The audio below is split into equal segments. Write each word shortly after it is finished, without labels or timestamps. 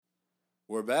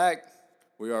We're back.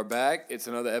 We are back. It's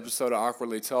another episode of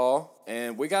Awkwardly Tall,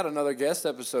 and we got another guest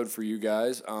episode for you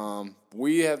guys.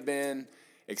 We have been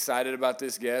excited about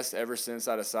this guest ever since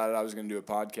I decided I was going to do a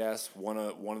podcast. One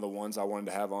of the ones I wanted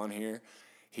to have on here.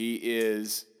 He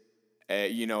is,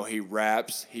 he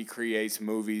raps, he creates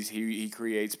movies, he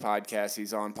creates podcasts,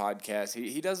 he's on podcasts.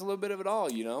 He does a little bit of it all.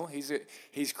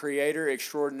 He's creator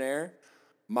extraordinaire.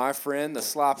 My friend, the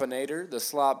Sloppinator, the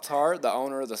Slop Tart, the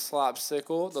owner of the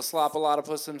Slopsicle, the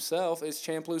Slopalotopus himself is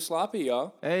Champloo Sloppy,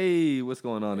 y'all. Hey, what's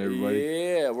going on, everybody?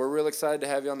 Yeah, we're real excited to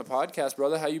have you on the podcast,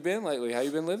 brother. How you been lately? How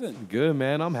you been living? Good,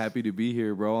 man. I'm happy to be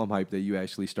here, bro. I'm hyped that you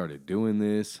actually started doing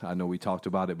this. I know we talked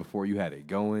about it before you had it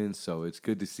going, so it's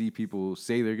good to see people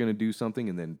say they're going to do something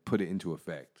and then put it into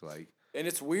effect. And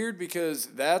it's weird because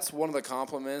that's one of the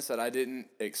compliments that I didn't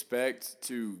expect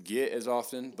to get as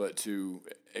often, but to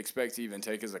expect to even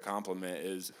take as a compliment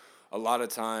is a lot of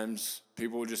times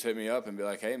people will just hit me up and be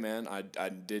like, hey, man, I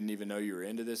didn't even know you were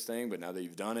into this thing, but now that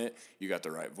you've done it, you got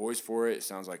the right voice for it. It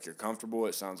sounds like you're comfortable.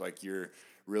 It sounds like you're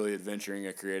really adventuring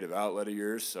a creative outlet of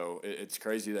yours. So it's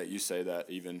crazy that you say that.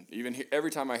 Even every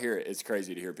time I hear it, it's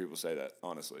crazy to hear people say that,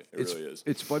 honestly. It really is.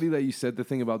 It's funny that you said the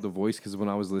thing about the voice because when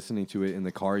I was listening to it in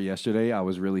the car yesterday, I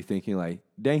was really thinking like,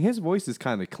 dang, his voice is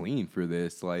kind of clean for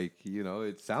this.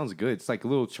 It sounds good. It's like a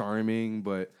little charming,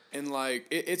 but... And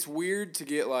it's weird to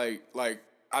get like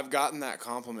I've gotten that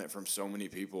compliment from so many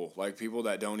people, like people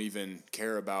that don't even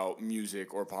care about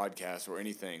music or podcasts or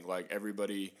anything. Like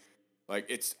everybody,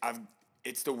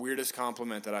 it's the weirdest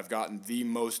compliment that I've gotten the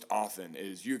most often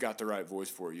is you got the right voice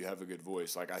for it. You have a good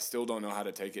voice. Like I still don't know how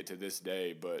to take it to this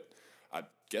day, but I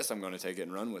guess I'm going to take it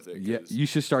and run with it. Yeah, you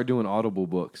should start doing Audible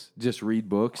books. Just read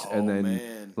books and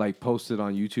then post it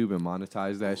on YouTube and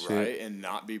monetize that shit. Right, and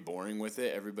not be boring with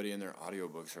it. Everybody in their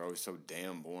audiobooks are always so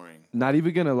damn boring. Not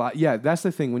even gonna lie. Yeah, that's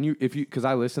the thing. Because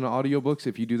I listen to audiobooks,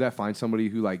 if you do that, find somebody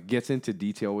who gets into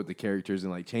detail with the characters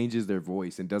and changes their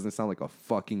voice and doesn't sound like a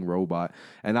fucking robot.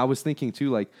 And I was thinking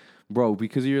too, bro,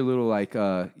 because of your little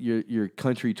your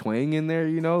country twang in there,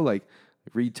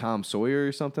 read Tom Sawyer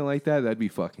or something like that. That'd be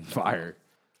fucking fire.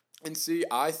 And see,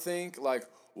 I think,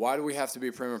 why do we have to be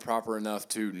prim and proper enough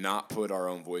to not put our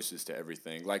own voices to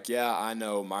everything? I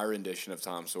know my rendition of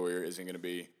Tom Sawyer isn't going to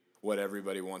be what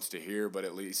everybody wants to hear, but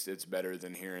at least it's better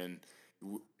than hearing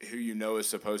who is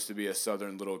supposed to be a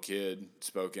southern little kid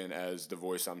spoken as the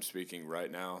voice I'm speaking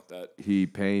right now. That he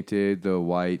painted the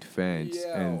white fence,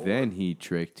 then he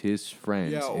tricked his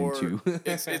friends into...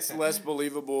 it's less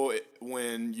believable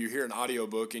when you hear an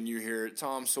audiobook and you hear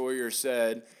Tom Sawyer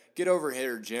said... Get over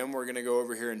here, Jim. We're going to go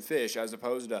over here and fish, as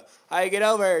opposed to, hey, get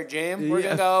over here, Jim. We're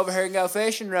going to go over here and go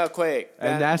fishing real quick.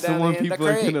 And that's the one people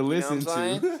are going to listen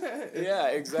to. Yeah,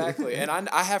 exactly. And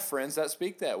I have friends that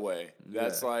speak that way.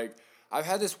 That's I've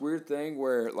had this weird thing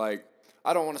where,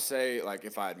 I don't want to say,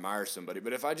 if I admire somebody,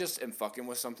 but if I just am fucking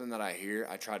with something that I hear,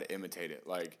 I try to imitate it.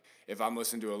 If I'm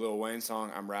listening to a Lil Wayne song,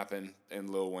 I'm rapping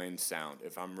in Lil Wayne's sound.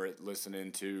 If I'm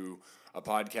listening to a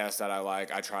podcast that I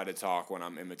like, I try to talk when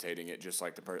I'm imitating it, just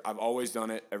like the person. I've always done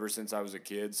it ever since I was a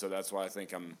kid, so that's why I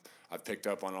think I've picked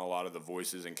up on a lot of the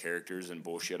voices and characters and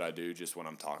bullshit I do just when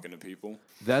I'm talking to people.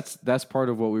 That's part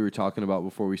of what we were talking about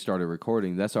before we started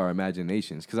recording. That's our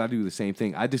imaginations, because I do the same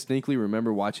thing. I distinctly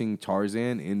remember watching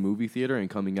Tarzan in movie theater and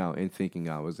coming out and thinking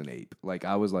I was an ape.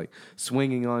 I was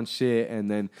swinging on shit,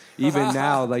 and then even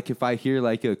now, if I hear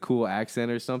a cool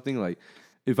accent or something,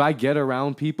 if I get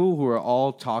around people who are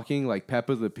all talking like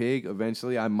Peppa the Pig,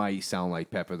 eventually I might sound like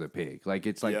Peppa the Pig.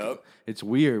 It's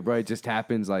weird, bro. It just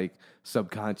happens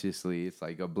subconsciously. It's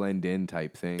a blend in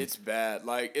type thing. It's bad.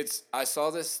 I saw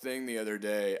this thing the other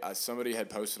day. Somebody had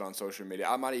posted on social media.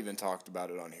 I might even talked about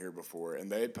it on here before,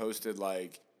 and they had posted one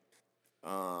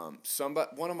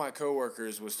of my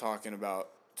coworkers was talking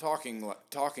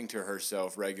to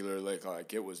herself regularly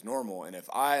it was normal, and if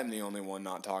I am the only one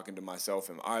not talking to myself,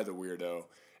 am I the weirdo?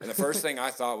 And the first thing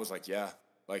I thought was yeah,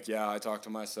 I talk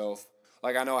to myself.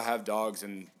 I know I have dogs,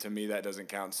 and to me that doesn't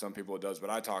count. Some people it does,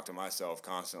 but I talk to myself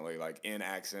constantly, in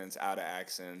accents, out of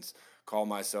accents, call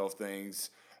myself things,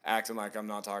 acting like I'm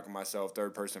not talking to myself,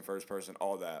 third person, first person,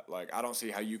 all that. I don't see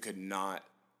how you could not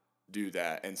do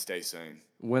that and stay sane.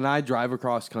 When I drive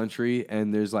across country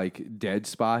and there's dead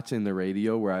spots in the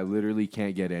radio where I literally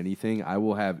can't get anything, I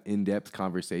will have in-depth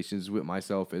conversations with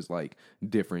myself as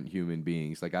different human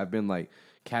beings. I've been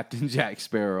Captain Jack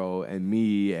Sparrow and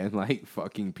me and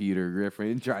fucking Peter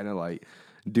Griffin trying to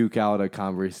duke out a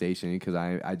conversation because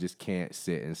I just can't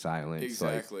sit in silence.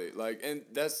 Exactly. And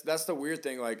that's the weird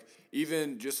thing.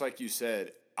 Even just like you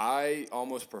said, I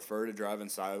almost prefer to drive in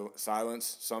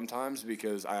silence sometimes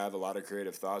because I have a lot of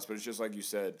creative thoughts, but it's just like you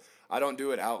said, I don't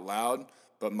do it out loud,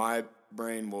 but my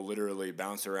brain will literally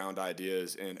bounce around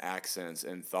ideas and accents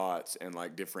and thoughts and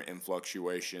like different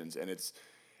influctuations, and it's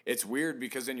weird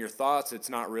because in your thoughts it's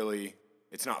not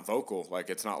vocal, like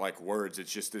it's not like words,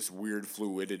 it's just this weird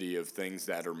fluidity of things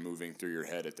that are moving through your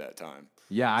head at that time.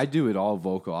 Yeah, I do it all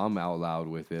vocal. I'm out loud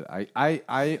with it. I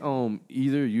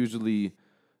either usually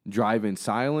drive in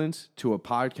silence to a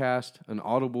podcast, an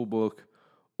audible book,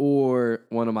 or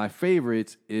one of my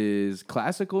favorites is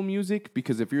classical music,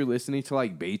 because if you're listening to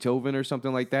like Beethoven or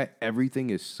something like that,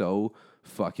 everything is so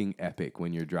fucking epic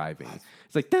when you're driving.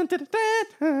 It's like dun, dun, dun,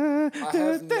 dun, I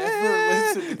have never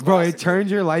listened to bro, it classical. turns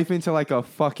your life into like a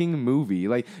fucking movie.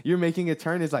 Like you're making a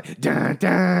turn, it's like dun,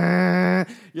 dun.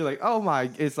 You're like, oh my,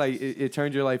 it's like it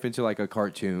turns your life into like a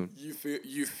cartoon.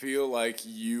 You feel like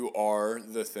you are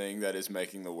the thing that is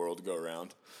making the world go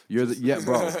round. Yeah,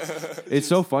 bro. It's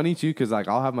so funny too, because like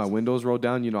I'll have my windows rolled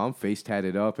down, you know, I'm face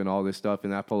tatted up and all this stuff,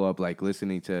 and I pull up like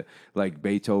listening to like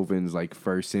Beethoven's like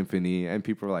First Symphony, and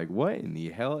people are like, "What in the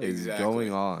hell is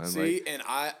going on?" See, like, and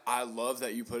I love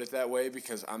that you put it that way,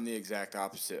 because I'm the exact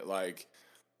opposite. Like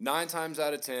 9 times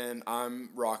out of 10, I'm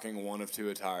rocking one of two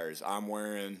attires. I'm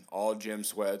wearing all gym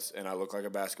sweats, and I look like a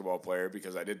basketball player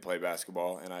because I did play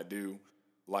basketball, and I do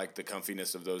like the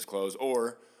comfiness of those clothes.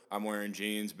 Or I'm wearing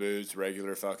jeans, boots,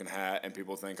 regular fucking hat, and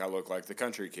people think I look like the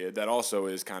country kid. That also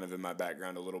is kind of in my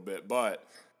background a little bit. But,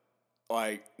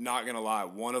 like, not gonna lie,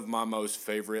 one of my most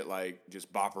favorite, like,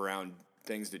 just bop around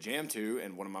things to jam to,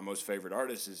 and one of my most favorite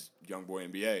artists is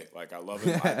Youngboy NBA. Like, I love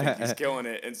him. I think he's killing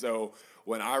it. And so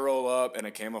when I roll up in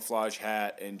a camouflage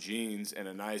hat and jeans and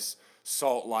a nice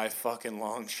Salt Life fucking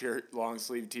long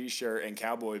sleeve t-shirt and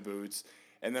cowboy boots,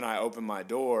 and then I open my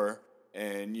door,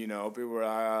 and, you know, people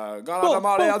are like,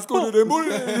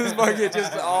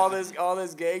 just all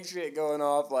this gang shit going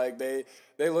off. Like, they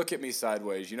look at me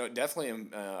sideways. You know, definitely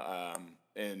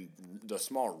in the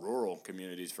small rural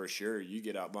communities, for sure. You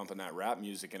get out bumping that rap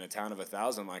music in a town of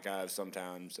 1,000 like I have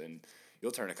sometimes, and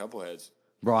you'll turn a couple heads.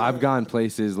 bro, I've gone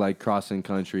places like crossing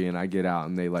country, and I get out,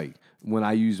 and they like when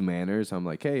I use manners, I'm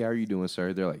like, "Hey, how are you doing,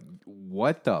 sir?" They're like,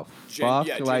 "What the fuck?"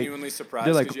 Yeah, like, genuinely surprised.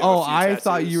 they're like, 'cause you have a "Oh, few I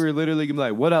thought tattoos." you were literally gonna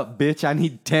be like, what up, bitch? I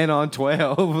need 10 on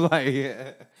 12."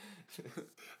 like,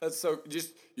 That's so.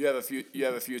 Just you have a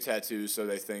few tattoos, so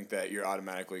they think that you're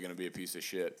automatically going to be a piece of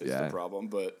shit. Is the problem.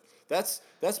 But that's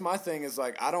my thing. Is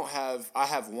like I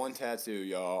have one tattoo,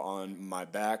 y'all, on my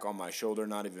back, on my shoulder,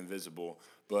 not even visible.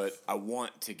 But I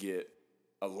want to get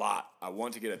a lot. I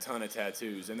want to get a ton of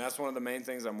tattoos, and that's one of the main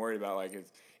things I'm worried about. Like if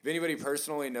anybody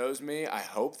personally knows me, I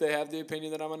hope they have the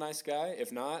opinion that I'm a nice guy.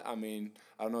 If not, I mean,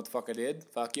 I don't know what the fuck I did.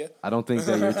 Fuck you. I don't think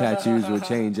that your tattoos would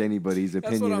change anybody's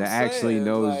opinion I'm that actually saying,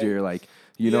 knows like, you're like,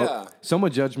 you know, yeah.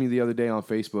 someone judged me the other day on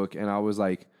Facebook, and I was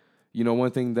like, you know,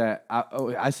 one thing that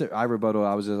I said, I rebuttal,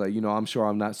 I was just like, you know, I'm sure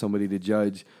I'm not somebody to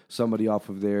judge somebody off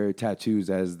of their tattoos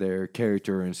as their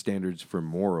character and standards for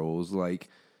morals. Like,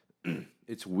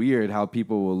 it's weird how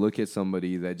people will look at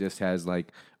somebody that just has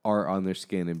like art on their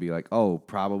skin and be like, oh,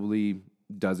 probably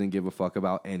doesn't give a fuck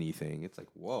about anything. It's like,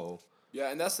 whoa. Yeah,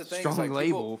 and that's the thing. Strong Like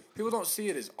label. People don't see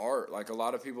it as art. Like a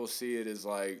lot of people see it as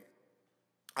like.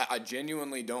 I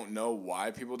genuinely don't know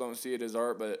why people don't see it as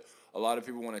art, but a lot of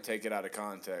people want to take it out of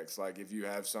context. Like if you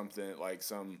have something like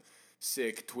some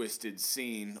sick twisted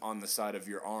scene on the side of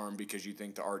your arm because you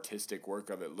think the artistic work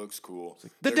of it looks cool.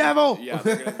 The devil!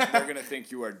 They're gonna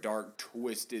think you are dark,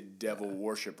 twisted devil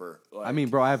worshiper. Like, I mean,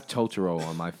 bro, I have Totoro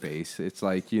on my face. It's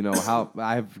like, you know, how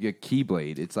I have a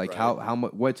Keyblade. It's like Right. how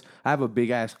much I have a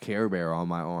big ass Care Bear on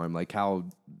my arm. Like how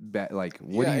like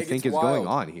what do you it think gets is going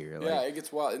wild. on here? Yeah, Like, it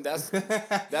gets wild, and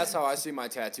that's how I see my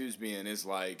tattoos being. Is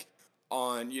like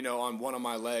on one of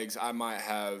my legs, I might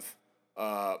have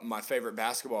my favorite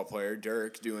basketball player,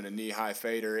 Dirk, doing a knee-high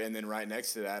fader, and then right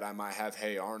next to that, I might have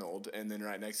Hey Arnold, and then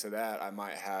right next to that, I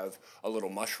might have a little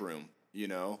mushroom, you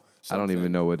know? I don't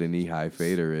even know what a knee-high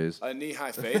fader is. A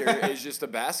knee-high fader is just a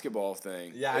basketball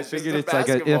thing. Yeah, I just figured a it's like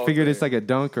basketball it's thing. like a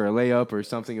dunk or a layup or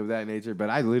something of that nature, but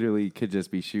I literally could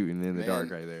just be shooting in the Man. dark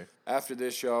right there. After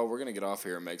this, y'all, we're going to get off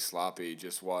here and make sloppy.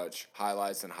 Just watch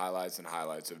highlights and highlights and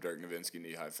highlights of Dirk Nowitzki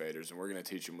knee-high faders, and we're going to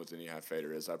teach him what the knee-high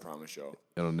fader is, I promise y'all.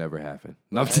 It'll never happen.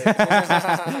 No, that's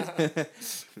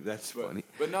funny.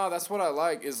 But no, that's what I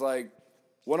like is like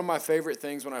one of my favorite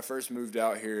things when I first moved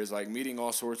out here is like meeting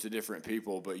all sorts of different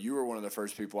people. But you were one of the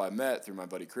first people I met through my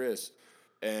buddy Chris.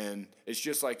 And it's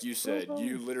just like you said,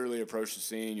 you literally approach the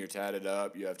scene, you're tatted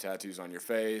up, you have tattoos on your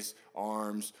face,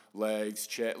 arms, legs,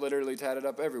 chest, literally tatted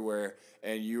up everywhere.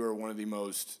 And you are one of the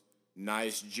most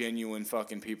nice, genuine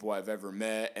fucking people I've ever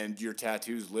met, and your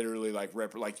tattoos literally like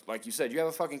you said, you have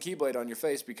a fucking Keyblade on your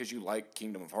face because you like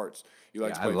Kingdom of Hearts. You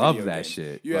like Yeah, to I play love video that games.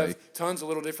 shit. You Like, have tons of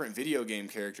little different video game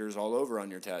characters all over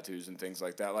on your tattoos and things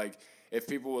like that. Like, if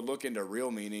people would look into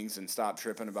real meanings and stop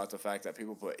tripping about the fact that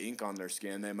people put ink on their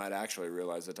skin, they might actually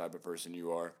realize the type of person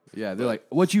you are. yeah, they're like,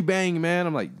 "What you bang, man?"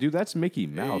 I'm like, "Dude, that's Mickey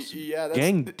Mouse. Yeah, that's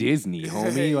Gang Disney,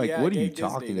 homie. Like, yeah, what are you Gang Disney,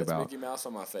 talking that's about?" Mickey Mouse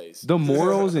on my face. The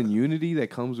morals and unity that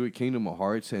comes with Kingdom of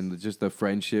Hearts and just the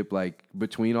friendship like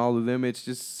between all of them, it's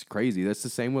just crazy. That's the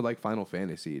same with like Final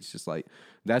Fantasy. It's just like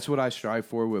that's what I strive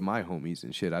for with my homies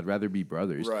and shit. I'd rather be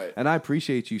brothers. Right. And I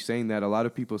appreciate you saying that. A lot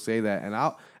of people say that,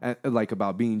 and like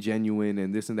about being genuine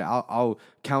and this and that. I'll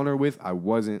counter with I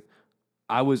wasn't.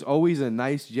 I was always a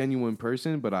nice, genuine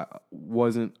person, but I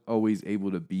wasn't always able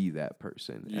to be that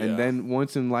person. Yeah. And then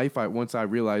once in life, once I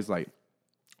realized like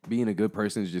being a good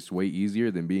person is just way easier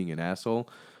than being an asshole.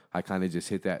 I kind of just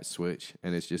hit that switch,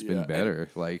 and it's just been better.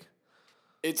 Like,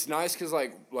 it's nice because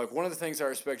like one of the things I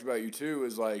respect about you too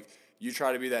is like you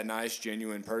try to be that nice,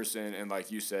 genuine person, and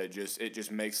like you said, it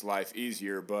just makes life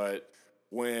easier. But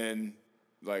when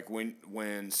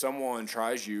someone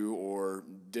tries you or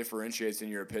differentiates in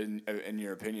your opinion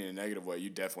in a negative way,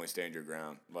 you definitely stand your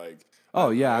ground. Like,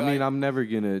 oh yeah, I mean, I'm never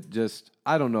gonna just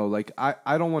I don't know, like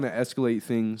I don't want to escalate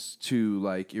things to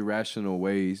like irrational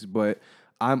ways, but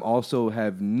I'm also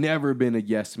have never been a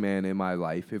yes man in my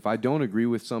life. If I don't agree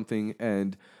with something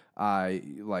and I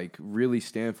like really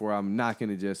stand for it, I'm not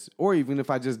gonna just or even if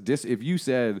I just if you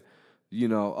said, you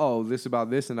know, oh, this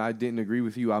about this, and I didn't agree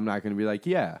with you, I'm not gonna be like,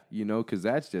 yeah, you know, because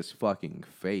that's just fucking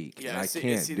fake. yeah, and I see,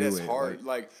 can't see, do that's it. hard.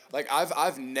 Like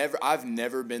I've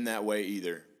never been that way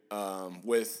either.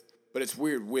 But it's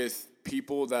weird with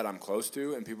people that I'm close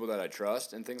to and people that I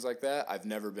trust and things like that. I've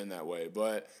never been that way,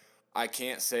 but I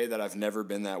can't say that I've never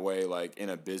been that way, like in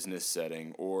a business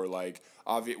setting or like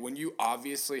when you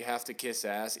obviously have to kiss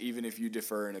ass, even if you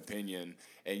defer an opinion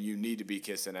and you need to be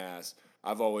kissing ass.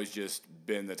 I've always just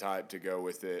been the type to go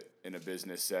with it in a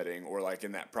business setting or like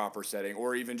in that proper setting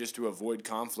or even just to avoid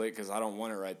conflict because I don't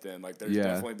want it right then. Like there's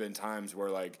definitely been times where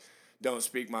like don't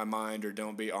speak my mind or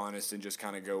don't be honest and just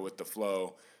kind of go with the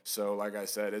flow. So like I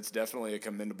said, it's definitely a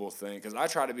commendable thing because I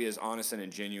try to be as honest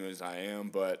and genuine as I am,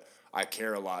 but I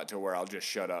care a lot to where I'll just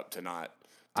shut up to not.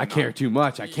 I care too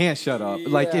much. I can't shut up.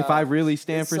 Like if I really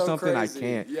stand for so something, crazy. I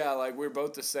can't. Yeah, like we're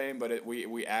both the same, but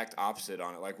we act opposite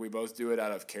on it. Like we both do it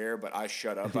out of care, but I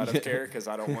shut up out of care because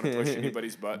I don't want to push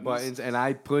anybody's buttons. And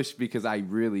I push because I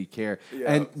really care.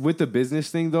 Yeah. And with the business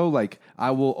thing though, like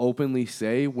I will openly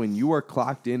say when you are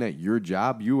clocked in at your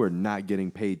job, you are not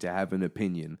getting paid to have an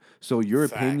opinion. So your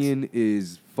Facts. opinion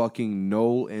is fucking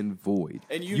null and void.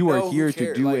 And you know are here who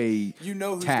to do like, a you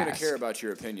know who's task. gonna care about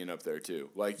your opinion up there too.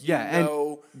 Like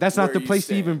and that's not the place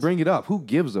to even bring it up. Who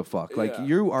gives a fuck? Like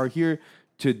you are here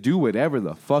to do whatever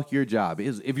the fuck your job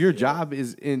is. If your job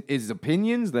is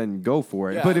opinions, then go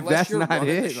for it. Yeah, but if that's not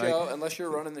it, unless you're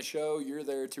running the show, you're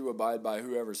there to abide by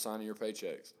whoever's signing your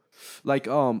paychecks. Like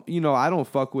you know, I don't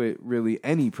fuck with really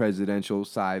any presidential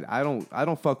side. I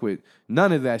don't fuck with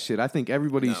none of that shit. I think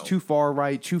everybody's too far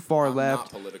right, too far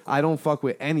left. I don't fuck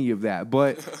with any of that.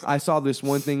 But I saw this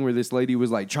one thing where this lady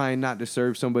was like trying not to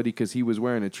serve somebody because he was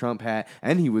wearing a Trump hat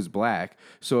and he was black.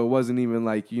 So it wasn't even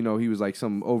like, you know, he was like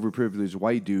some overprivileged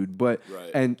white dude. But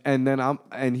and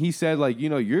then he said like, you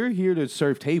know, you're here to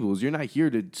serve tables. You're not here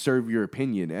to serve your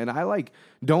opinion. And I like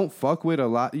don't fuck with a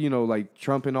lot, you know, like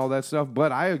Trump and all that stuff.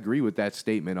 But I agree with that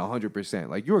statement 100%.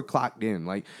 Like you were clocked in.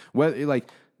 Like whether like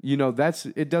you know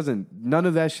none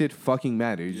of that shit fucking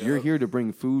matters. Yep. You're here to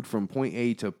bring food from point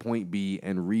A to point B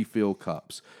and refill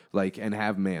cups, like and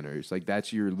have manners. Like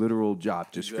that's your literal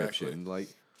job description. Exactly. Like,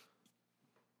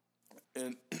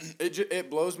 and it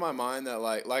blows my mind that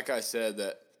like I said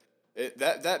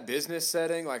that business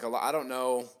setting like I don't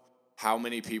know how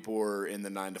many people are in the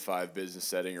 9-to-5 business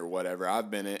setting or whatever. I've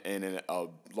been in a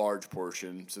large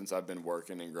portion since I've been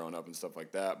working and growing up and stuff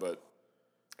like that. But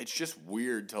it's just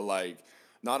weird to like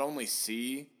not only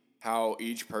see how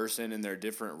each person in their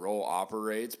different role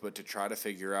operates, but to try to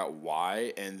figure out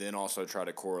why and then also try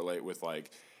to correlate with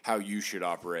like how you should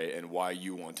operate and why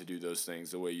you want to do those things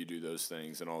the way you do those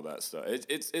things and all that stuff.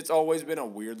 It's always been a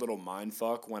weird little mind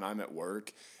fuck when I'm at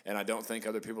work, and I don't think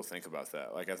other people think about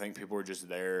that. Like I think people are just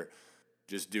there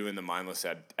just doing the mindless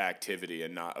activity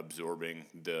and not absorbing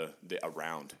the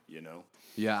around, you know?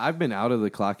 Yeah, I've been out of the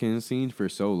clock-in scene for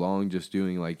so long, just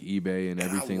doing like eBay and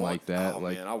everything like that. Oh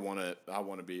like, man, I want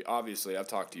to be. Obviously, I've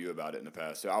talked to you about it in the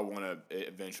past. So I want to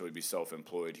eventually be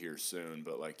self-employed here soon.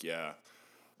 But like, yeah,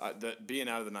 being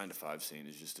out of the 9-to-5 scene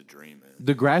is just a dream, man.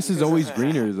 The grass is always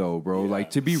greener, though, bro. Yeah. Like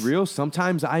to be real,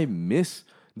 sometimes I miss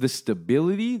the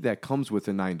stability that comes with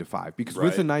a 9 to 5. Because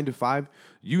with a Right. 9 to 5,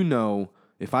 you know,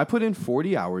 if I put in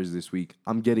 40 hours this week,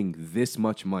 I'm getting this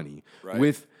much money. Right.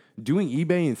 With doing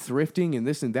eBay and thrifting and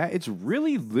this and that, it's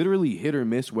really literally hit or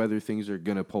miss whether things are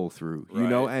gonna pull through, you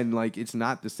know, Right. and like it's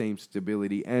not the same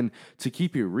stability. And to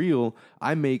keep it real,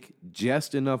 I make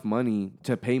just enough money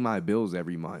to pay my bills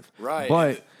every month. Right,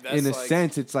 But and in a that's like-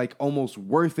 sense, it's like almost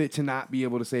worth it to not be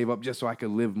able to save up just so I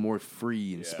could live more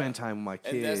free and Yeah. spend time with my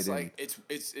kid. And that's like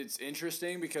it's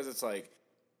interesting because it's like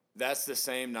that's the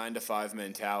same 9 to 5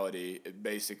 mentality. It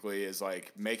basically is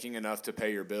like making enough to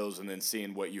pay your bills and then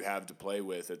seeing what you have to play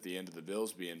with at the end of the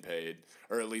bills being paid,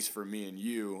 or at least for me and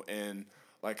you. And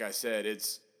like I said,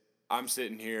 I'm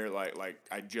sitting here like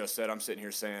I just said, I'm sitting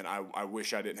here saying I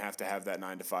wish I didn't have to have that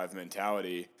 9 to 5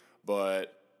 mentality,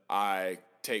 but I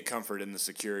take comfort in the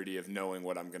security of knowing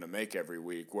what I'm going to make every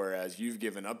week, whereas you've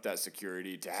given up that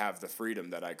security to have the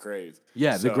freedom that I crave.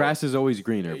 Yeah, the So- grass is always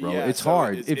greener, bro. Yeah, it's so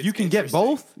hard. it's- If you it's can get interesting.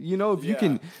 both, you know, if you Yeah.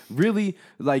 can really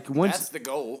like once That's the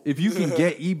goal. if you can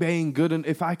get eBaying good, and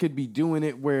if I could be doing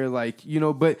it where like, you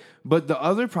know, but the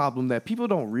other problem that people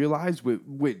don't realize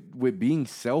with being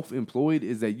self-employed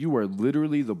is that you are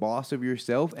literally the boss of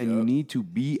yourself, and you Yep. need to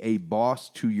be a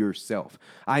boss to yourself.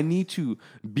 I need to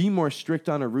be more strict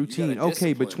on a routine.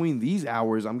 Okay, discipline. between these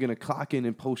hours, I'm gonna clock in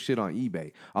and post shit on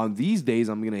eBay. On these days,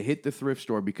 I'm gonna hit the thrift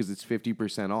store because it's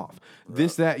 50% off.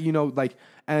 This, that, you know, like,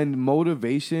 and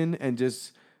motivation and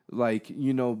just like,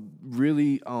 you know,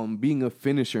 really being a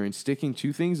finisher and sticking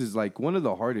to things is like one of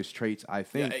the hardest traits, I Yeah,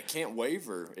 think. it can't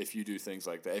waver if you do things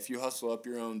like that. If you hustle up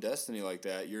your own destiny like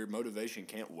that, your motivation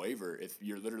can't waver. If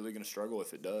you're literally going to struggle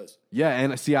if it does. Yeah,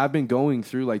 and see, I've been going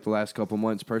through like the last couple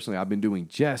months personally. I've been doing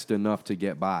just enough to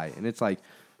get by, and it's like,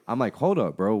 I'm like, hold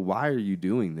up, bro. Why are you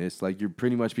doing this? Like, you're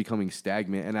pretty much becoming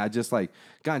stagnant. And I just like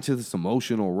got into this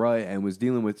emotional rut and was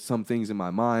dealing with some things in my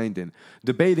mind and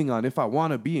debating on if I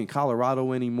want to be in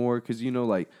Colorado anymore. Because, you know,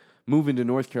 like moving to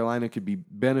North Carolina could be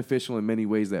beneficial in many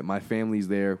ways that my family's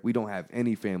there. We don't have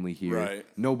any family here. Right.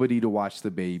 Nobody to watch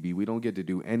the baby. We don't get to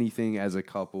do anything as a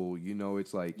couple. You know,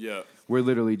 it's like Yeah. we're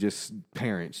literally just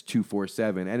parents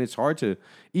 24/7, and it's hard to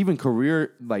even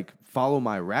career like follow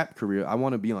my rap career. I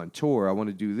want to be on tour. I want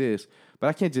to do this, but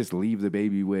I can't just leave the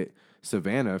baby with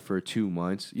Savannah for 2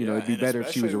 months. You know, it'd be and better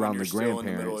if she was especially when around you're the still in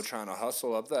the middle of grandparents. trying to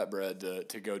hustle up that bread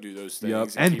to go do those things. Yep,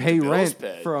 keep and the pay bills rent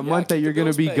paid. for a Yeah, month that keep you're the gonna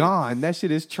bills be paid. gone. That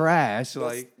shit is trash.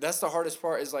 Like, That's the hardest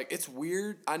part is like it's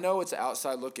weird. I know it's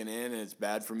outside looking in and it's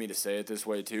bad for me to say it this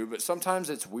way too, but sometimes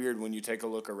it's weird when you take a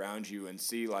look around you and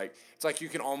see like it's like you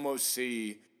can almost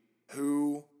see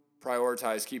who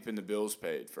prioritized keeping the bills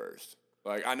paid first.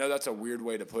 Like I know that's a weird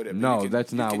way to put it. But No, you can,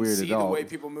 that's you not can weird see at the all. way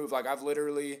people move. Like I've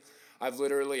literally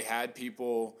had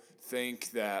people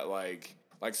think that like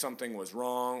something was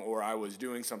wrong or I was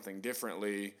doing something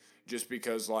differently just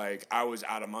because like I was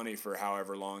out of money for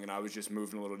however long and I was just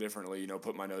moving a little differently, you know,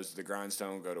 put my nose to the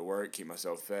grindstone, go to work, keep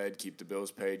myself fed, keep the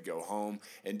bills paid, go home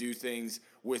and do things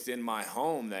within my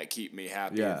home that keep me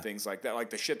happy Yeah. and things like that. Like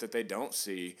the shit that they don't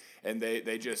see and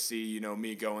they just see, you know,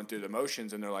 me going through the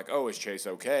motions and they're like, oh, is Chase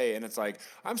okay? And it's like,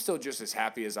 I'm still just as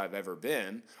happy as I've ever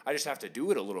been. I just have to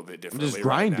do it a little bit differently. just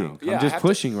right now. grinding. I'm Yeah, I just have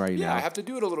pushing right now. Yeah, I have to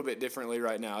do it a little bit differently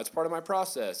right now. It's part of my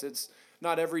process. It's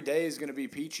not every day is going to be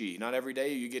peachy. Not every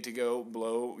day you get to go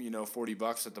blow, you know,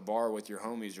 $40 at the bar with your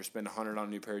homies or spend $100 on a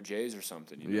new pair of J's or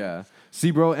something. You know? yeah. See,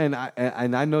 bro, and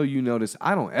I know you notice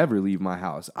I don't ever leave my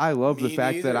house. I love the Me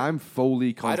fact that neither. I'm fully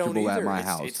I don't comfortable at either. my It's-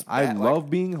 house. it's I bad, love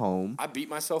like- being home. I beat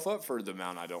myself up for the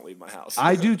amount I don't leave my house.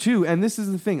 I do too. And this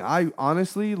is the thing. I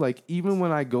honestly, like, even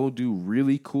when I go do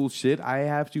really cool shit, I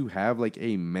have to have like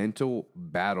a mental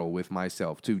battle with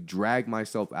myself to drag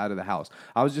myself out of the house.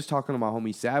 I was just talking to my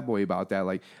homie Sad Boy about that.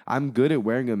 Like, I'm good at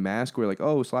wearing a mask where, like,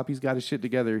 oh, Sloppy's got his shit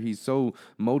together. He's so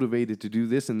motivated to do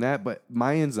this and that. But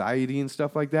my anxiety and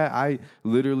stuff like that, I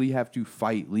literally have to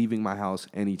fight leaving my house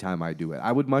anytime I do it.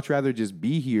 I would much rather just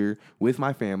be here with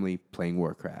my family playing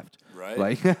Warcraft. Right.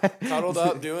 Like, Cuddled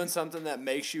up doing something that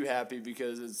makes you happy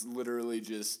because it's literally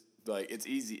just like it's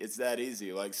easy. It's that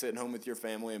easy. Like sitting home with your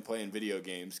family and playing video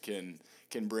games can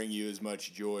bring you as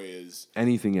much joy as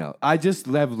anything else. I just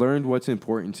have learned what's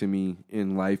important to me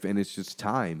in life, and it's just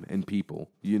time and people,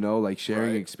 you know, like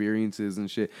sharing Right. experiences and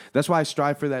shit. That's why I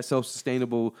strive for that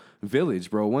self-sustainable village,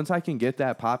 bro. Once I can get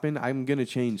that popping, I'm going to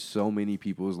change so many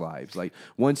people's lives. Like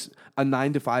once a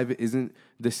 9 to 5 isn't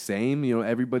the same. You know,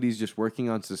 everybody's just working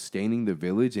on sustaining the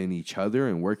village and each other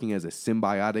and working as a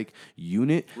symbiotic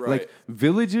unit. Right. Like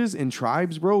villages and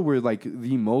tribes, bro, were like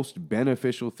the most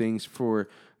beneficial things for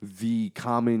the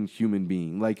common human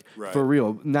being. Like Right. for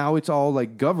real. Now it's all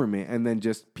like government and then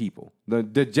just people.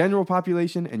 The general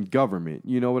population and government.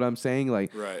 You know what I'm saying?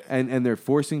 Like Right. and they're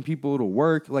forcing people to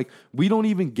work. Like we don't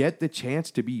even get the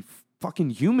chance to be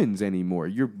fucking humans anymore.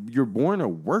 You're born a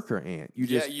worker ant. You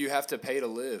just you have to pay to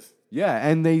live. yeah,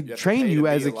 and they have to train pay you to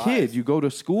as be a alive. kid. You go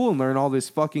to school and learn all this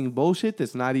fucking bullshit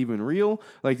that's not even real.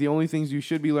 Like the only things you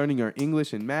should be learning are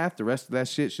English and math. The rest of that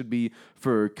shit should be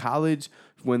for college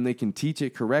when they can teach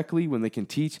it correctly, when they can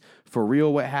teach for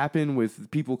real what happened with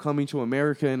people coming to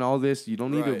America and all this. You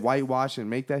don't need to Right. whitewash and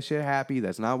make that shit happy.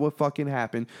 That's not what fucking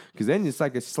happened. Because then it's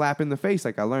like a slap in the face.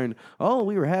 Like I learned, oh,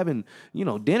 we were having,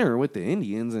 dinner with the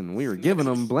Indians and we were giving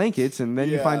them blankets. And then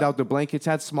you find Yeah. out the blankets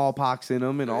had smallpox in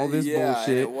them and all this And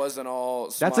bullshit. it wasn't all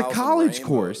That's a smiles and college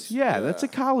course. rainbows. Yeah, that's a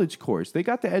college course. They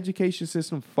got the education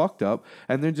system fucked up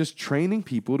and they're just training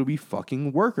people to be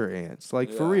fucking worker ants.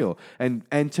 Like for Yeah. real.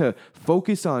 And to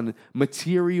focus on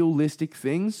materialistic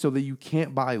things so that you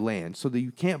can't buy land, so that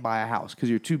you can't buy a house because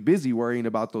you're too busy worrying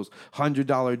about those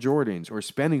 $100 Jordans or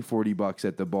spending $40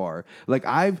 at the bar. Like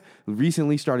I've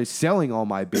recently started selling all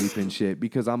my vape and shit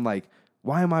because I'm like,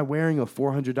 why am I wearing a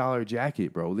 $400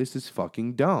 jacket, bro? This is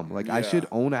fucking dumb. Like I Yeah. should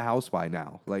own a house by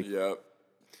now. Like Yep.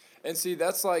 And see,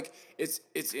 that's like it's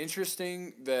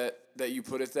interesting that you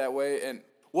put it that way, and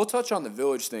we'll touch on the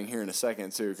village thing here in a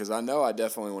second too, because I know I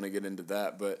definitely want to get into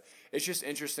that. But it's just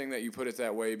interesting that you put it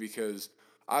that way because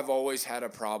I've always had a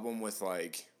problem with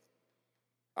like.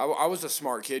 I was a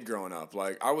smart kid growing up.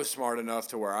 Like I was smart enough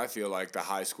to where I feel like the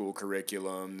high school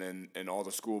curriculum and all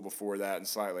the school before that and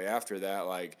slightly after that,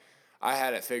 like I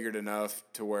had it figured enough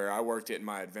to where I worked it in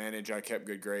my advantage. I kept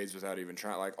good grades without even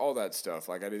trying, like all that stuff.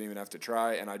 Like I didn't even have to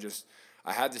try, and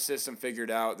I had the system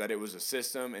figured out that it was a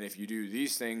system, and if you do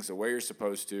these things the way you're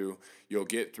supposed to, you'll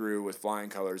get through with flying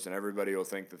colors, and everybody will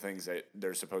think the things that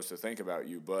they're supposed to think about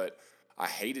you. But I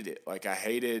hated it. Like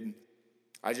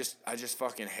I just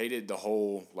fucking hated the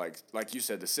whole, like you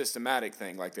said, the systematic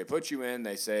thing. Like they put you in,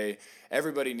 they say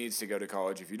everybody needs to go to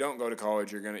college. If you don't go to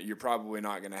college, you're probably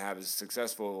not gonna have as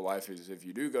successful a life as if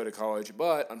you do go to college.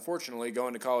 But unfortunately,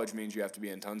 going to college means you have to be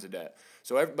in tons of debt.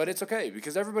 But it's okay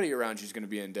because everybody around you is gonna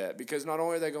be in debt because not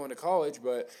only are they going to college,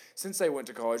 but since they went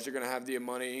to college, they're gonna have the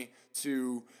money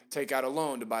to take out a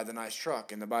loan to buy the nice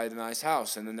truck and to buy the nice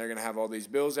house, and then they're gonna have all these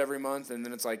bills every month, and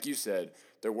then it's like you said,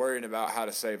 they're worrying about how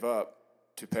to save up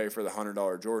to pay for the $100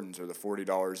 Jordans or the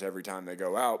 $40 every time they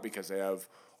go out because they have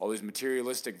all these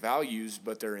materialistic values,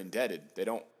 but they're indebted. They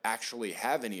don't actually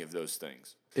have any of those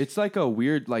things. it's like a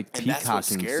weird like And peacocking that's what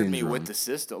scared me syndrome. with the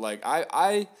system. Like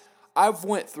I've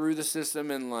went through the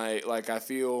system and like I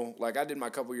feel like I did my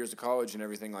couple years of college and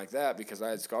everything like that because I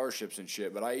had scholarships and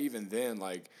shit. But I even then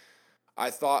like I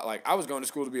thought like I was going to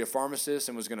school to be a pharmacist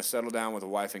and was going to settle down with a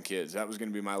wife and kids. That was going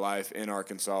to be my life in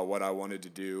Arkansas, what I wanted to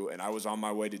do, and I was on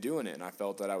my way to doing it, and I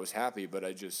felt that I was happy, but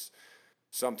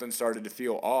something started to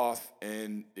feel off,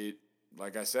 and it,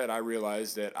 like I said, I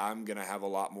realized that I'm going to have a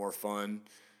lot more fun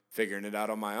figuring it out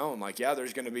on my own. Like, yeah,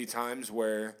 there's going to be times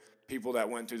where people that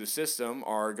went through the system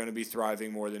are going to be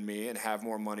thriving more than me and have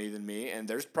more money than me, and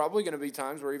there's probably going to be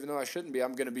times where even though I shouldn't be,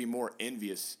 I'm going to be more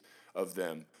envious of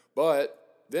them. But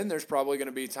then there's probably going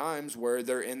to be times where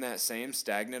they're in that same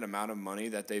stagnant amount of money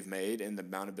that they've made and the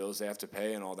amount of bills they have to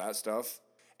pay and all that stuff.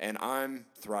 And I'm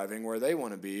thriving where they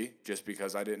want to be just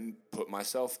because I didn't put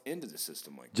myself into the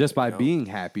system like Just that. by you know? being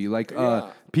happy. Like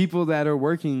Yeah. people that are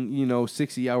working,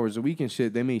 60 hours a week and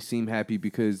shit, they may seem happy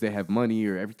because they have money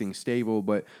or everything's stable,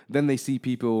 but then they see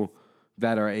people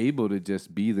that are able to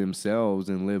just be themselves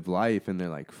and live life and they're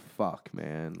like, fuck,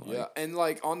 man. Like, Yeah, and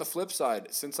like on the flip side,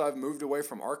 since I've moved away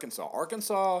from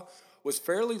Arkansas was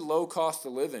fairly low cost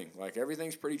of living. Like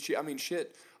everything's pretty cheap. I mean,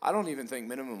 shit, I don't even think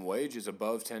minimum wage is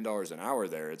above $10 an hour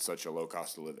there. It's such a low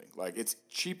cost of living. Like it's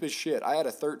cheap as shit. I had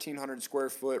a 1,300 square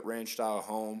foot ranch style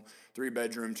home,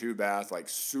 3-bedroom, 2-bath, like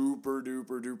super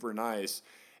duper duper nice,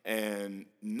 and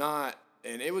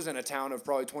it was in a town of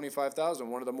probably 25,000,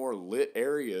 one of the more lit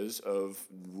areas of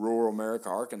rural America,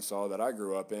 Arkansas that I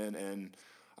grew up in, and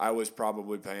I was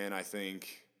probably paying, I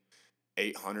think,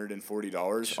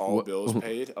 $840, all What- bills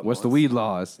paid. What's the month. weed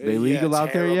laws? They Yeah, legal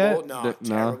out there yet? terrible. No,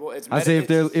 terrible. It's I say if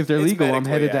they're it's legal, I'm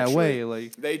medically, headed that actually. way.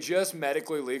 Like They just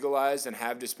medically legalized and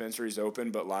have dispensaries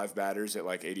open, but live batters at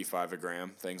like 85 a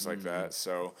gram, things like that.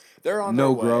 So they're on no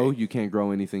their way. grow, you can't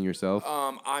grow anything yourself.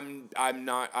 I'm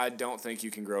not. I don't think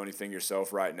you can grow anything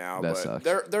yourself right now. That but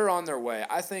sucks. they're on their way.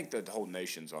 I think the whole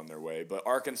nation's on their way, but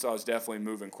Arkansas is definitely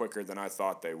moving quicker than I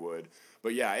thought they would.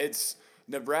 But yeah, it's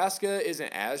Nebraska isn't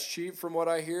as cheap from what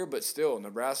I hear, but still,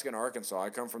 Nebraska and Arkansas, I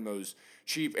come from those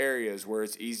cheap areas where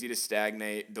it's easy to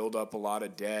stagnate, build up a lot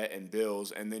of debt and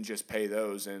bills, and then just pay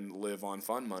those and live on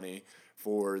fun money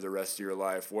for the rest of your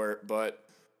life.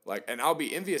 And I'll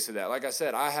be envious of that. Like I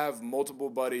said, I have multiple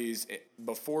buddies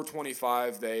before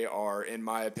 25. They are, in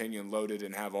my opinion, loaded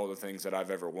and have all the things that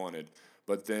I've ever wanted.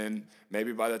 But then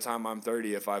maybe by the time I'm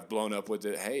 30, if I've blown up with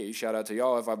it, hey, shout out to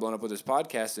y'all if I've blown up with this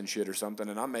podcast and shit or something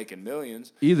and I'm making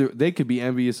millions. Either they could be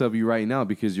envious of you right now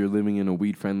because you're living in a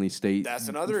weed-friendly state. That's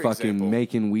another fucking example.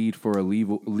 Making weed for a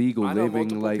legal I know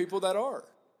living. multiple people that are.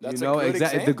 That's you know, a good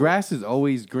example. The grass is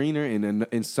always greener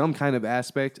in some kind of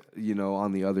aspect,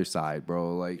 on the other side,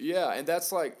 bro. Like, yeah, and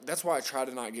that's why I try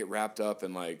to not get wrapped up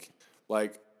in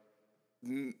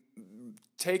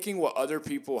taking what other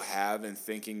people have and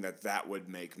thinking that would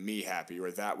make me happy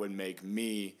or that would make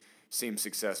me seem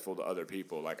successful to other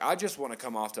people. Like, I just want to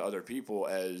come off to other people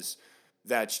as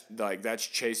that's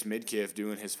Chase Midkiff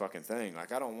doing his fucking thing.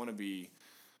 Like, I don't want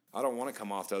to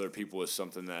come off to other people as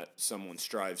something that someone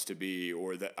strives to be,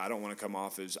 or that I don't want to come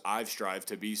off as I've strived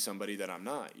to be somebody that I'm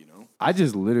not, I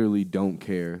just literally don't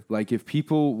care. Like, if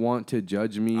people want to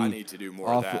judge me, I need to do more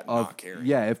of that, not caring.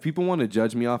 Yeah, if people want to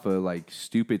judge me off of, like,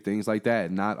 stupid things like that,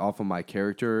 and not off of my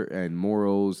character and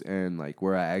morals and, like,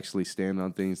 where I actually stand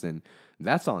on things, then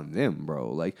that's on them,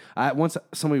 bro. Like, once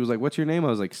somebody was like, "What's your name?" I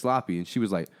was like, "Sloppy," and she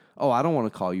was like, "Oh, I don't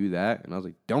want to call you that." And I was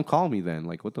like, "Don't call me then."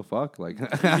 Like, what the fuck? Like,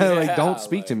 like, don't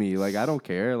speak to me. Like, I don't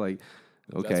care. Like,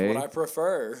 okay. That's what I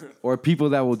prefer. Or people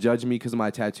that will judge me because of my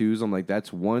tattoos. I'm like,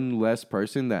 that's one less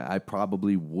person that I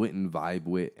probably wouldn't vibe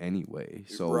with anyway.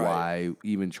 So why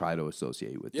even try to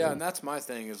associate with them? Yeah, and that's my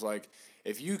thing is, like,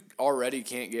 if you already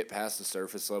can't get past the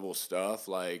surface level stuff,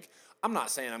 like, I'm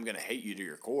not saying I'm going to hate you to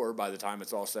your core by the time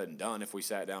it's all said and done if we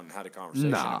sat down and had a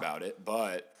conversation about it,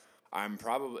 but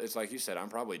it's like you said, I'm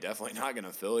probably definitely not going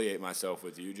to affiliate myself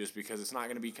with you just because it's not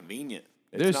going to be convenient.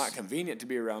 It's not convenient to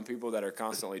be around people that are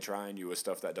constantly trying you with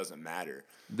stuff that doesn't matter.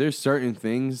 There's certain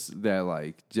things that,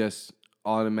 like, just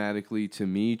automatically to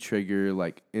me trigger,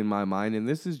 like, in my mind, and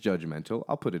this is judgmental,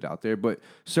 I'll put it out there, but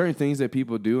certain things that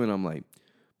people do, and I'm like,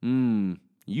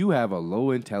 you have a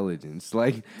low intelligence.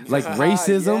 Like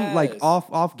racism, yes. like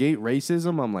off gate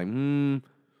racism, I'm like,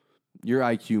 your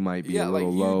IQ might be a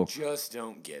little low. You just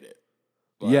don't get it.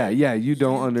 Like, yeah, you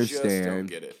don't understand. Just don't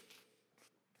get it.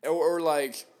 Or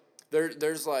like,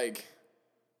 there's like,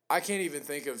 I can't even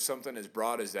think of something as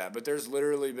broad as that, but there's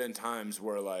literally been times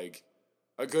where, like,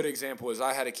 a good example is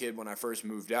I had a kid when I first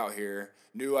moved out here,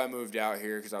 knew I moved out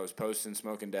here because I was posting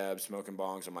smoking dabs, smoking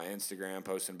bongs on my Instagram,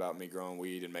 posting about me growing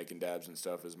weed and making dabs and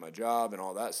stuff as my job and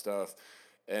all that stuff.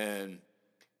 And,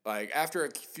 like, after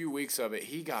a few weeks of it,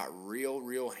 he got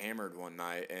real hammered one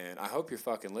night, and I hope you're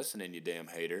fucking listening, you damn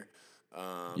hater.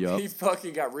 He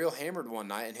fucking got real hammered one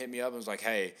night and hit me up and was like,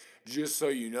 "Hey, just so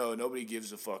you know, nobody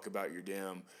gives a fuck about your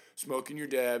damn smoking your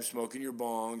dabs, smoking your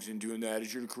bongs, and doing that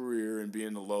as your career and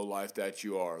being the low life that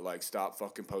you are. Like, stop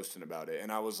fucking posting about it."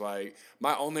 And I was like,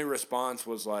 my only response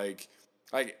was like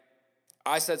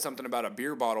I said something about a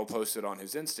beer bottle posted on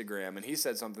his Instagram, and he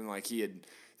said something like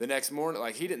the next morning,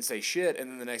 like, he didn't say shit, and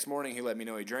then the next morning he let me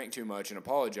know he drank too much and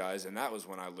apologized, and that was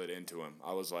when I lit into him.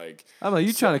 I was like... I'm like,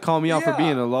 you trying to call me out for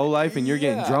being a low life and you're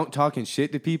getting drunk talking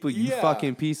shit to people? You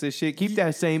fucking piece of shit. Keep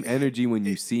that same energy when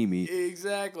you see me.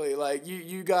 Exactly. Like,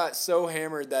 you got so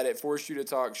hammered that it forced you to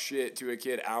talk shit to a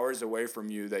kid hours away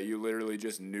from you that you literally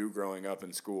just knew growing up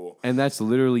in school. And that's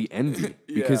literally envy.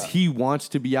 Because he wants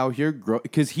to be out here,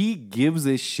 because he gives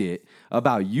a shit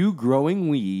about you growing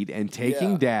weed and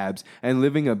taking dabs and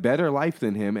living a better life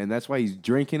than him, and that's why he's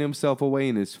drinking himself away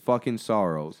in his fucking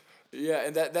sorrows. Yeah,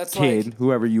 and that's kid, like,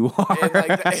 whoever you are. And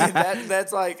like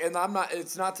that's like, and I'm not.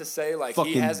 It's not to say like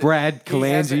fucking he hasn't Brad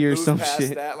Kalanji or moved some past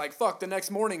shit. That. Like, fuck, the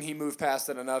next morning he moved past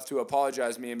it enough to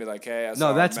apologize to me and be like, "Hey, I No,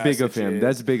 saw that's our big of him. messages."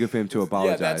 That's big of him to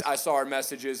apologize. I saw our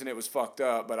messages and it was fucked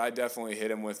up, but I definitely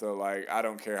hit him with a, like, I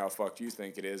don't care how fucked you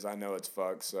think it is. I know it's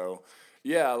fucked. So,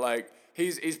 yeah, like,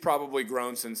 he's probably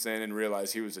grown since then and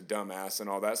realized he was a dumbass and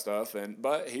all that stuff.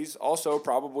 But he's also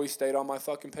probably stayed on my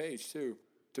fucking page too.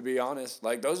 To be honest,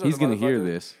 like, those are he's gonna hear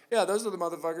this. Yeah, those are the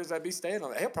motherfuckers that be staying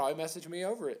on it. He'll probably message me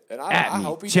over it, and I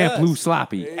hope he Champ does. Blue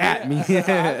Sloppy at me.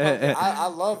 I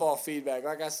love all feedback.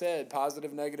 Like I said,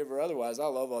 positive, negative, or otherwise, I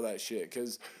love all that shit.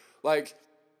 Because, like,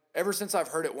 ever since I've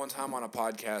heard it one time on a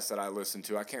podcast that I listened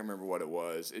to, I can't remember what it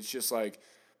was. It's just like,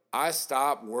 I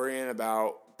stopped worrying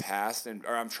about past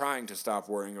or I'm trying to stop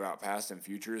worrying about past and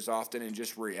future as often and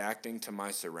just reacting to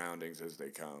my surroundings as they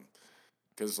come.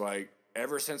 Because, like,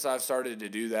 ever since I've started to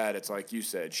do that, it's like you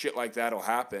said, shit like that'll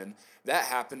happen. That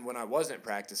happened when I wasn't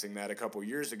practicing that a couple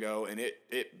years ago, and it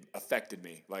affected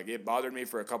me. Like, it bothered me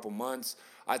for a couple months.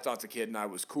 I thought the kid and I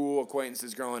was cool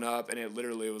acquaintances growing up, and it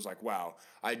literally was like, wow,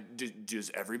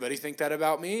 does everybody think that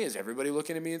about me? Is everybody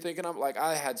looking at me and thinking I'm like,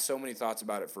 I had so many thoughts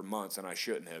about it for months, and I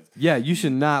shouldn't have. Yeah, you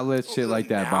should not let shit like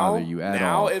that bother you at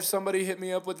all. Now, if somebody hit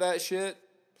me up with that shit,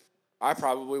 I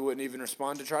probably wouldn't even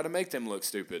respond to try to make them look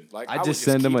stupid. Like, I would just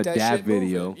send them keep a that dab shit moving.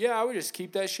 video. Yeah, I would just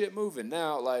keep that shit moving.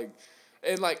 Now, like,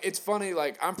 and like, it's funny.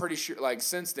 Like, I'm pretty sure. Like,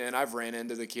 since then, I've ran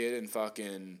into the kid in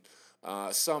fucking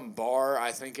some bar,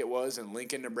 I think it was in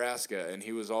Lincoln, Nebraska, and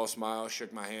he was all smiles,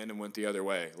 shook my hand, and went the other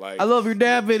way. Like, I love your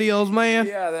dab videos, man.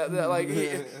 yeah, that like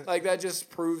like that just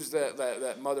proves that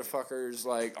motherfuckers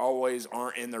like always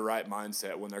aren't in the right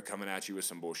mindset when they're coming at you with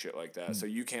some bullshit like that. So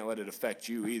you can't let it affect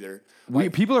you either.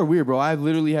 Like, People are weird, bro. I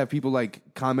literally have people like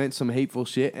comment some hateful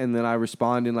shit, and then I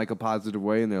respond in like a positive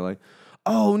way, and they're like,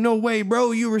 "Oh no way,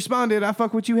 bro! You responded. I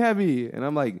fuck with you heavy," and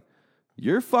I'm like,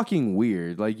 "You're fucking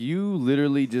weird. Like, you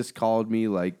literally just called me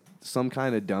like some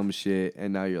kind of dumb shit,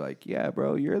 and now you're like, yeah,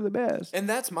 bro, you're the best." And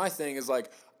that's my thing is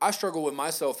like, I struggle with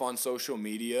myself on social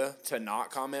media to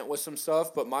not comment with some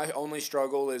stuff, but my only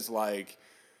struggle is like,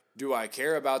 do I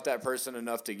care about that person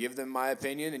enough to give them my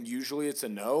opinion? And usually it's a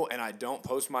no, and I don't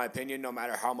post my opinion no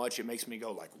matter how much it makes me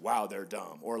go like, wow, they're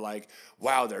dumb, or like,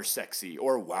 wow, they're sexy,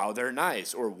 or wow, they're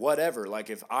nice, or whatever. Like,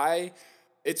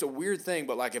 it's a weird thing,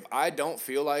 but like, if I don't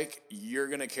feel like you're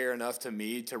going to care enough to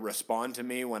me to respond to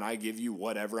me when I give you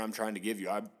whatever I'm trying to give you,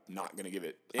 I'm not going to give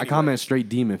it anyway. I comment straight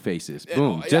demon faces.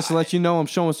 Boom. Just to let you know I'm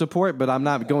showing support, but I'm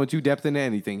not going too depth into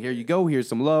anything. Here you go. Here's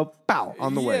some love. Bow.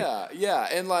 On the way. Yeah.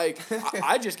 And like,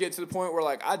 I just get to the point where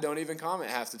like, I don't even comment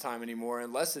half the time anymore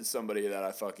unless it's somebody that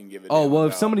I fucking give it. Oh, well,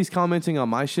 if somebody's commenting on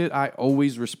my shit, I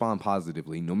always respond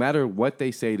positively. No matter what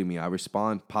they say to me, I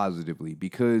respond positively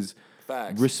because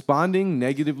responding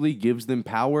negatively gives them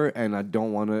power, and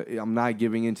I'm not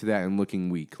giving into that and looking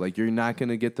weak. Like, you're not going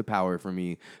to get the power from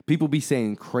me. People be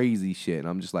saying crazy shit, and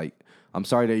I'm just like, I'm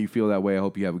sorry that you feel that way. I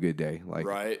hope you have a good day. Like,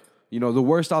 right. You know, the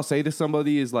worst I'll say to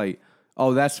somebody is like,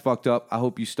 oh, that's fucked up. I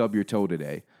hope you stub your toe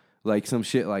today. Like, some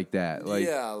shit like that. Like,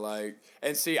 yeah, like,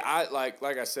 and see, I like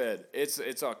I said, it's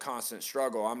a constant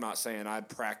struggle. I'm not saying I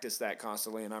practice that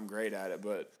constantly and I'm great at it,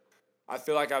 but I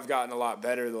feel like I've gotten a lot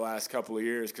better the last couple of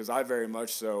years because I very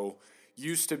much so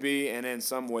used to be, and in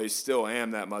some ways still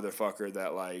am, that motherfucker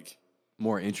that like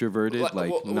more introverted,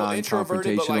 non-confrontational.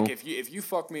 Introverted, but like if you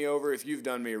fuck me over, if you've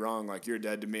done me wrong, like you're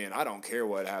dead to me, and I don't care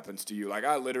what happens to you. Like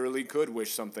I literally could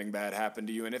wish something bad happened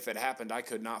to you, and if it happened, I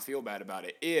could not feel bad about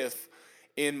it. If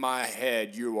in my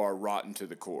head you are rotten to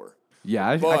the core. Yeah,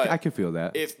 I can feel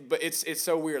that. But it's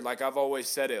so weird. Like I've always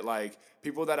said it, like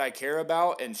people that I care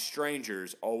about and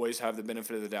strangers always have the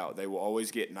benefit of the doubt. They will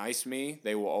always get nice me.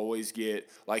 They will always get,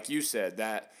 like you said,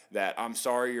 that I'm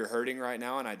sorry you're hurting right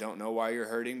now and I don't know why you're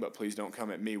hurting, but please don't come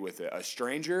at me with it. A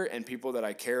stranger and people that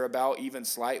I care about, even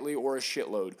slightly or a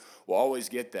shitload, will always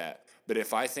get that. But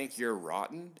if I think you're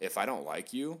rotten, if I don't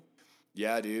like you,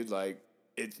 yeah, dude, like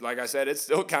I said, it's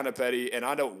still kind of petty, and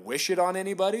I don't wish it on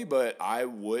anybody, but I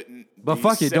wouldn't. But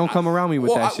fuck it, don't come around me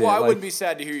with that shit. Well, I wouldn't be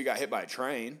sad to hear you got hit by a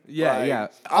train. Yeah, yeah.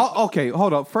 Okay,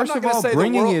 hold up. First of all,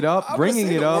 bringing it up.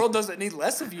 The world doesn't need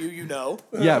less of you, you know.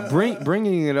 Yeah,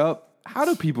 bringing it up. How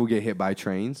do people get hit by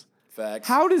trains? Facts.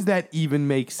 How does that even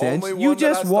make sense? You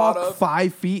just walk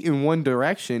 5 feet in one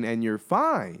direction and you're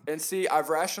fine. And see, I've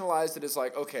rationalized it as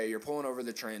like, okay, you're pulling over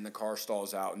the train, the car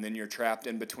stalls out, and then you're trapped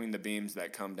in between the beams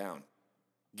that come down.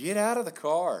 Get out of the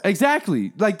car.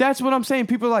 Exactly. Like, that's what I'm saying.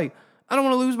 People are like, I don't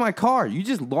want to lose my car. You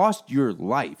just lost your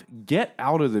life. Get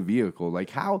out of the vehicle.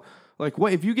 Like, how? Like,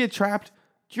 what? If you get trapped,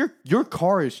 your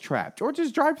car is trapped. Or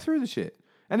just drive through the shit.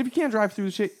 And if you can't drive through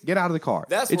the shit, get out of the car.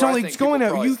 It's going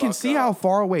out. You can see how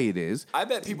far away it is. I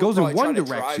bet people goes in one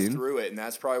direction. Drive through it, and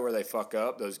that's probably where they fuck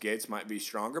up. Those gates might be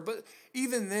stronger, but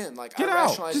even then, like, get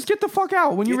out. Just get the fuck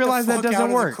out when you realize that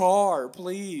doesn't work. Get the fuck out of the car,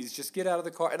 please. Just get out of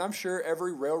the car. And I'm sure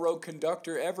every railroad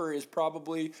conductor ever is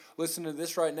probably listening to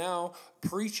this right now,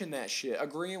 preaching that shit,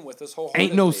 agreeing with us wholeheartedly.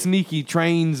 Ain't no sneaky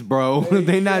trains, bro.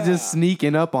 They not just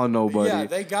sneaking up on nobody. Yeah,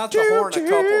 they got the horn a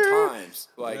couple times.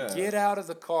 Like, get out of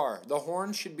the car. The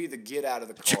horn should be the get out of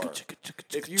the car.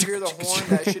 If you hear the horn,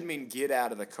 that should mean get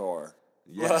out of the car.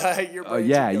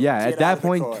 Yeah. Yeah. At that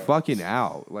point, fucking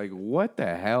out. Like, what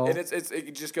the hell? And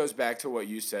it just goes back to what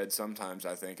you said. Sometimes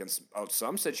I think in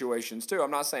some situations too.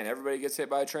 I'm not saying everybody gets hit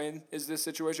by a train is this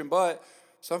situation, but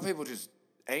some people just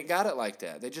ain't got it like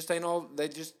that. They just ain't all. They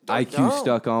just they're IQ dumb.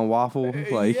 stuck on waffle.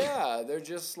 Like, Yeah, they're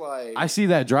just like. I see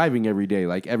that driving every day.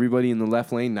 Like everybody in the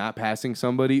left lane not passing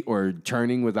somebody or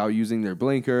turning without using their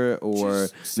blinker or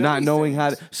Just silly not knowing how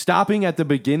to things. stopping at the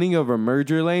beginning of a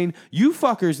merger lane. You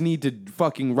fuckers need to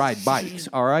fucking ride bikes,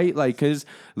 all right? Like, cause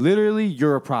literally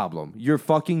you're a problem. You're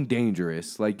fucking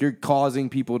dangerous. Like you're causing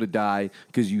people to die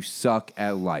because you suck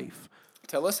at life.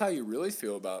 Tell us how you really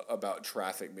feel about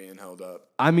traffic being held up.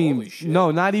 I mean, Holy shit.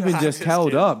 no, not even I'm just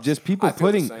held kidding. up. Just people I feel the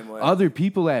putting same way. other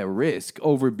people at risk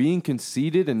over being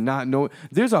conceited and not knowing.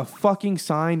 There's a fucking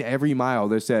sign every mile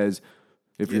that says,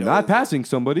 if Get you're not over. passing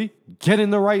somebody, get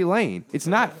in the right lane. It's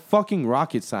not fucking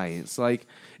rocket science. Like,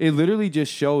 it literally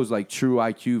just shows, like, true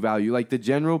IQ value. Like, the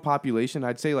general population,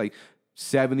 I'd say, like,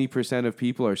 70% of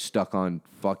people are stuck on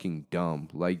fucking dumb.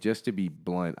 Like, just to be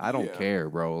blunt, I don't Yeah. care,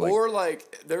 bro. Like, Or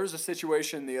like there was a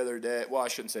situation the other day. Well, I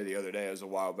shouldn't say the other day. It was a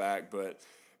while back. But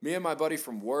me and my buddy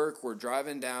from work were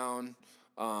driving down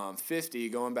 50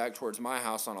 going back towards my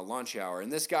house on a lunch hour.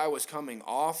 And this guy was coming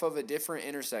off of a different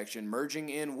intersection, merging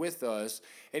in with us.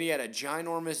 And he had a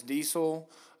ginormous diesel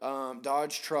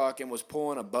Dodge truck and was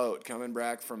pulling a boat coming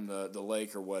back from the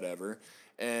lake or whatever.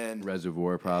 And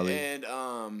reservoir, probably. And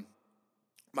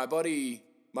my buddy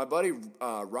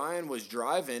Ryan was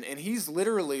driving, and he's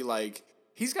literally like,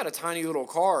 he's got a tiny little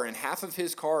car, and half of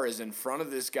his car is in front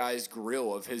of this guy's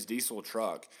grill of his diesel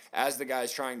truck as the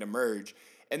guy's trying to merge.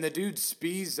 And the dude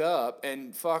speeds up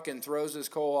and fucking throws his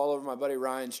coal all over my buddy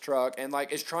Ryan's truck and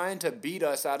like is trying to beat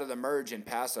us out of the merge and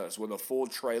pass us with a full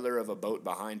trailer of a boat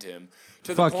behind him.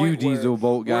 To Fuck the you, point where- diesel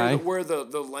boat guy. Where the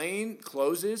lane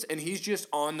closes and he's just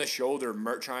on the shoulder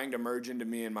trying to merge into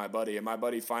me and my buddy. And my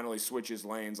buddy finally switches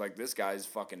lanes. Like, this guy's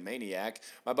fucking maniac.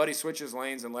 My buddy switches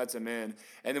lanes and lets him in.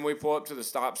 And then we pull up to the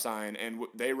stop sign and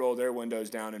they roll their windows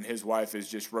down and his wife is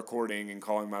just recording and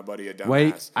calling my buddy a dumbass.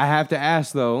 Wait, I have to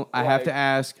ask though. I have to Like-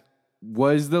 ask,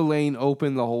 was the lane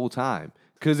open the whole time?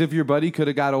 Because if your buddy could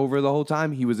have got over the whole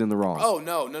time, he was in the wrong. Oh,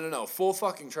 no. Full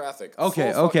fucking traffic.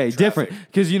 Okay, Full okay, fucking different. traffic.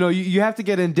 Because, you have to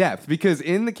get in depth. Because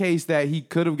in the case that he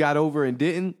could have got over and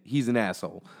didn't, he's an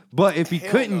asshole. But if he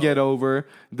Hell couldn't no. get over,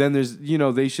 then there's,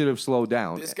 they should have slowed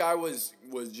down. This guy was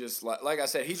just like I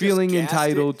said, he Feeling just gassed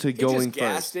entitled it. to he going just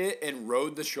gassed it and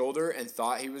rode the shoulder and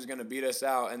thought he was going to beat us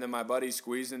out. And then my buddy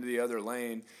squeezed into the other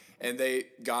lane, and they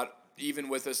got even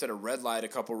with us at a red light a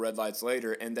couple red lights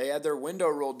later, and they had their window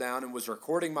rolled down and was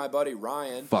recording my buddy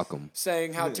Ryan. Fuck him.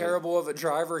 Saying how terrible of a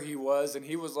driver he was, and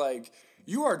he was like,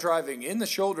 "You are driving in the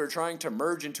shoulder trying to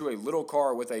merge into a little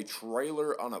car with a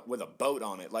trailer with a boat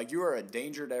on it. Like, you are a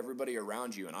danger to everybody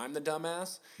around you, and I'm the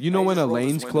dumbass." You know And he when just a rolled his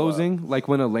lane's window up. closing? Like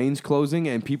when a lane's closing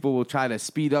and people will try to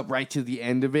speed up right to the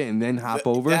end of it and then hop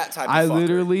over? that type of I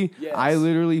fucker. Yes.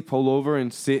 literally pull over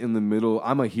and sit in the middle.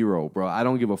 I'm a hero, bro. I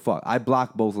don't give a fuck. I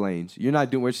block both lanes.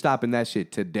 We're stopping that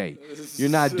shit today. You're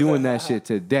not doing that shit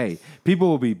today. People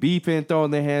will be beeping, throwing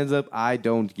their hands up. I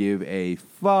don't give a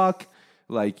fuck.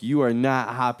 Like, you are not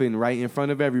hopping right in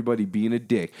front of everybody being a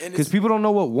dick. And Because it's- people don't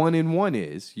know what 1 and 1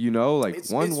 is, Like, It's-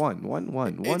 1, it's- 1, 1,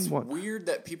 1, 1, It's 1. weird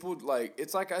that people like.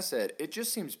 It's like I said. It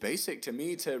just seems basic to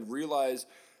me to realize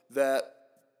that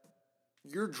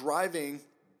you're driving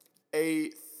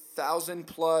a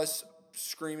 1,000+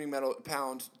 screaming metal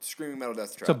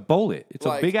death trap. It's a bullet. It's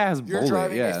a big ass You're bullet.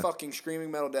 driving Yeah. a fucking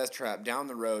screaming metal death trap down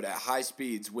the road at high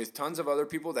speeds with tons of other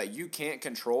people that you can't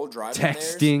control driving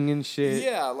theirs. Texting and shit.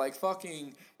 Yeah, like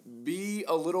fucking be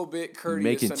a little bit courteous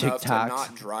Making enough to TikToks.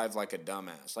 not drive like a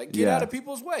dumbass. Like, get Yeah. out of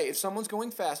people's way. If someone's going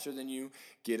faster than you,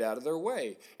 get out of their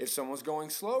way. If someone's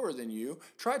going slower than you,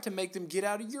 try to make them get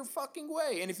out of your fucking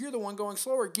way. And if you're the one going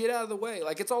slower, get out of the way.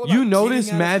 Like, it's all about You notice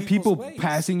getting out mad of people people's ways.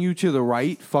 passing you to the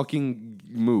right, fucking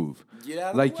move. Get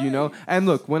out of Like, the way. and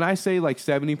look, when I say like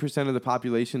 70% of the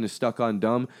population is stuck on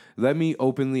dumb, let me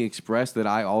openly express that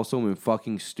I also am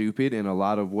fucking stupid in a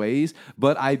lot of ways,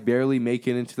 but I barely make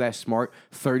it into that smart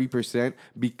 30%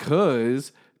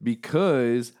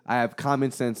 because I have common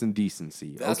sense and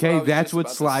decency. That's what I okay? was That's just what about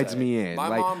to science say. me in. My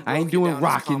Like, mom I ain't broke it doing down as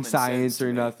rocket common sense science to or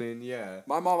me. nothing. Yeah.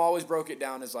 My mom always broke it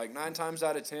down as like 9 times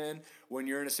out of 10 when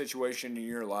you're in a situation in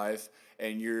your life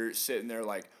and you're sitting there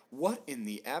like, what in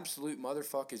the absolute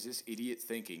motherfuck is this idiot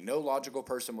thinking? No logical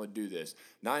person would do this.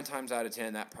 9 times out of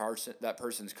 10, that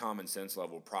person's common sense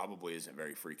level probably isn't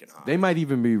very freaking high. They might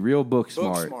even be real book Book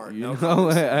smart. smart, You no know?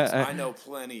 common sense. I know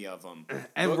plenty of them.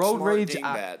 And Book road smart rage,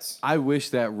 dingbats. I wish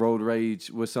that road rage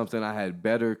was something I had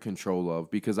better control of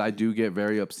because I do get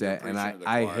very upset and preaching to the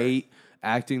I choir. hate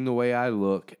acting the way I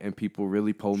look and people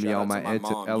really pull me Shout out out my, to my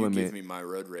mom. You element. give me my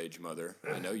road rage, mother.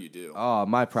 I know you do. Oh,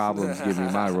 my problems give me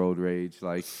my road rage.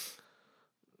 Like,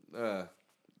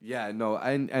 yeah, no,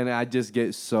 and I just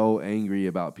get so angry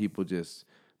about people just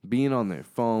being on their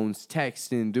phones,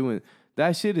 texting, doing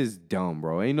that shit is dumb,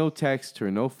 bro. Ain't no text or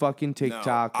no fucking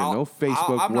TikTok or no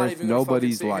Facebook I'm not worth even gonna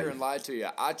nobody's fucking sit life. here and lie to you.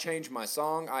 I change my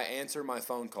song. I answer my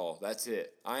phone call. That's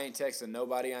it. I ain't texting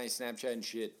nobody. I ain't Snapchatting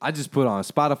shit. I just put on a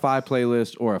Spotify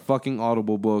playlist or a fucking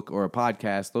Audible book or a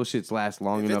podcast. Those shits last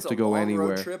long enough to go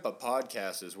anywhere. If it's a long road trip, a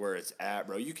podcast is where it's at,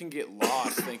 bro. You can get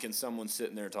lost thinking someone's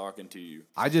sitting there talking to you.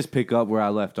 I just pick up where I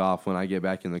left off when I get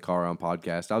back in the car on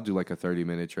podcast. I'll do like a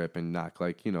 30-minute trip and knock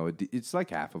like, it's like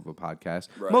half of a podcast.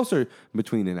 Right. Most are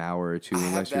between an hour or two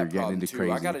unless you're getting into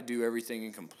crazy. I got to do everything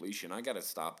in completion. I got to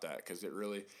stop that because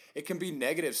it can be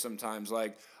negative sometimes.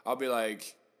 Like, I'll be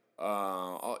like,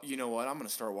 you know what? I'm going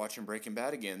to start watching Breaking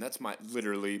Bad again. That's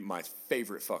literally my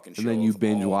favorite fucking show. And then you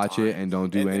binge all watch time. it and don't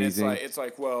do anything. It's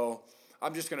like, well,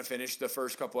 I'm just going to finish the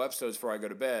first couple episodes before I go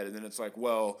to bed. And then it's like,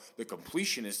 well, the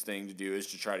completionist thing to do is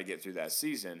to try to get through that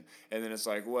season. And then it's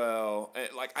like, well,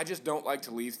 I just don't like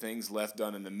to leave things left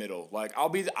done in the middle. Like,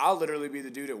 I'll literally be the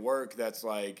dude at work that's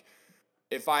like,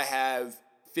 if I have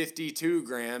 52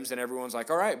 grams and everyone's like,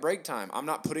 all right, break time, I'm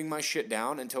not putting my shit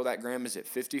down until that gram is at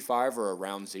 55 or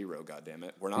around 0,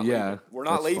 goddammit. We're not leaving. We're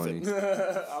not leaving.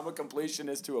 I'm a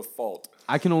completionist to a fault.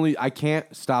 I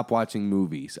can't stop watching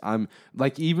movies. I'm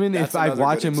like, even if I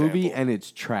watch a movie and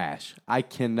it's trash, I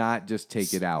cannot just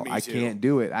take it out. I can't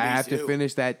do it. I have to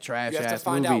finish that trash ass movie. You have to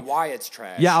find out why it's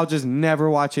trash. Yeah, I'll just never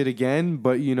watch it again.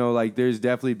 But like, there's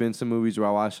definitely been some movies where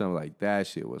I watched and I'm like, that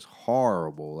shit was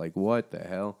horrible. Like, what the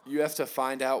hell? You have to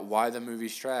find out why the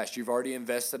movie's trash. You've already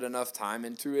invested enough time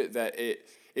into it that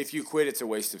if you quit, it's a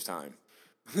waste of time.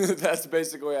 That's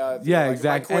basically how I feel. Yeah, like,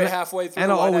 exactly. If I quit halfway through,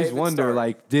 and I always wonder,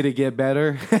 like, did it get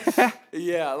better?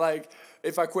 Yeah, like,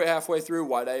 if I quit halfway through,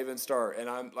 why'd I even start? And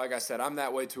I'm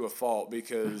that way to a fault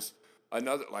because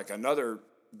another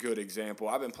good example,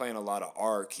 I've been playing a lot of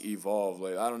Ark Evolve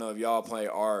lately. I don't know if y'all play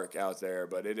Ark out there,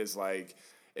 but it is like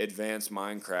advanced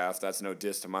Minecraft. That's no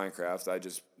diss to Minecraft. I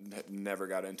just never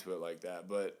got into it like that.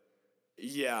 But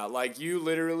yeah, like, you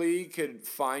literally could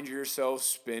find yourself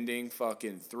spending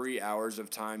fucking 3 hours of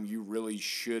time you really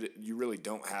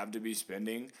don't have to be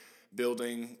spending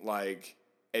building like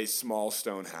a small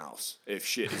stone house if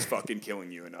shit is fucking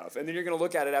killing you enough. And then you're going to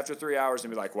look at it after 3 hours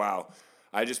and be like, wow,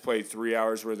 I just played 3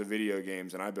 hours worth of video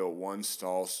games and I built one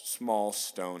small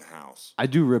stone house. I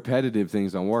do repetitive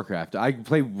things on Warcraft. I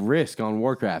play Risk on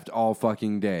Warcraft all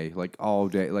fucking day, like all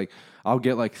day. Like, I'll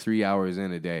get like 3 hours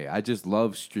in a day. I just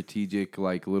love strategic,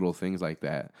 like, little things like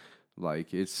that.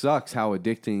 Like, it sucks how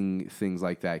addicting things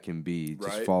like that can be,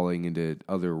 just falling into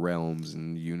other realms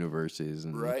and universes.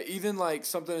 And right. Even like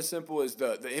something as simple as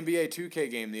the NBA 2K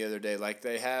game the other day. Like,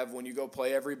 they have, when you go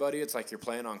play everybody, it's like you're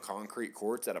playing on concrete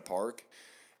courts at a park.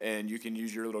 And you can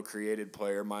use your little created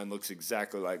player. Mine looks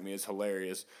exactly like me. It's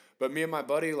hilarious. But me and my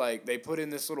buddy, like, they put in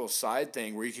this little side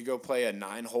thing where you could go play a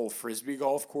 9-hole Frisbee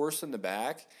golf course in the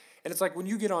back. And it's like, when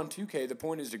you get on 2K, the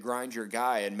point is to grind your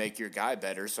guy and make your guy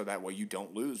better so that way you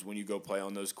don't lose when you go play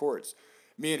on those courts.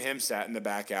 Me and him sat in the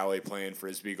back alley playing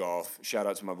Frisbee golf. Shout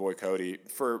out to my boy Cody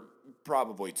for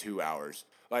probably 2 hours.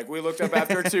 Like, we looked up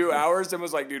after 2 hours and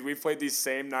was like, dude, we've played these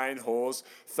same 9 holes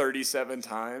 37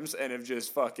 times and have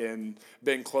just fucking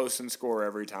been close in score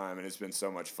every time, and it's been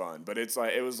so much fun. But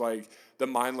it was like the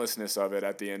mindlessness of it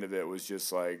at the end of it was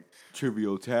just like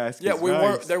trivial task. Yeah,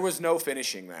 there was no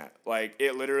finishing that. Like,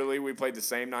 it literally, we played the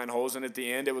same 9 holes, and at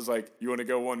the end it was like, you want to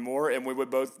go one more? And we would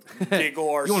both giggle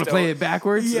our You want to play it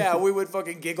backwards? Yeah, we would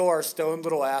fucking giggle our stone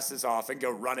little asses off and go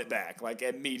run it back, like,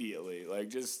 immediately. Like,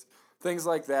 just things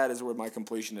like that is where my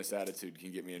completionist attitude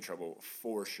can get me in trouble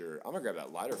for sure. I'm gonna grab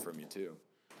that lighter from you too.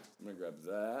 I'm gonna grab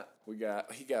that.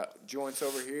 He got joints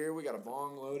over here. We got a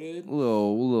bong loaded. A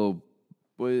little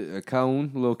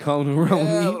cone around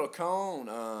me. Yeah, a little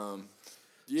cone.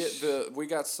 We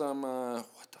got some.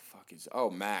 What the fuck is?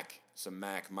 Oh, Mac. Some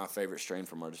Mac. My favorite strain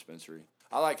from our dispensary.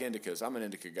 I like indicas. I'm an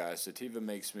indica guy. Sativa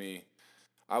makes me.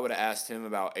 I would have asked him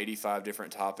about 85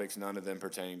 different topics, none of them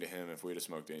pertaining to him, if we'd have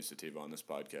smoked any sativa on this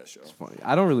podcast show. It's funny.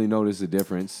 I don't really notice the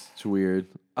difference. It's weird.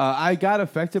 I got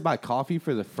affected by coffee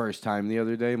for the first time the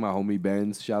other day. My homie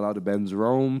Benz, shout out to Benz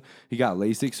Rome. He got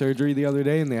LASIK surgery the other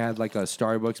day, and they had like a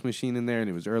Starbucks machine in there, and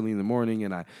it was early in the morning,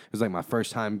 and it was like my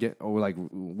first time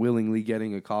willingly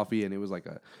getting a coffee, and it was like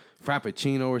a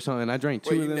Frappuccino or something. I drank 2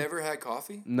 of them. You never had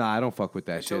coffee? Nah, I don't fuck with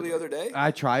that shit. Until the other day? I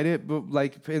tried it, but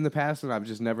like in the past, and I've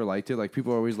just never liked it. Like,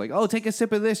 people are always like, "Oh, take a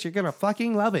sip of this. You're gonna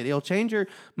fucking love it. It'll change your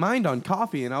mind on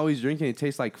coffee." And I always drink it. It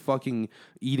tastes like fucking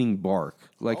eating bark.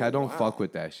 Like, I don't fuck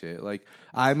with that shit. Like,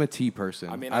 I'm a tea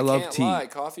person. I mean, I love can't tea. lie.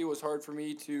 Coffee was hard for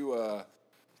me to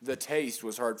the taste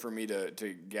was hard for me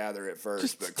to gather at first.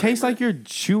 Just but tastes creamer- like you're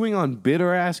chewing on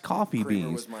bitter ass coffee Creamer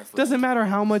beans. was my friend. Doesn't matter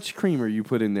how much creamer you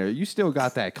put in there, you still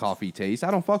got that coffee taste. I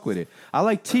don't fuck with it. I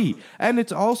like tea, and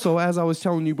it's also, as I was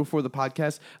telling you before the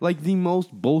podcast, like the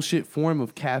most bullshit form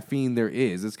of caffeine there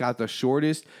is. It's got the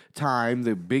shortest time,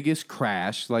 the biggest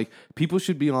crash. Like people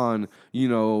should be on,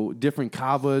 different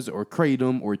kavas or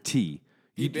kratom or tea.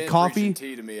 You've been Coffee. preaching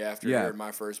tea to me after Yeah. hearing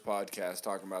my first podcast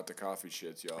talking about the coffee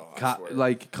shits, y'all. I swear.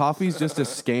 Like coffee's just a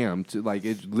scam. Like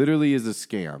it literally is a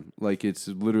scam. Like it's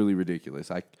literally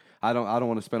ridiculous. I don't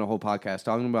want to spend a whole podcast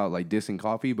talking about like dissing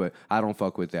coffee, but I don't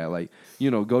fuck with that. Like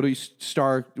go to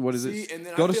See, and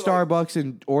then Go I to feel Starbucks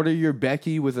and order your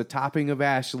Becky with a topping of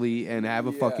Ashley and have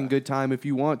a fucking good time if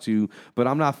you want to. But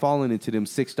I'm not falling into them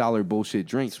 $6 bullshit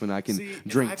drinks when I can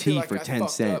drink tea for 10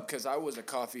 cents. Because I was a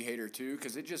coffee hater too,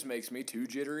 because it just makes me too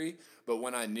jittery. But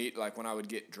when when I would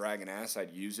get dragon ass,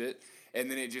 I'd use it,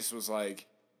 and then it just was like,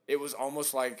 it was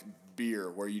almost like beer,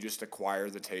 where you just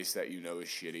acquire the taste that is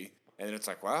shitty. And then it's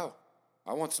like, wow,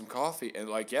 I want some coffee. And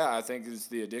like, yeah, I think it's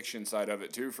the addiction side of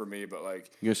it too for me. But like,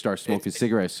 You're going to start smoking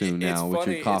cigarettes soon now with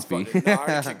your coffee. No, I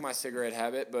already kicked my cigarette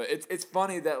habit. But it's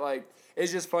funny that like,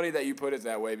 it's just funny that you put it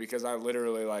that way, because I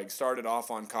literally like started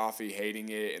off on coffee hating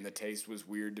it, and the taste was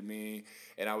weird to me.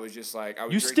 And I was just like, I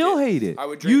would You drink still it. hate it. I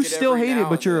would drink You it still every hate now it,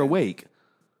 but and you're then. awake.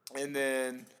 And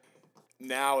then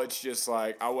now it's just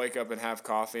like I wake up and have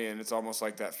coffee, and it's almost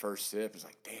like that first sip. It's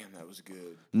like, damn, that was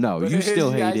good. No, But you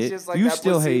still yeah, hate it's it. just like You that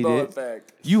still hate placebo it.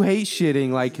 effect. You hate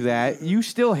shitting like that. You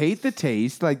still hate the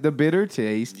taste, like the bitter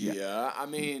taste. Yeah, I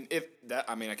mean,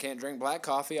 I can't drink black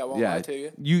coffee. I won't lie to you.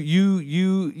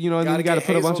 And then you got to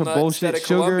put a bunch of hazelnut bullshit instead of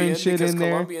sugar Colombian, and shit because in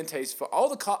there. Colombian tastes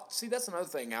See, that's another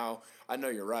thing. How I know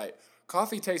you're right.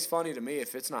 Coffee tastes funny to me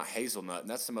if it's not hazelnut, and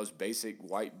that's the most basic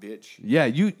white bitch. Yeah,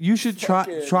 you should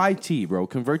Fucking- try tea, bro.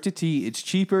 Convert to tea. It's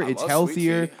cheaper. It's love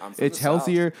healthier. sweet tea. I'm from It's the South.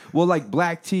 healthier. Well, like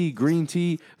black tea, green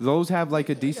tea, those have like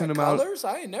a decent amount. Colors?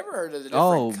 I ain't never heard of the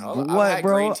Oh, different colors. what, I've had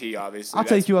bro? green tea, obviously. I'll take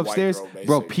That's you white upstairs, girl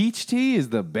bro. basic. Peach tea is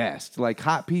the best. Like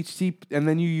hot peach tea, and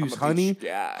then you use a honey, peach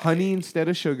guy. honey instead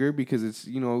of sugar because it's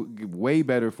way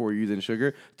better for you than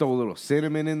sugar. Throw a little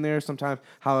cinnamon in there sometimes.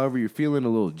 However you're feeling, a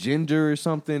little ginger or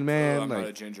something, man. I'm not a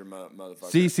like ginger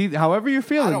motherfucker. see, however you're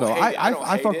feeling though.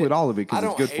 I fuck with all of it because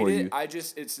it's good for you.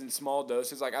 It's in small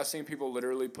doses. Like I've seen people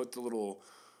literally put the little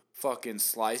fucking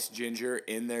sliced ginger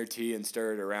in their tea and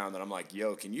stir it around, and I'm like,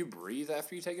 yo, can you breathe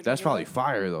after you take a That's drink? probably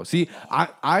fire though. See,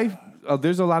 I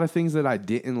there's a lot of things that I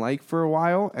didn't like for a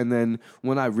while, and then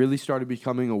when I really started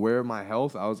becoming aware of my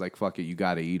health, I was like, fuck it, you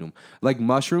gotta eat them. Like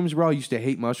mushrooms, bro. I used to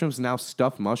hate mushrooms. Now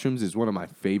stuffed mushrooms is one of my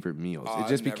favorite meals. It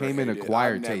just I've never became an hated it.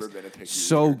 acquired I've never taste. been a picky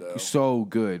So eater, though. so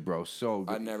good, bro. So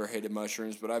good. I never hated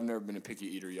mushrooms, but I've never been a picky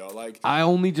eater, y'all. Like, I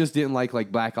only just didn't like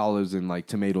black olives and like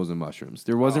tomatoes and mushrooms.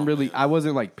 There wasn't really. I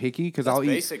wasn't like picky because that's I'll eat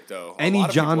basic though. any a lot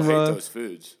of people genre. hate those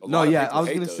foods. No, yeah,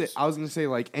 I was gonna say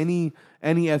like any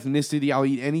ethnicity, I'll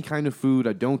eat any kind of food.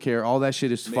 I don't care. All that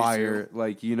shit is Me fire. too.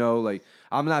 Like like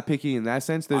I'm not picky in that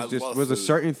sense. There's I just love was a food.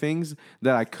 certain things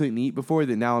that I couldn't eat before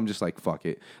that now I'm just like fuck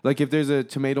it. Like if there's a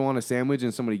tomato on a sandwich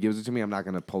and somebody gives it to me, I'm not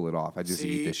gonna pull it off. I just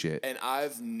eat the shit. And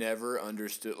I've never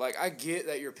understood. Like, I get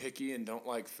that you're picky and don't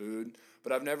like food,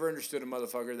 but I've never understood a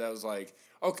motherfucker that was like,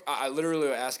 okay, I literally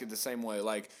would ask it the same way.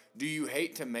 Like, do you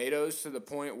hate tomatoes to the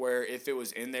point where if it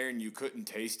was in there and you couldn't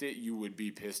taste it, you would be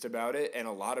pissed about it? And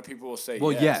a lot of people will say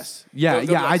Well, yes. Yeah, They'll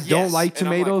be I like, don't "Yes." like And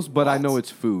I'm tomatoes, but I know "What?"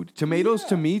 it's food. Tomatoes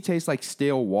to Yeah. me taste like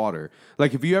stale water.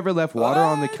 Like if you ever left water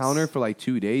on the What? counter for like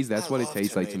 2 days, that's I what it love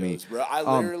tastes like to me. tomatoes, Bro. I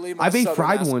literally, my I've ate southern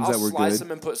fried ass, ones I'll that were slice good.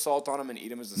 them and put salt on them and eat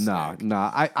them as a Nah,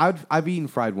 snack. I've eaten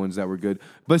fried ones that were good.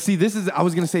 But see, I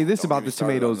was gonna say this Don't about get me the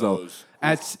started on tomatoes though. those.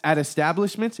 At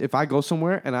establishments, if I go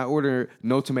somewhere and I order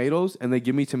no tomatoes and they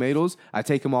give me tomatoes, I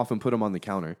take them off and put them on the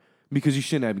counter because you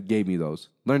shouldn't have gave me those.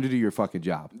 Learn to do your fucking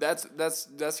job. That's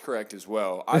correct as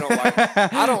well. I don't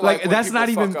like when that's people not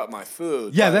even fuck up my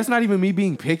food. Yeah, Like, that's not even me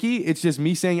being picky. It's just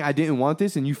me saying I didn't want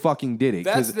this and you fucking did it.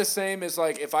 'Cause- That's the same as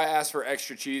like if I ask for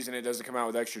extra cheese and it doesn't come out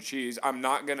with extra cheese, I'm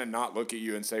not gonna not look at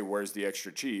you and say, "Where's the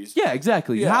extra cheese?" Yeah,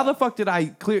 exactly. Yeah. How the fuck did I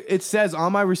clear? It says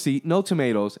on my receipt, no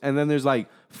tomatoes, and then there's like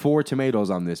 4 tomatoes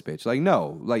on this bitch. Like,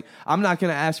 no. Like, I'm not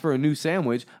going to ask for a new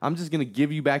sandwich. I'm just going to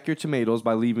give you back your tomatoes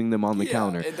by leaving them on the Yeah,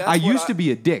 counter. and that's I what used to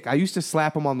be a dick. I used to slap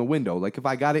slap them on the window. Like if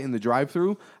I got it in the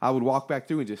drive-thru, I would walk back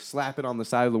through and just slap it on the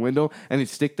side of the window, and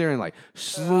it'd stick there and like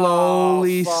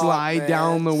slowly slide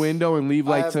down the window and leave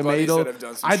like tomato.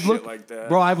 I'd look like that.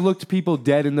 Bro, I've looked people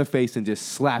dead in the face and just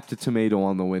slapped a tomato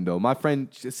on the window. My friend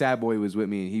Sad Boy was with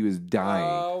me and he was dying.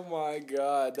 Oh my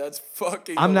god, that's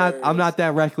fucking. I'm not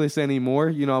that reckless anymore.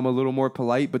 You know, I'm a little more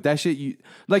polite, but that shit,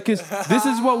 cause this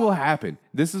is what will happen.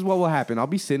 This is what will happen. I'll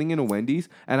be sitting in a Wendy's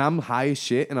and I'm high as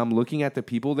shit and I'm looking at the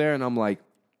people there and I'm like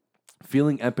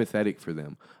feeling empathetic for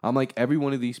them. I'm like, every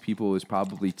one of these people is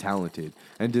probably talented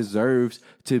and deserves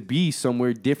to be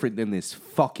somewhere different than this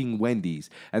fucking Wendy's.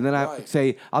 And then I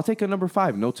say, I'll take a number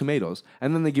 5, no tomatoes.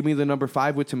 And then they give me the number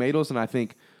 5 with tomatoes and I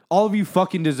think, all of you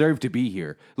fucking deserve to be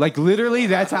here. Like literally,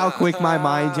 that's how quick my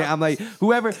mind. I'm like,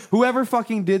 whoever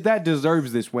fucking did that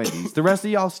deserves this Wendy's. The rest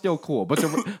of y'all still cool, but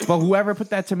whoever put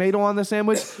that tomato on the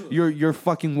sandwich, you're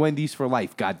fucking Wendy's for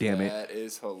life. God damn it. That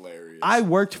is hilarious. I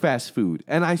worked fast food,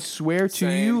 and I swear to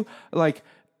you, like.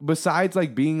 Besides,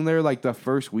 like, being there, like, the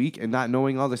first week and not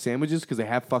knowing all the sandwiches because they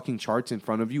have fucking charts in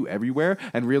front of you everywhere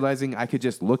and realizing I could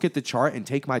just look at the chart and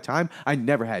take my time, I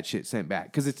never had shit sent back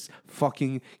because it's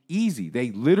fucking easy. They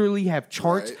literally have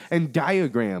charts and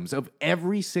diagrams of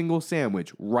every single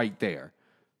sandwich right there.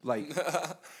 Like,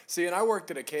 see, and I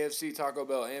worked at a KFC, Taco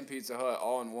Bell, and Pizza Hut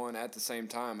all in one at the same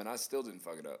time, and I still didn't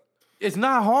fuck it up. It's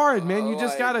not hard, man. You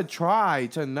just got to try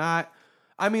to not...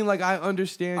 I mean, like, I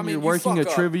understand you're working a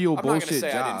trivial bullshit job. I'm not going to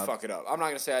say I didn't fuck it up. I'm not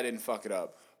going to say I didn't fuck it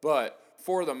up. But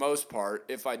for the most part,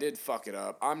 if I did fuck it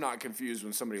up, I'm not confused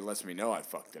when somebody lets me know I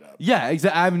fucked it up. Yeah,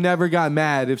 exactly. I've never got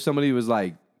mad if somebody was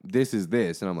like, this is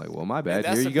this. And I'm like, well, my bad.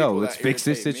 Here you go. Let's fix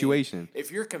this situation. If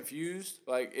you're confused,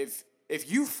 like,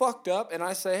 if you fucked up and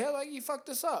I say, hey, like, you fucked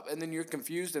this up, and then you're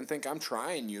confused and think I'm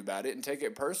trying you about it and take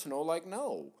it personal, like,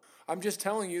 no. I'm just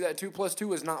telling you that 2 +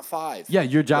 2 is not 5. Yeah,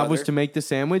 your job was to make the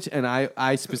sandwich, and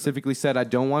I specifically said I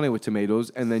don't want it with tomatoes,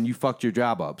 and then you fucked your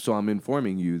job up. So I'm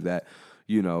informing you that,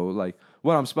 you know, like,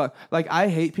 what I'm like, I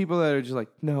hate people that are just like,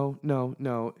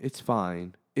 no, it's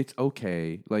fine. It's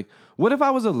okay. Like, what if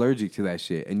I was allergic to that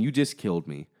shit and you just killed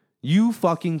me? You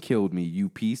fucking killed me, you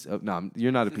piece of... No,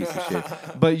 you're not a piece of shit.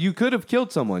 But you could have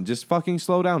killed someone. Just fucking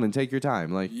slow down and take your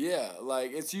time. Like, yeah,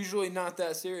 like, it's usually not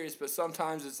that serious, but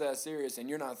sometimes it's that serious, and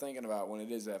you're not thinking about when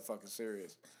it is that fucking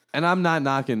serious. And I'm not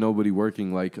knocking nobody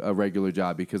working, like, a regular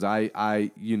job because I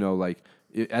you know, like...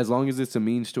 as long as it's a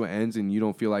means to an ends and you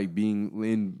don't feel like being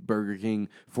in Burger King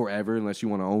forever unless you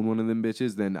want to own one of them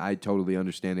bitches, then I totally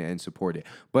understand it and support it.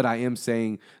 But I am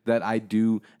saying that I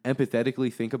do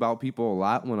empathetically think about people a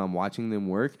lot when I'm watching them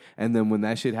work. And then when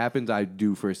that shit happens, I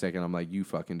do for a second. I'm like, you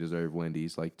fucking deserve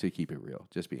Wendy's, like, to keep it real.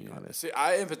 Just being honest. See,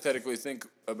 I empathetically think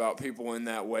about people in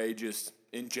that way just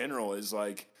in general is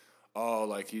like, oh,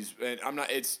 like he's... And I'm not...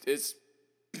 It's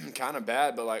kind of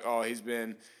bad, but like, oh, he's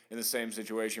been... in the same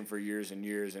situation for years and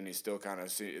years, and he's still kind of,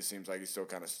 it seems like he's still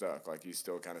kind of stuck. Like, he's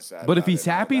still kind of sad. But if he's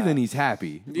happy, then he's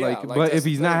happy. Yeah, but if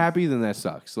he's not happy, then that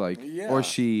sucks. Like, or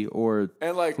she, or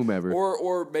and like, whomever.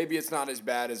 Or maybe it's not as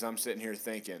bad as I'm sitting here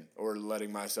thinking or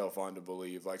letting myself on to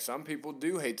believe. Like, some people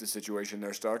do hate the situation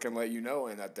they're stuck and let you know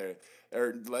that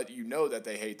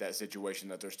they hate that situation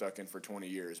that they're stuck in for 20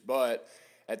 years. But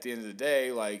at the end of the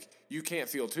day, like, you can't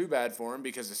feel too bad for them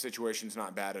because the situation's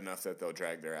not bad enough that they'll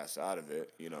drag their ass out of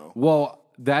it, you know? Well,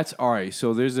 that's all right.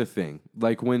 So there's a thing.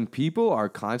 Like, when people are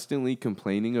constantly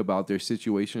complaining about their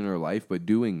situation or life but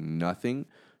doing nothing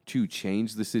to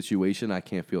change the situation, I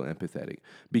can't feel empathetic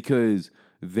because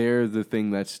they're the thing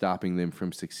that's stopping them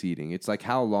from succeeding. It's like,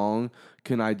 how long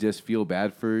can I just feel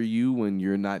bad for you when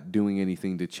you're not doing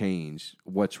anything to change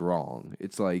what's wrong?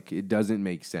 It's like, it doesn't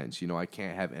make sense. You know, I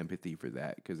can't have empathy for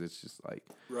that because it's just like,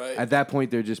 at that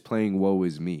point, they're just playing woe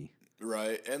is me.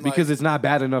 Right. And because it's not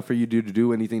bad enough for you to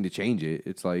do anything to change it.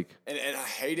 It's like... And I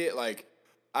hate it. Like,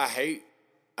 I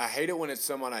hate it when it's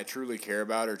someone I truly care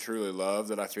about or truly love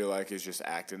that I feel like is just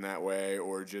acting that way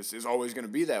or just is always going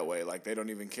to be that way. Like, they don't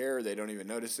even care, they don't even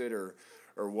notice it or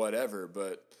whatever.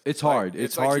 But it's hard.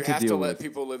 It's hard to deal with. You have to let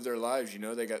people live their lives. You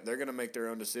know, they're going to make their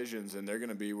own decisions and they're going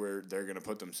to be where they're going to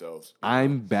put themselves.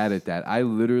 I'm bad at that. I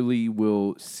literally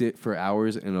will sit for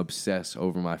hours and obsess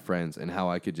over my friends and how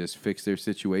I could just fix their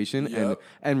situation. Yep.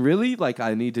 And really, like,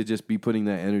 I need to just be putting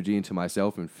that energy into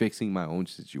myself and fixing my own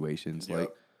situations. Yep. Like,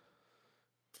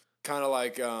 kind of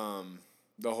like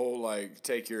the whole, like,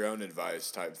 take your own advice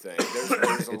type thing.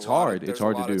 There's it's hard. It's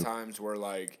hard to do. There's a lot of times where,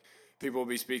 like, people will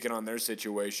be speaking on their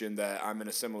situation that I'm in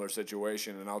a similar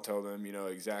situation, and I'll tell them, you know,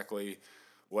 exactly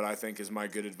what I think is my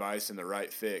good advice and the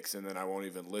right fix, and then I won't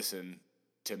even listen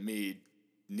to me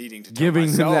needing to tell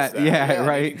myself that. Yeah,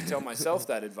 right. Needing to tell myself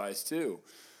that advice, too.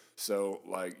 So,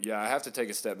 like, yeah, I have to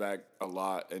take a step back a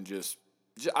lot and just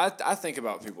I think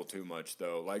about people too much,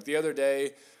 though. Like, the other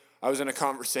day, I was in a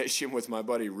conversation with my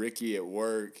buddy Ricky at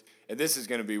work, and this is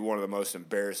going to be one of the most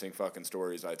embarrassing fucking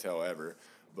stories I tell ever.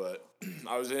 But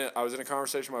I was in a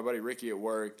conversation with my buddy Ricky at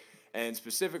work, and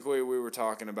specifically we were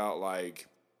talking about, like,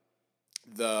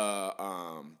 the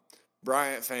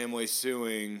Bryant family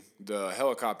suing the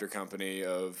helicopter company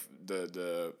of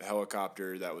the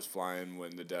helicopter that was flying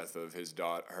when the death of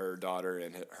her daughter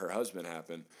and her husband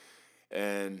happened.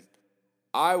 And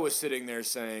I was sitting there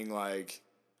saying, like,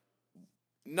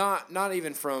 not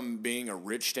even from being a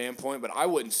rich standpoint, but I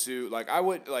wouldn't sue. Like, I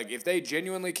would, like, if they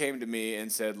genuinely came to me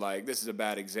and said, like, this is a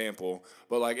bad example,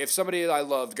 but, like, if somebody that I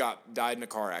loved died in a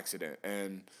car accident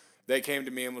and they came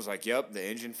to me and was like, yep, the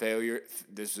engine failure,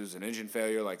 this is an engine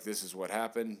failure, like, this is what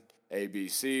happened,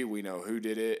 ABC, we know who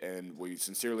did it, and we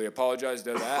sincerely apologize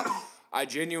to that. I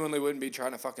genuinely wouldn't be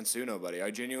trying to fucking sue nobody.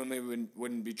 I genuinely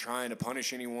wouldn't be trying to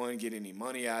punish anyone, get any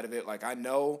money out of it. Like, I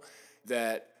know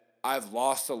that I've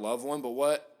lost a loved one, but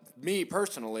what me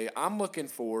personally, I'm looking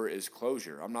for is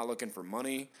closure. I'm not looking for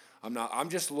money. I'm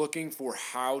just looking for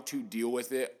how to deal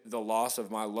with it, the loss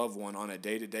of my loved one on a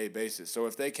day-to-day basis. So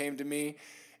if they came to me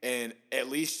and at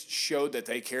least showed that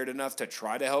they cared enough to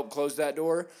try to help close that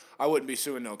door, I wouldn't be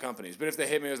suing no companies. But if they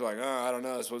hit me, it was like, oh, I don't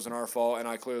know, this wasn't our fault, and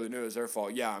I clearly knew it was their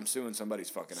fault, yeah, I'm suing somebody's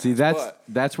fucking ass. See,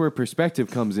 that's where perspective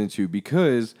comes into,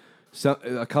 because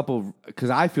because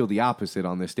I feel the opposite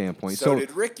on this standpoint. So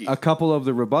did Ricky. A couple of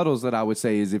the rebuttals that I would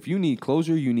say is, if you need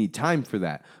closure, you need time for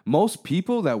that. Most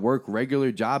people that work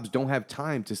regular jobs don't have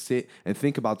time to sit and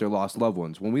think about their lost loved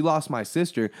ones. When we lost my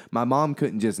sister, my mom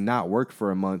couldn't just not work for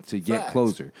a month to get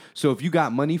closure. So if you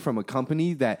got money from a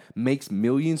company that makes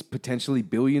millions, potentially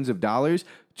billions of dollars,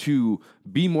 to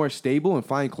be more stable and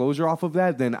find closure off of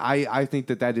that, then I think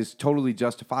that is totally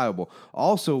justifiable.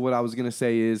 Also, what I was going to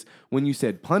say is, when you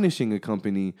said punishing a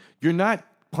company, you're not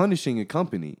punishing a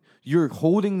company. You're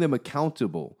holding them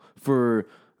accountable for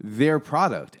their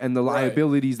product and the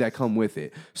liabilities that come with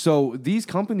it. So these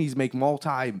companies make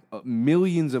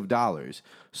multi-millions of dollars.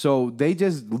 So they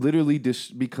just literally,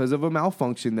 because of a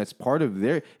malfunction that's part of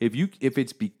their, if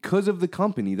it's because of the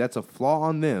company, that's a flaw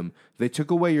on them, they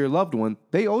took away your loved one,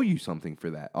 they owe you something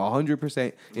for that.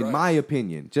 100%, in my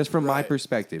opinion, just from my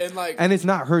perspective. And it's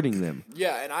not hurting them.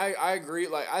 Yeah, and I agree.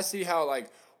 Like, I see how, like,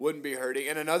 wouldn't be hurting.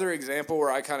 And another example where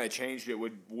I kind of changed it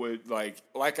would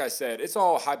like I said, it's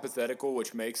all hypothetical,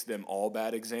 which makes them all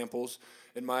bad examples,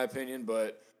 in my opinion.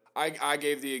 But I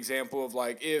gave the example of,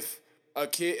 like, if a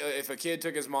kid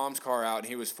took his mom's car out and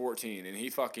he was 14 and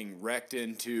he fucking wrecked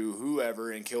into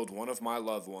whoever and killed one of my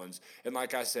loved ones. And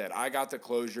like I said, I got the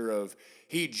closure of,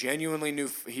 he genuinely knew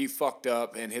he fucked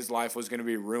up and his life was going to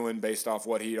be ruined based off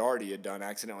what he already had done,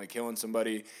 accidentally killing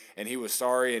somebody. And he was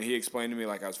sorry, and he explained to me,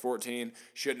 like, I was 14,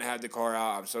 shouldn't have had the car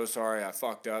out, I'm so sorry, I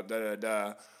fucked up,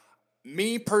 da-da-da.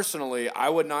 Me, personally, I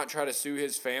would not try to sue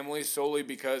his family solely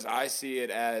because I see it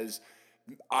as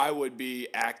I would be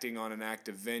acting on an act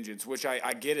of vengeance, which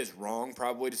I get is wrong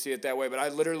probably to see it that way, but I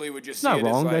literally would just see it wrong,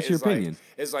 as, like, that's your opinion.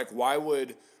 It's like, why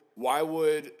would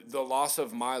the loss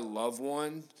of my loved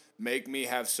one make me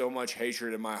have so much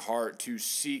hatred in my heart to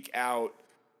seek out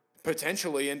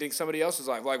potentially ending somebody else's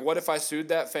life? Like, what if I sued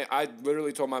that I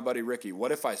literally told my buddy Ricky,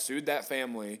 what if I sued that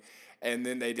family and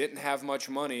then they didn't have much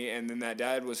money, and then that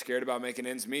dad was scared about making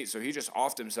ends meet, so he just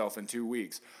offed himself in 2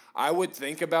 weeks? I would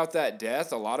think about that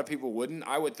death. A lot of people wouldn't.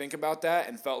 I would think about that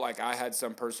and felt like I had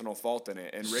some personal fault in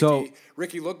it. And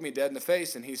Ricky looked me dead in the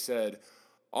face, and he said,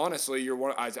 honestly, you're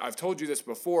one. I've told you this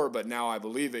before, but now I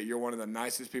believe it. You're one of the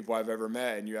nicest people I've ever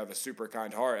met, and you have a super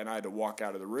kind heart. And I had to walk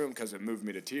out of the room because it moved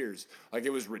me to tears. Like,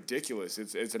 it was ridiculous.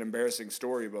 It's an embarrassing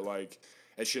story, but, like,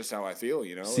 it's just how I feel,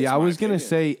 you know? See, I was going to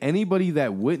say, anybody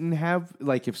that wouldn't have,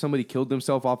 like, if somebody killed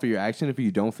themselves off of your action, if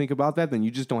you don't think about that, then you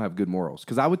just don't have good morals.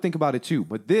 Because I would think about it too.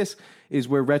 But this is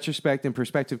where retrospect and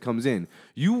perspective comes in.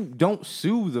 You don't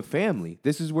sue the family.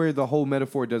 This is where the whole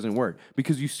metaphor doesn't work.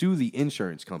 Because you sue the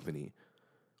insurance company.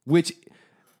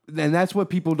 And that's what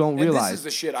people don't realize. This is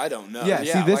the shit I don't know. Yeah,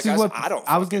 see, this is what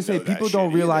I was going to say. People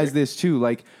don't realize this too.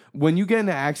 Like, when you get in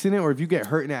an accident, or if you get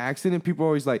hurt in an accident, people are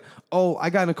always like, oh, I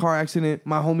got in a car accident,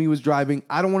 my homie was driving,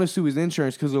 I don't want to sue his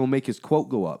insurance because it'll make his quote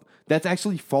go up. That's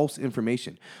actually false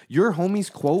information. Your homie's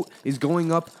quote is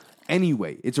going up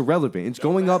anyway. It's irrelevant. It's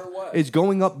going up. It's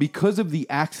going up because of the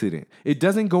accident. It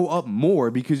doesn't go up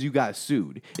more because you got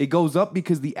sued. It goes up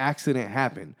because the accident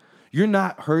happened. You're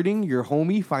not hurting your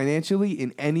homie financially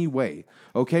in any way,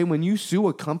 okay? When you sue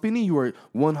a company, you are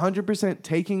 100%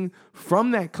 taking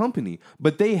from that company,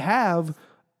 but they have,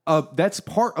 that's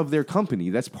part of their company.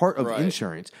 That's part of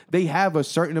insurance. They have a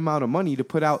certain amount of money to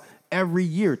put out every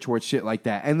year towards shit like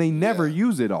that, and they never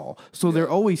use it all. So they're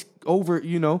always over,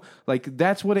 like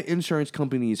that's what an insurance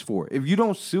company is for. If you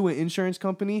don't sue an insurance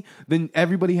company, then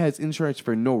everybody has insurance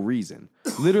for no reason.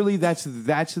 Literally, that's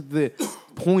the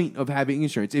point of having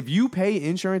insurance. If you pay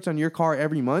insurance on your car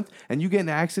every month and you get in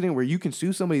an accident where you can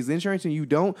sue somebody's insurance and you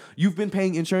don't, you've been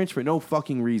paying insurance for no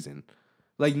fucking reason.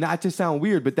 Like, not to sound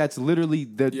weird, but that's literally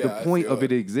the point of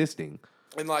it existing.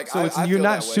 And like, so you're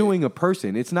not suing a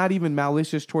person. It's not even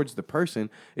malicious towards the person.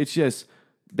 It's just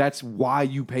that's why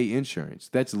you pay insurance.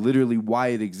 That's literally why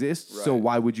it exists. Right. So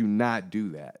why would you not do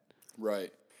that?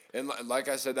 Right. And like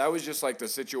I said, that was just like the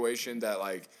situation that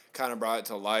like kind of brought it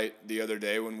to light the other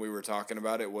day when we were talking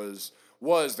about it was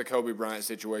the Kobe Bryant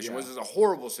situation. Which is a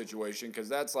horrible situation because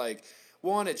that's like,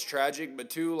 one, it's tragic, but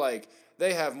two, like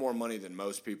they have more money than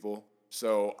most people.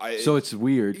 So it's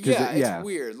weird. It's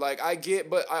weird. Like I get,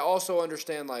 but I also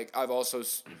understand. Like I've also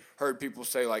heard people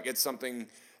say like it's something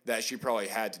that she probably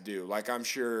had to do. Like I'm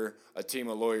sure a team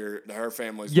of her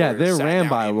family's lawyers they're ran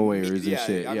by lawyers and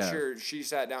shit. I'm sure she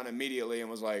sat down immediately and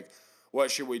was like, "What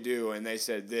should we do?" And they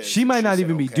said this. She might not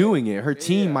even be doing it. Her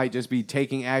team might just be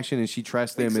taking action, and she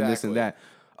trusts them and this and that.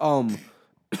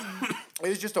 It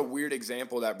was just a weird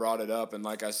example that brought it up, and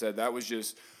like I said, that was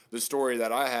just the story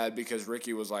that I had because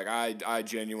Ricky was like, I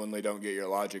genuinely don't get your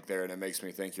logic there, and it makes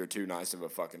me think you're too nice of a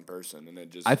fucking person. And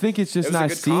I think it's just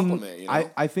not seeing.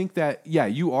 I think that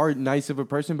you are nice of a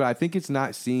person, but I think it's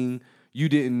not seeing you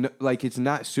didn't like. It's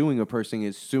not suing a person;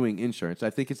 it's suing insurance. I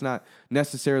think it's not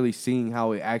necessarily seeing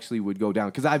how it actually would go down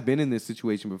because I've been in this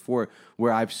situation before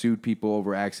where I've sued people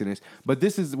over accidents. But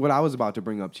this is what I was about to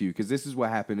bring up to you because this is what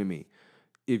happened to me.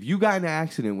 If you got in an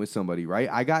accident with somebody, right?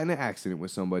 I got in an accident with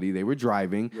somebody. They were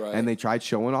driving, and they tried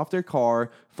showing off their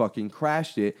car, fucking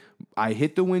crashed it. I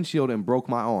hit the windshield and broke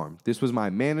my arm. This was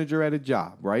my manager at a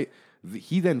job, right?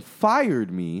 He then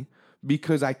fired me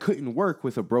because I couldn't work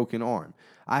with a broken arm.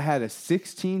 I had a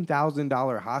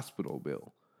 $16,000 hospital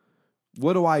bill.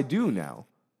 What do I do now?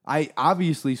 I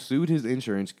obviously sued his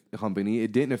insurance company.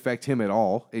 It didn't affect him at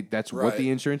all. That's what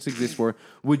the insurance exists for.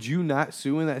 Would you not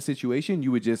sue in that situation?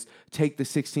 You would just take the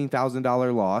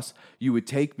 $16,000 loss. You would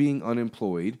take being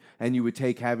unemployed, and you would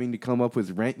take having to come up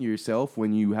with rent yourself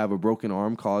when you have a broken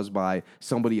arm caused by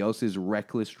somebody else's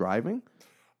reckless driving?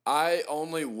 I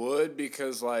only would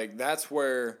because, like, that's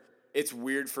where it's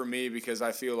weird for me because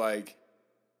I feel like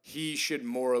he should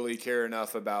morally care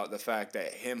enough about the fact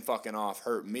that him fucking off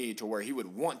hurt me to where he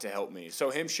would want to help me. So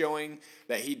him showing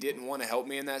that he didn't want to help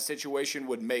me in that situation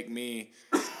would make me,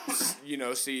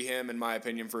 see him, in my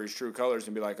opinion, for his true colors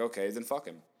and be like, okay, then fuck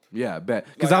him. Yeah, I bet.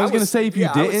 Because I was going to say, if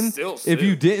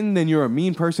you didn't, then you're a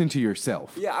mean person to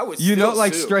yourself. Yeah, I would still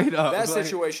sue. Straight up. That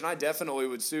situation, I definitely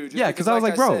would sue. Because I was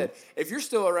like, bro. Said, if you're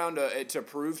still around to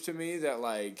prove to me that,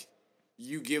 like,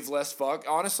 you give less fuck.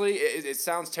 Honestly, it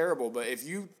sounds terrible, but if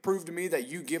you prove to me that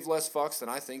you give less fucks than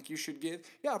I think you should give,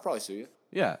 I'll probably sue you.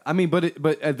 Yeah, I mean, but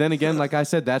then again, like I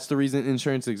said, that's the reason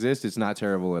insurance exists. It's not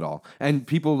terrible at all. And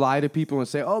people lie to people and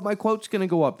say, "Oh, my quote's gonna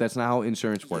go up." That's not how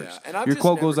insurance works. Yeah, and your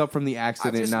quote goes up from the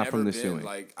accident, not from the suing.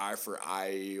 Like eye for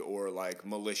eye or like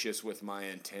malicious with my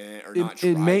intent or not.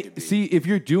 To be. See, if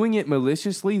you're doing it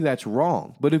maliciously, that's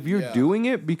wrong. But if you're doing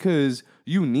it because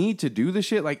you need to do the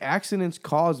shit, like accidents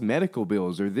cause medical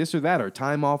bills or this or that or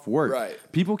time off work. Right.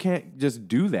 People can't just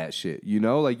do that shit.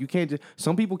 Like you can't.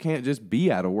 Some people can't just be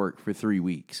out of work for 3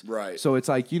 weeks. Right. So it's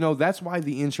like, that's why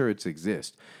the insurance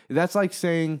exists. That's like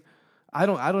saying, I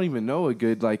don't even know a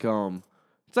good, like,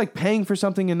 it's like paying for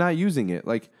something and not using it.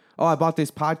 Like, oh, I bought this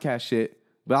podcast shit,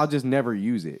 but I'll just never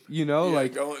use it.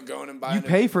 Like going and buying. You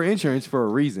pay for insurance for a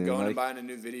reason. Going and buying a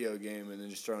new video game and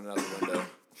then just throwing it out the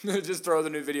window. Just throw the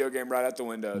new video game right out the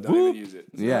window. Don't even use it.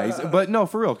 Yeah, but no,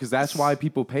 for real, because that's why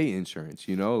people pay insurance.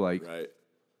 Like right.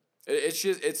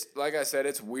 It's like I said,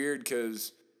 it's weird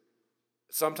because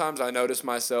sometimes I notice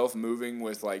myself moving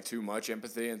with like too much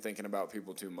empathy and thinking about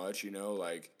people too much.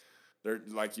 Like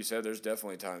like you said, there's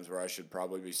definitely times where I should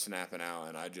probably be snapping out,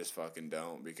 and I just fucking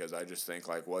don't because I just think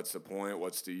like, what's the point?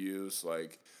 What's the use?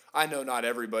 Like, I know not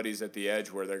everybody's at the edge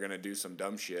where they're gonna do some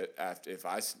dumb shit if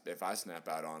I snap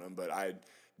out on them, but I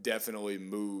definitely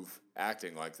move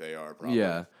acting like they are. Probably.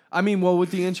 Yeah. I mean, well, with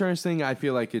the insurance thing, I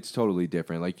feel like it's totally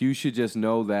different. Like, you should just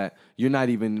know that you're not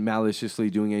even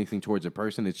maliciously doing anything towards a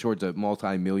person. It's towards a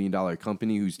multi-million-dollar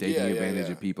company who's taking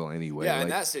advantage of people anyway. Yeah, and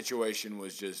that situation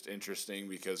was just interesting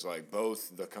because, like,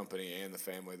 both the company and the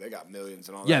family, they got millions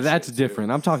and all that. Yeah, that's different.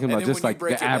 Too. I'm talking about just, like,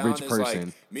 the average person.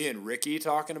 Like, me and Ricky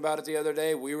talking about it the other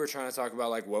day, we were trying to talk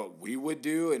about, like, what we would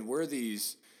do, and we're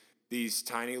these these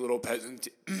tiny little peasanty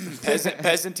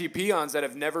peons that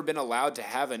have never been allowed to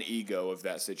have an ego of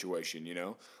that situation, you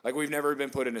know? Like, we've never been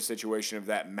put in a situation of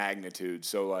that magnitude.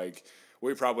 So, like,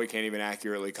 we probably can't even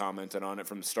accurately comment on it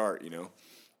from the start, you know?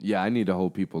 Yeah, I need to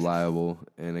hold people liable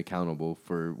and accountable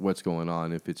for what's going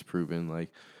on if it's proven. Like,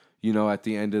 at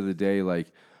the end of the day, like,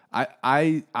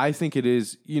 I think it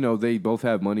is, they both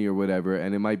have money or whatever,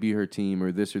 and it might be her team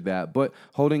or this or that. But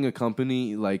holding a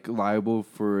company like liable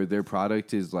for their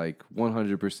product is like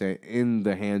 100% in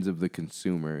the hands of the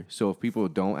consumer. So if people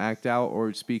don't act out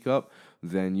or speak up,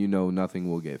 then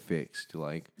nothing will get fixed.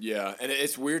 Like, yeah, and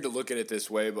it's weird to look at it this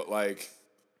way, but like,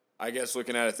 I guess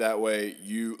looking at it that way,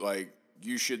 you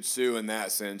should sue in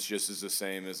that sense just as the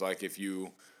same as like if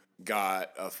you got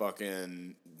a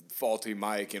fucking faulty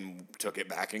mic and took it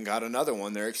back and got another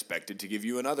one, they're expected to give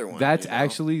you another one. That's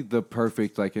actually the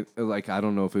perfect like I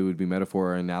don't know if it would be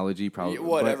metaphor or analogy, probably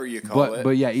whatever you call it.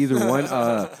 But yeah, either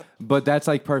one. But that's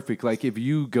like perfect. Like if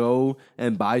you go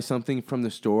and buy something from the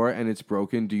store and it's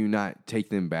broken, do you not take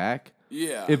them back?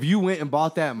 Yeah. If you went and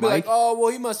bought that mic, like, oh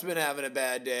well, he must have been having a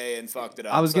bad day and fucked it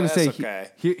up. I was gonna say, okay.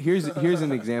 Here's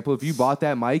an example. If you bought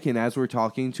that mic and as we're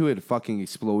talking to it, it fucking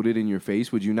exploded in your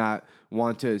face, would you not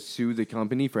want to sue the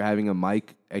company for having a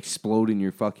mic explode in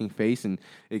your fucking face and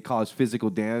it caused physical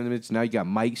damage? Now you got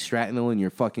Mike shrapnel in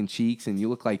your fucking cheeks and you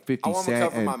look like 50 I want to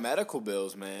Cent. cover my medical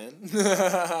bills, man.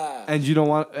 And you don't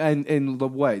want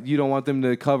what? You don't want them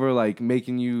to cover like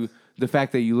making you the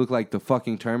fact that you look like the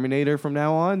fucking Terminator from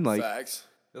now on? Like, facts.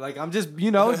 Like I'm just,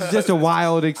 it's just a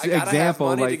wild example. Have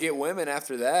money like to get women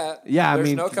after that. Yeah,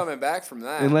 there's no coming back from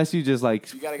that unless you just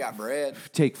like you gotta got bread.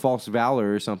 Take false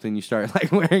valor or something. You start like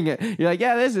wearing it. You're like,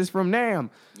 yeah, this is from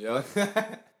Nam. Yeah.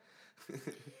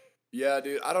 Yeah,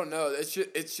 dude. I don't know.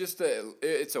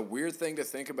 It's a weird thing to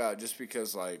think about just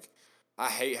because like I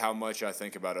hate how much I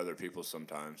think about other people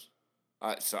sometimes.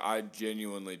 I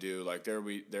genuinely do. Like there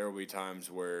will be times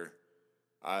where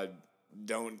I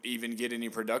don't even get any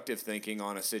productive thinking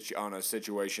on a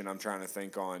situation I'm trying to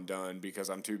think on done because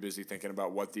I'm too busy thinking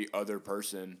about what the other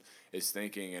person is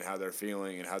thinking and how they're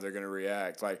feeling and how they're going to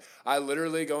react. Like I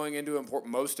literally going into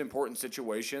most important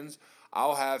situations,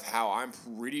 I'll have how I'm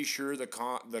pretty sure the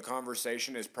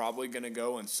conversation is probably going to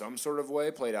go in some sort of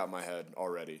way played out in my head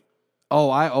already. Oh,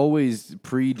 I always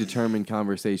predetermine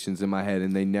conversations in my head,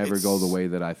 and they never go the way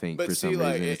that I think for some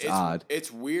reason. It's odd. It's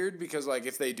weird because, like,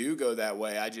 if they do go that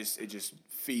way, it just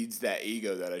feeds that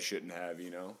ego that I shouldn't have, you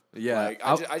know? Yeah. Like,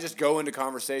 I just go into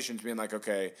conversations being like,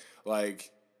 okay,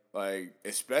 like,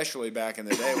 especially back in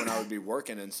the day when I would be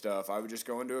working and stuff, I would just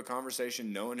go into a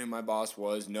conversation knowing who my boss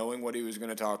was, knowing what he was going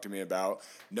to talk to me about,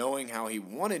 knowing how he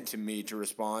wanted me to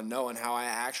respond, knowing how I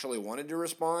actually wanted to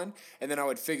respond, and then I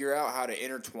would figure out how to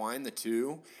intertwine the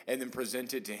two and then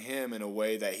present it to him in a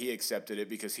way that he accepted it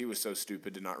because he was so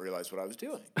stupid to not realize what I was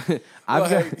doing.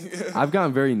 I've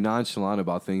gotten very nonchalant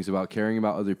about things, about caring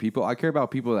about other people. I care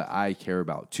about people that I care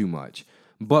about too much.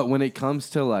 But when it comes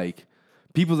to, like,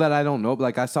 people that I don't know,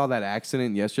 like I saw that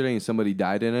accident yesterday and somebody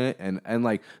died in it, and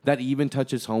like that even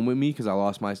touches home with me because I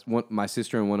lost my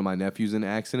sister and one of my nephews in an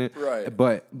accident. Right.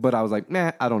 But I was like,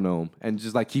 nah, I don't know him, and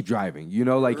just like keep driving.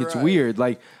 Like it's weird.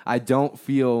 Like I don't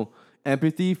feel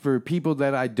empathy for people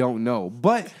that I don't know,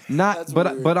 but not. but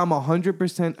I'm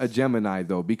 100% a Gemini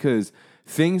though because.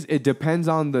 It depends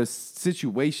on the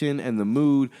situation and the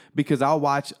mood because I'll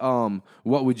watch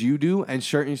What Would You Do and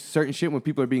certain shit when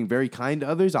people are being very kind to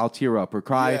others, I'll tear up or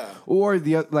cry. Yeah. Or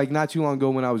like not too long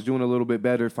ago when I was doing a little bit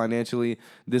better financially,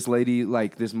 this lady,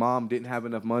 like this mom didn't have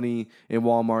enough money in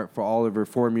Walmart for all of her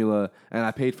formula and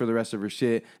I paid for the rest of her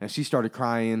shit and she started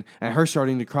crying and her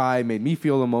starting to cry made me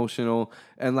feel emotional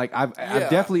and like I've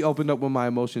definitely opened up with my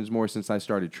emotions more since I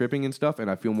started tripping and stuff and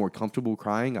I feel more comfortable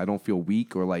crying. I don't feel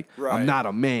weak or like I'm not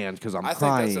a man because I'm crying.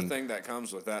 I think that's the thing that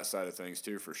comes with that side of things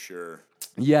too, for sure.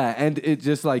 Yeah, and it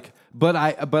just like, but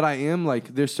I am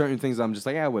like, there's certain things I'm just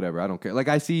like, whatever, I don't care. Like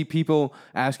I see people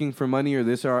asking for money or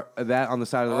this or that on the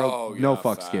side of the road, no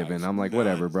fucks given. I'm like,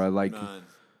 whatever, bro. Like,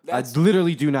 I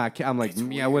literally do not care. I'm like,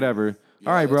 whatever. Yeah,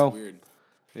 all right, bro. Weird.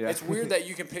 Yeah. It's weird that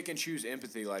you can pick and choose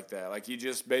empathy like that. Like you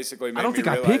just basically made I don't me think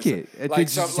I pick it. It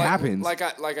just happens. Like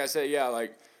I said, yeah,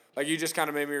 like you just kind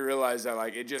of made me realize that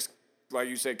like it just, like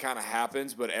you said, kind of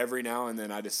happens, but every now and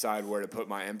then I decide where to put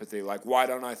my empathy. Like, why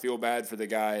don't I feel bad for the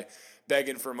guy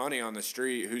begging for money on the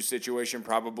street whose situation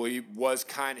probably was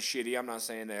kind of shitty? I'm not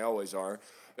saying they always are.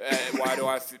 Why do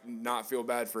I not feel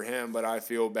bad for him, but I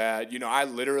feel bad? I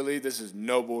literally, this is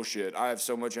no bullshit. I have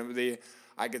so much empathy.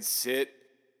 I could sit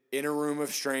in a room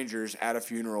of strangers at a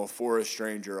funeral for a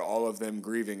stranger, all of them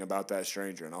grieving about that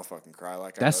stranger, and I'll fucking cry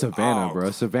like That's I know. Savannah,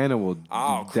 bro. Savannah will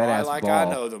I'll dead cry ass like ball. I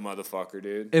know the motherfucker,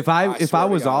 dude. If I swear to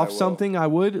was God, I off will. something, I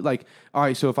would like. All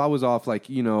right, so if I was off like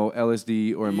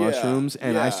LSD or mushrooms,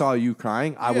 and I yeah. saw you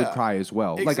crying, I would Yeah, cry as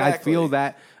well. Like I feel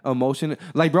exactly. that emotion.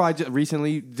 Like bro, I just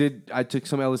recently I took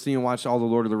some LSD and watched all the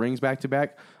Lord of the Rings back to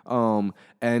back.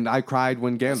 And I cried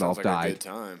when Gandalf sounds like a died. good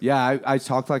time. Yeah, I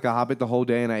talked like a hobbit the whole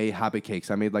day, and I ate hobbit cakes.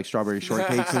 I made like strawberry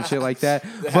shortcakes and shit like that.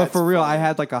 But That's for real, I funny.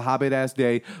 had like a hobbit ass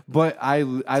day. But I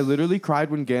literally cried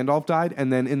when Gandalf died,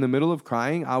 and then in the middle of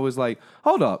crying, I was like,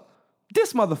 hold up.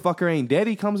 This motherfucker ain't dead.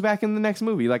 He comes back in the next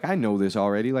movie. Like, I know this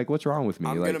already. Like, what's wrong with me?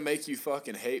 I'm Like, gonna make you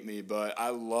fucking hate me, but I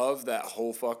love that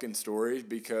whole fucking story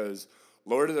because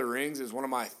Lord of the Rings is one of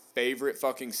my favorite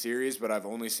fucking series, but I've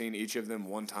only seen each of them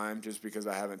one time just because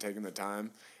I haven't taken the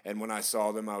time. And when I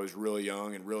saw them, I was really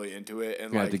young and really into it.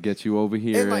 And I like, had to get you over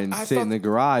here like, and I sit in thought- the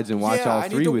garage and watch all I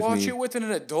three need to with watch me. it with an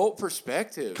adult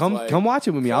perspective. Come Like, watch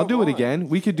it with me. I'll do come it on. again.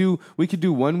 We could do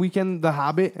one weekend The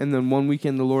Hobbit and then one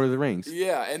weekend The Lord of the Rings.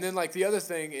 Yeah, and then like the other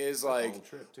thing is like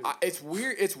it's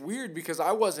weird. It's weird because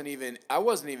I wasn't even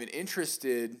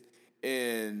interested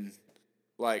in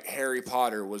like Harry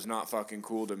Potter was not fucking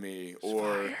cool to me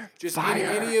or just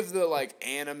any of the like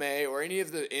anime or any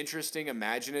of the interesting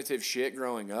imaginative shit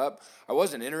growing up. I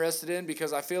wasn't interested in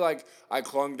because I feel like I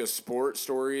clung to sport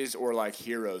stories or like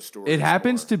hero stories. It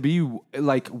happens more. to be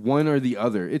like one or the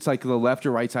other. It's like the left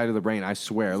or right side of the brain. I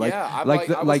swear. Like, yeah, I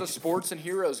the, was a sports and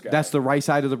heroes guy. That's the right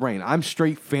side of the brain. I'm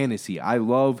straight fantasy. I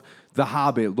love The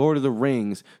Hobbit, Lord of the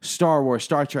Rings, Star Wars,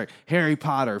 Star Trek, Harry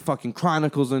Potter, fucking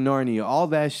Chronicles of Narnia, all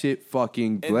that shit.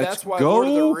 Fucking And let's that's why go. Lord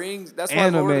of the Rings. That's why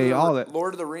anime, all that.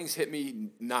 Lord of the Rings hit me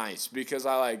nice because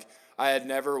I had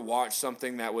never watched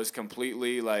something that was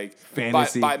completely like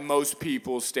Fantasy. by most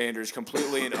people's standards,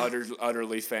 completely and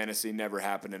utterly fantasy. Never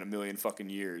happened in a million fucking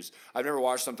years. I've never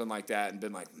watched something like that and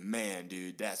been like, man,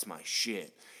 dude, that's my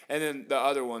shit. And then the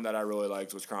other one that I really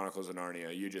liked was Chronicles of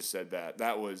Narnia. You just said that.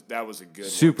 That was a good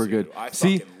Super one too. good. I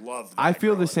See, fucking love that. I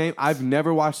feel the growing same. up. I've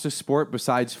never watched a sport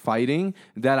besides fighting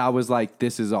that I was like,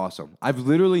 this is awesome. I've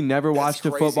literally never watched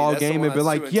a crazy. football That's the game one and been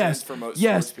that's like, too yes, intense for most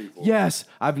yes, sports people. yes.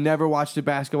 I've never watched a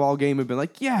basketball game and been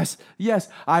like, yes, yes.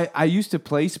 I used to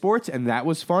play sports and that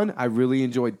was fun. I really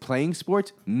enjoyed playing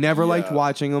sports. Never liked Yeah.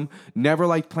 watching them. Never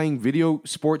liked playing video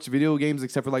games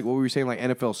except for like what we were saying, like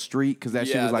NFL Street, because that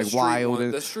shit was the like street wild. one-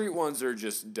 And the street ones are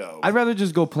just dope. I'd rather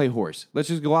just go play horse. Let's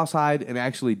just go outside and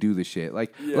actually do the shit.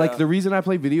 Like Yeah. the reason I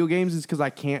play video games is because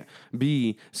I can't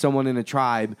be someone in a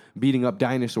tribe beating up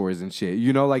dinosaurs and shit.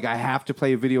 You know, like I have to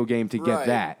play a video game to get Right.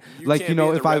 that. You Like can't you know, be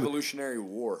in if the I Revolutionary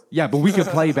War. yeah, but we could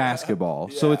play basketball.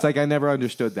 So Yeah. it's like I never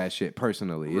understood that shit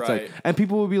personally. It's Right. like and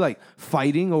people would be like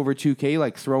fighting over 2K,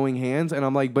 like throwing hands, and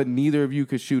I'm like, but neither of you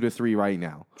could shoot a 3 right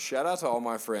now. Shout out to all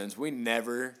my friends. We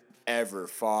never ever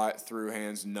fought through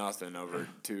hands, nothing over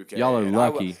 2K. Y'all are And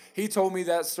lucky. He told me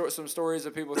that some stories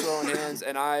of people throwing hands,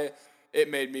 and it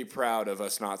made me proud of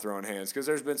us not throwing hands because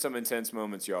there's been some intense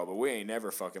moments, y'all, but we ain't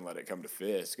never fucking let it come to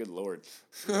fists. Good Lord.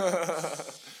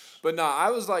 But no, I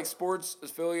was like sports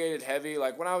affiliated heavy.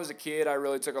 Like when I was a kid, I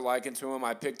really took a liking to them.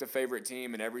 I picked a favorite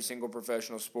team in every single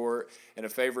professional sport and a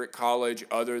favorite college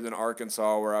other than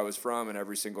Arkansas, where I was from, in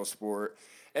every single sport.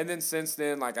 And then since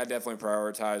then, like I definitely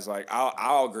prioritize. Like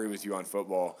I'll agree with you on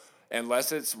football.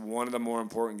 Unless it's one of the more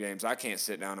important games, I can't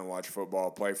sit down and watch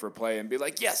football play for play and be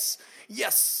like, yes,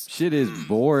 yes. Shit is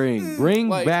boring. Bring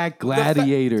Like, back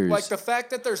gladiators. Like the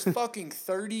fact that there's fucking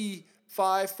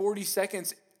 35, 40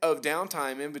 seconds of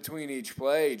downtime in between each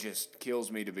play just kills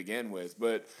me to begin with.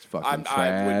 But fucking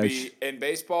I would be trash. in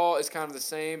baseball. It's kind of the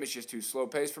same. It's just too slow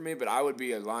paced for me. But I would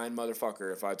be a lying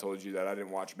motherfucker if I told you that I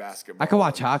didn't watch basketball. I could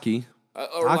watch hockey.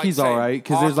 Or Hockey's like, all right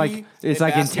because there's like hockey it's and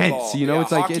like intense, basketball. you know. Yeah,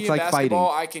 it's like hockey it's and like fighting.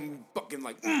 basketball, I can fucking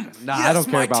like. Nah, yes, I don't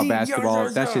care my about team, basketball. yeah, yeah,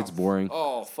 That yeah. shit's boring.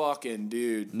 Oh fucking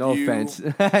dude! No You- offense.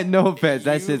 No offense.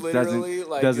 That you shit literally,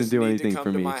 like, doesn't just do need anything to come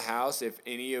for to me. my house if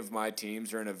any of my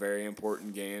teams are in a very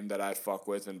important game that I fuck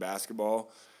with in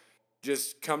basketball.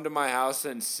 Just come to my house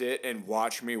and sit and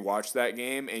watch me watch that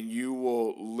game, and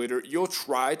you'll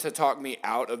try to talk me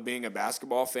out of being a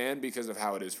basketball fan because of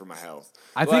how it is for my health.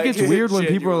 I think Like, it's weird when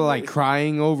people are genuinely. like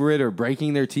crying over it or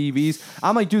breaking their TVs.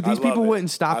 I'm like, dude, these love people it.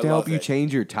 wouldn't stop I to help love you it.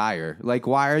 change your tire. Like,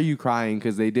 why are you crying?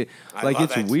 Because they did. I Like, love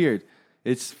it's it. weird.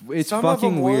 It's Some of them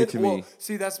fucking weird would. to Well, me.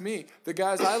 see, that's me. The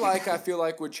guys I like, I feel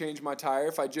like would change my tire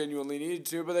if I genuinely needed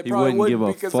to, but they He probably wouldn't give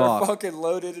wouldn't a because fuck. they're fucking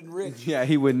loaded and rich. Yeah,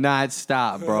 he would not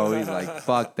stop, bro. He's like,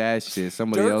 fuck that shit.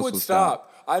 Somebody Dirk else would will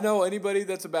stop. I know anybody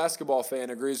that's a basketball fan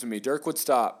agrees with me. Dirk would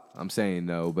stop. I'm saying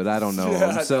no, but I don't know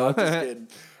Yeah, him. So no, I'm just kidding.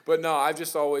 But no, I've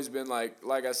just always been like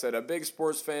I said, a big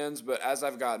sports fans. But as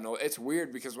I've gotten old, it's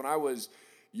weird because when I was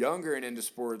younger and into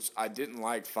sports, I didn't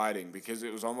like fighting because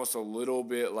it was almost a little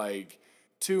bit like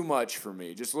too much for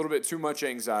me, just a little bit too much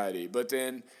anxiety. But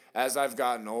then as I've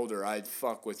gotten older, I'd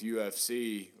fuck with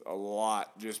UFC a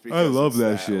lot just because I love it's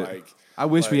that shit. Like, I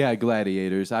wish we had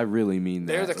gladiators. I really mean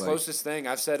that. they're the Like, closest thing.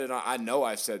 I've said it. I know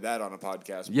I've said that on a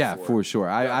podcast before. yeah, for sure.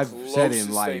 I've said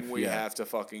in life. Thing we have to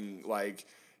fucking like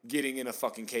getting in a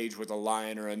fucking cage with a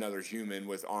lion or another human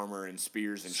with armor and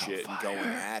spears and shit and going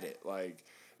at it. Like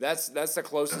that's the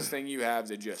closest thing you have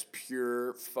to just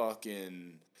pure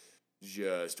fucking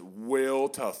just will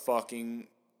to fucking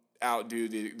outdo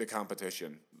the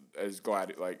competition as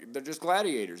like they're just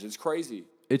gladiators. It's crazy.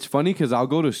 It's funny because I'll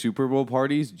go to Super Bowl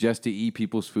parties just to eat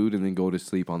people's food and then go to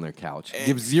sleep on their couch.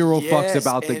 Give zero fucks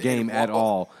about the game at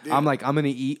all. Dude, I'm like, I'm gonna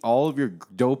eat all of your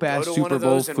dope ass Super Bowl food. Go to one of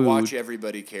those and watch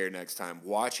everybody care next time.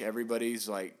 Watch everybody's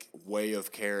like way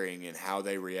of caring and how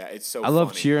they react. It's so. I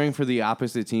love cheering for the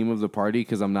opposite team of the party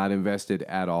because I'm not invested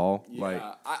at all. Yeah, like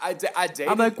I dated.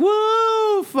 I'm like,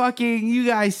 woo, fucking, you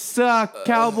guys suck.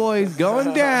 Cowboys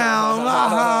going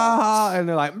down, and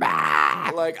they're like,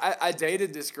 bah. Like I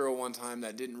dated this girl one time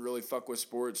that didn't really fuck with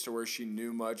sports to where she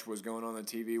knew much was going on the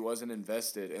TV, wasn't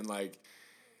invested, and like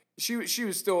she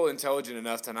was still intelligent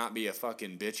enough to not be a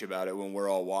fucking bitch about it when we're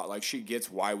all like she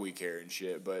gets why we care and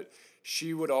shit, but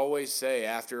she would always say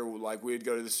after like we'd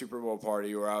go to the Super Bowl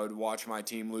party or I would watch my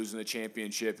team losing the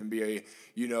championship and be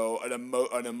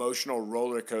an emotional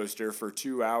roller coaster for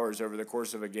 2 hours over the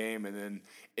course of a game and then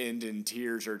end in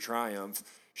tears or triumph.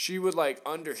 She would like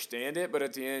understand it, but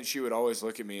at the end she would always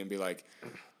look at me and be like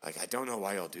I don't know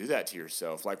why y'all do that to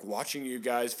yourself. Like watching you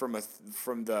guys from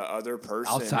the other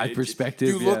person outside perspective,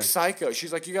 you look psycho.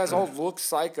 She's like, you guys all look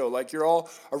psycho. Like you're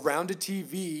all around a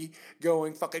TV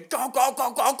going fucking go go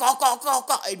go go go go go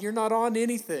go, and you're not on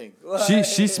anything.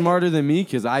 She's smarter than me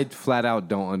because I flat out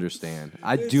don't understand.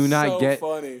 I do not get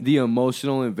the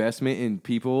emotional investment in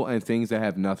people and things that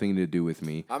have nothing to do with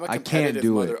me. I'm a I can't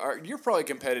do mother. it. You're probably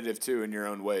competitive too in your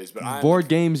own ways, but board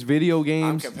games, video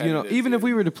games, even if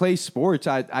we were to play sports,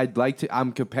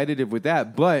 I'm competitive with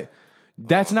that, but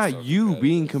that's not you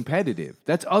being competitive.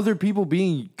 That's other people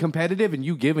being competitive and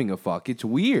you giving a fuck. It's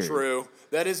weird. True.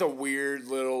 That is a weird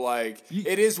little like.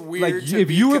 It is weird. Like if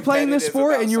you were playing this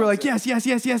sport and you were like yes,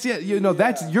 that's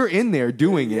you're in there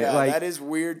doing it. Like that is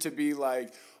weird to be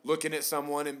like looking at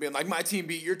someone and being like, my team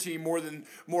beat your team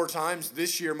more times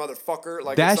this year, motherfucker.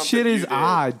 Like that shit is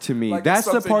odd to me. Like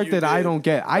that's the part that I don't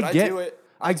get.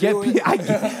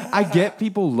 I get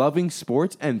people loving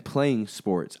sports and playing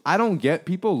sports. I don't get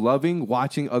people loving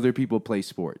watching other people play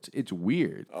sports. It's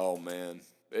weird. Oh, man.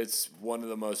 It's one of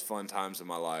the most fun times of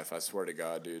my life. I swear to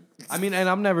God, dude. I mean, and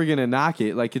I'm never going to knock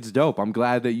it. Like, it's dope. I'm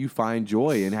glad that you find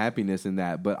joy and happiness in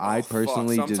that. But I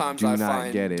personally just do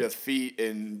not get it. Defeat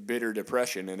and bitter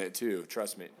depression in it, too.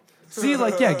 Trust me. See,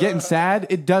 like, yeah, getting sad,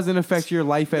 it doesn't affect your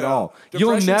life at all.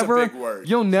 You'll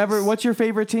never, what's your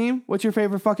favorite team? What's your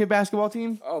favorite fucking basketball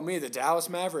team? Oh, me, the Dallas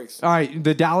Mavericks. All right,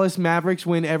 the Dallas Mavericks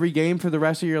win every game for the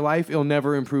rest of your life. It'll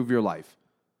never improve your life.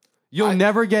 You'll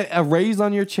never get a raise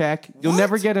on your check. You'll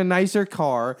never get a nicer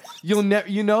car. You'll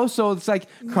never, so it's like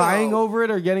crying over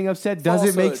it or getting upset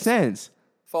doesn't make sense.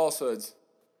 Falsehoods.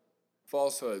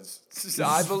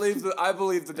 I believe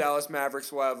the Dallas Mavericks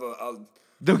will have a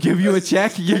they'll give you a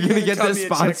check. You're going to get the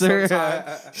sponsor.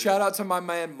 Shout out to my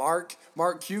man, Mark.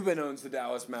 Mark Cuban owns the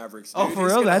Dallas Mavericks. Dude. Oh, for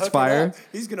real? That's fire.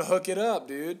 He's going to hook it up,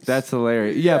 dude. That's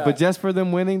hilarious. Yeah, but just for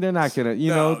them winning, they're not going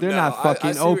to, they're not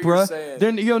fucking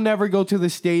Oprah. You'll never go to the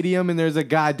stadium and there's a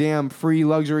goddamn free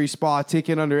luxury spa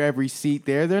ticket under every seat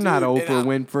there. They're not Oprah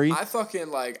Winfrey. I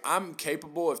fucking, I'm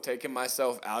capable of taking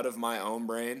myself out of my own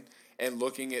brain and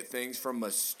looking at things from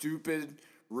a stupid,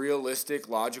 realistic,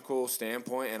 logical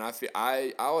standpoint, and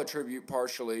I'll attribute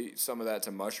partially some of that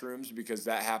to mushrooms because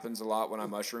that happens a lot when I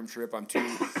mushroom trip. I'm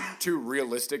too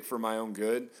realistic for my own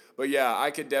good. But yeah,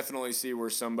 I could definitely see where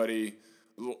somebody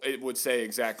would say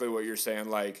exactly what you're saying.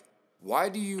 Like, why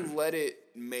do you let it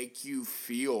make you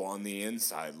feel on the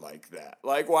inside like that?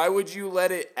 Like, why would you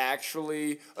let it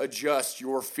actually adjust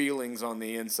your feelings on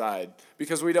the inside?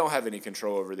 Because we don't have any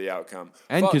control over the outcome.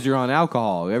 And because you're on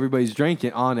alcohol. Everybody's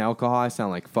drinking on alcohol. I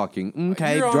sound like fucking,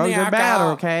 okay, drugs are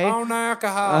bad, okay? On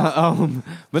alcohol.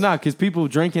 But not because people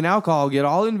drinking alcohol get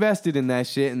all invested in that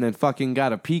shit and then fucking got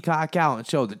to peacock out and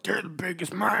show that they're the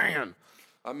biggest man.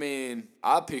 I mean,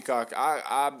 I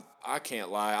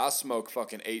can't lie. I'll smoke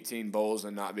fucking 18 bowls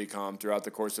and not be calm throughout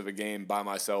the course of a game by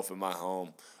myself in my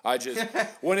home.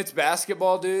 When it's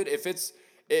basketball, dude, if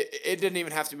it didn't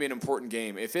even have to be an important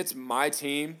game. If it's my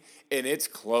team and it's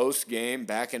close game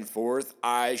back and forth,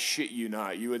 I shit you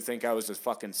not, you would think I was a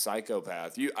fucking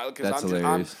psychopath. That's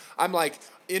hilarious. I'm like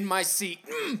in my seat.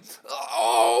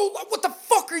 Oh, what the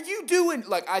fuck are you doing?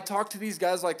 Like I talk to these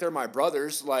guys like they're my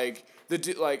brothers. Like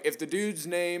if the dude's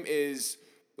name is.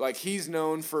 Like, he's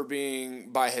known for being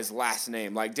by his last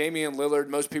name. Like, Damian Lillard,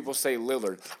 most people say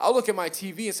Lillard. I'll look at my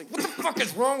TV and say, what the fuck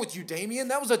is wrong with you, Damian?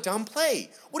 That was a dumb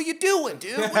play. What are you doing,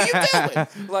 dude? What are you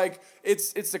doing? Like,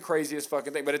 it's the craziest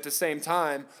fucking thing. But at the same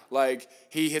time, like,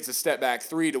 he hits a step back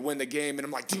three to win the game. And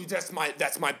I'm like, dude, that's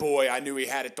my boy. I knew he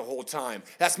had it the whole time.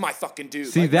 That's my fucking dude.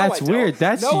 See, like, that's weird.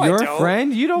 That's your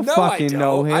friend? You don't fucking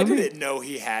know him. I didn't know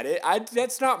he had it.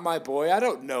 That's not my boy. I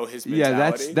don't know his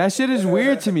mentality. Yeah, that shit is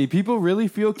weird to me. People really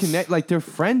feel like they're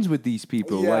friends with these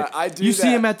people. Yeah, like I do you that.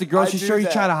 see him at the grocery store, you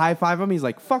that. try to high five him, he's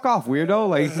like, "Fuck off, weirdo!"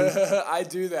 Like I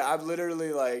do that. I'm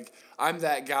literally like, I'm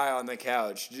that guy on the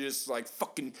couch, just like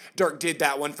fucking Dirk did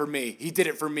that one for me. He did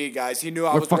it for me, guys. He knew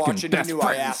I was watching. He knew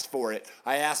I asked for it.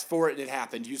 I asked for it, and it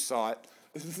happened. You saw it.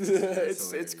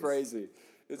 It's crazy.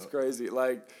 It's crazy.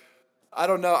 Like, I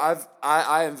don't know.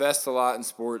 I invest a lot in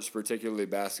sports, particularly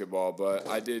basketball, but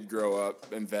I did grow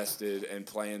up invested and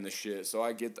playing the shit. So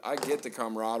I get the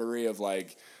camaraderie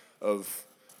of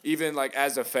even like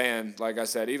as a fan, like I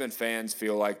said, even fans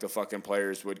feel like the fucking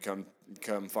players would come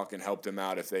fucking help them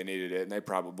out if they needed it, and they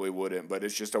probably wouldn't. But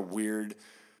it's just a weird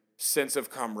sense of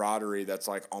camaraderie that's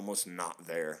like almost not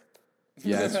there.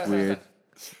 Yeah, it's weird.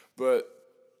 But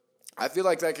I feel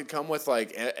like that could come with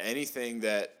like anything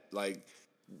that like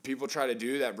people try to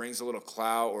do that brings a little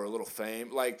clout or a little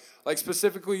fame. Like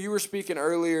specifically, you were speaking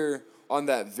earlier on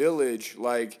that village.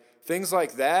 Like things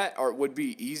like that would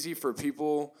be easy for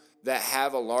people that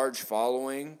have a large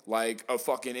following, like a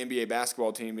fucking NBA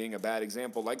basketball team being a bad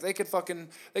example. Like they could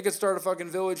start a fucking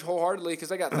village wholeheartedly because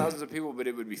they got thousands of people, but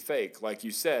it would be fake. Like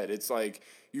you said, it's like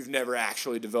you've never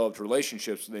actually developed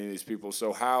relationships with any of these people.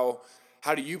 So how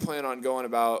do you plan on going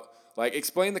about? Like,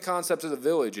 explain the concept of the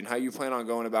village and how you plan on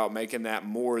going about making that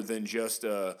more than just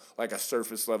like a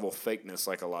surface level fakeness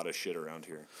like a lot of shit around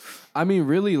here. I mean,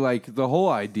 really, like, the whole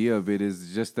idea of it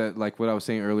is just that, like what I was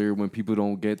saying earlier, when people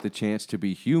don't get the chance to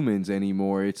be humans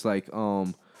anymore, it's like,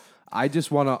 I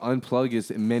just want to unplug as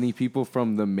many people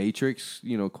from the Matrix,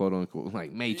 quote unquote,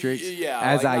 like Matrix,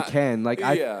 as I can. Like,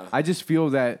 I just feel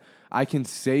that I can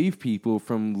save people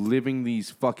from living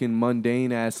these fucking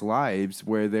mundane ass lives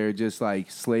where they're just like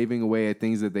slaving away at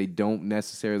things that they don't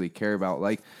necessarily care about.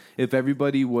 Like if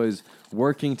everybody was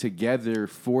working together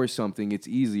for something, it's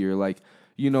easier. Like,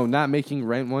 not making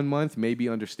rent 1 month may be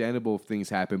understandable if things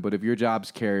happen, but if your job's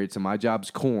carrots and my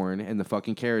job's corn and the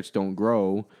fucking carrots don't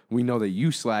grow, we know that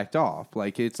you slacked off.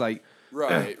 Like it's like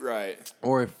Right.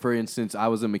 Or if, for instance, I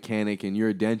was a mechanic and you're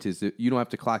a dentist, you don't have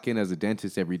to clock in as a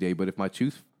dentist every day, but if my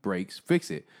tooth breaks,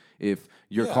 fix it. If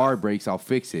your car breaks, I'll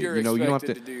fix it. You're you don't have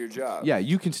to do your job. Yeah,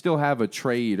 you can still have a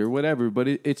trade or whatever, but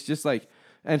it's just like,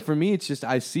 and for me, it's just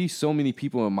I see so many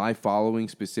people in my following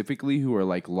specifically who are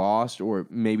like lost or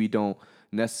maybe don't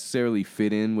necessarily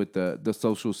fit in with the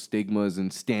social stigmas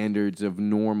and standards of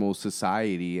normal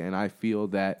society, and I feel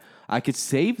that I could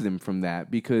save them from that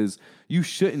because you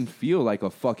shouldn't feel like a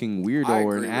fucking weirdo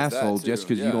or an asshole just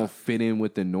because you don't fit in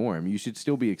with the norm. You should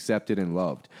still be accepted and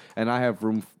loved, and I have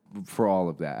room for all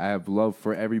of that. I have love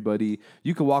for everybody.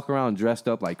 You could walk around dressed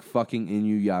up like fucking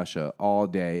Inuyasha all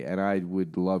day, and I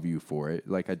would love you for it.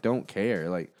 Like, I don't care.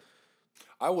 Like,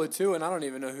 I would too, and I don't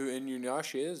even know who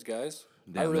Inuyasha is, guys.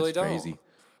 Damn, I really don't. Crazy.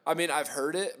 I mean, I've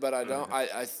heard it, but I don't.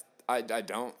 I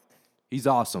don't. He's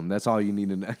awesome. That's all you need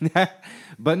to know.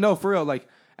 But no, for real, like,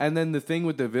 and then the thing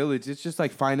with the village, it's just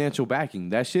like financial backing.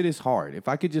 That shit is hard. If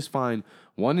I could just find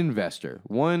one investor,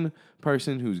 one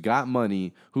person who's got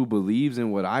money, who believes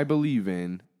in what I believe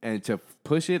in, and to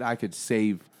push it, I could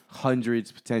save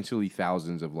hundreds, potentially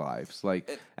thousands of lives.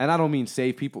 Like, and I don't mean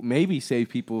maybe save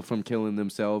people from killing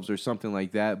themselves or something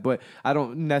like that, but I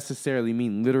don't necessarily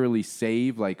mean literally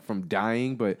save, like, from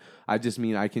dying, but I just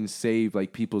mean I can save,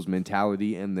 like, people's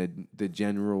mentality and the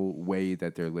general way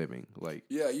that they're living. Like,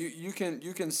 yeah, you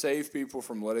can save people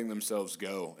from letting themselves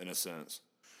go, in a sense.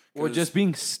 Or just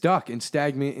being stuck and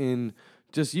stagnant in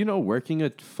just, working a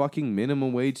fucking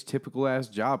minimum wage, typical ass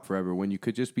job forever when you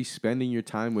could just be spending your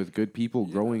time with good people,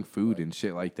 growing food and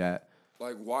shit like that.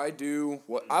 Like, why do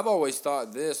what I've always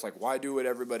thought this, like, why do what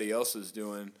everybody else is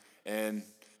doing? And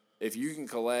if you can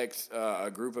collect a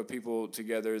group of people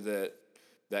together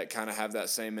that kind of have that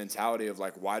same mentality of,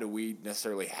 like, why do we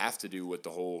necessarily have to do what the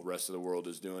whole rest of the world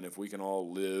is doing if we can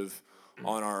all live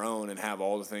on our own and have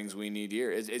all the things we need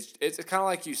here? It's kind of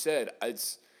like you said,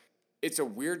 it's a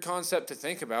weird concept to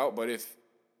think about, but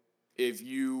if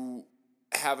you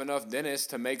have enough dentists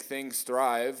to make things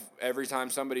thrive every time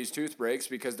somebody's tooth breaks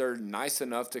because they're nice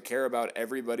enough to care about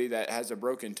everybody that has a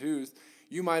broken tooth,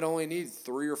 you might only need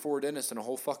 3 or 4 dentists in a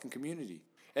whole fucking community.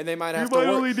 And they might have to work.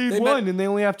 You might only need one, and they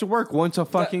only have to work once a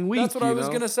fucking week. That's what I was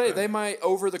going to say. They might,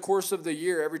 over the course of the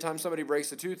year, every time somebody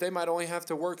breaks a tooth, they might only have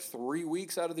to work 3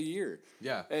 weeks out of the year.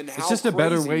 Yeah. And it's just a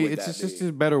better way. It's just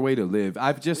a better way to live.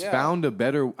 I've just found a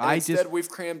better. Instead, we've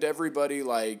crammed everybody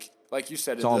like you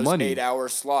said, it's all money. 8-hour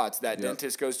slots. That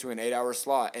dentist goes to an 8-hour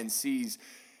slot and sees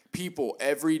people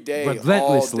every day,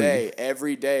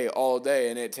 all day,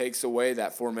 and it takes away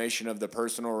that formation of the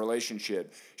personal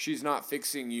relationship. She's not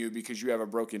fixing you because you have a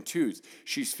broken tooth.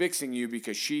 She's fixing you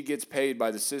because she gets paid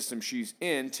by the system she's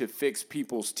in to fix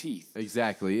people's teeth.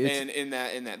 Exactly. And in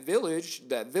that village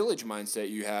mindset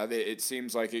you have, it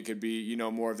seems like it could be,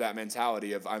 more of that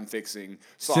mentality of I'm fixing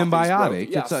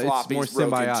symbiotic. It's more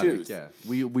symbiotic. Tooth. Yeah,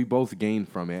 we both gain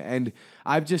from it, and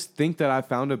I just think that I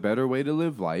found a better way to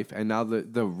live life, and now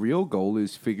the real goal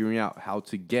is figuring out how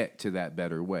to get to that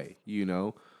better way.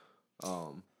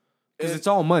 Because it's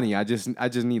all money. I just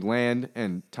need land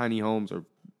and tiny homes or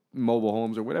mobile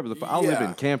homes or whatever the fuck. I'll live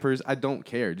in campers. I don't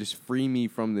care. Just free me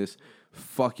from this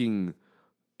fucking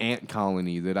ant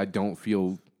colony that I don't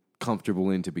feel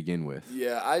comfortable in to begin with.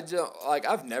 Yeah,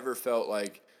 I've never felt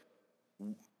like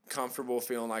comfortable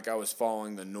feeling like I was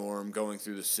following the norm, going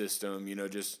through the system,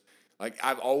 just like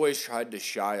I've always tried to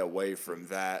shy away from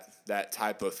that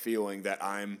type of feeling that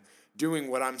I'm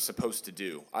doing what I'm supposed to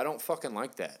do. I don't fucking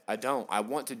like that. I don't. I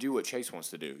want to do what Chase wants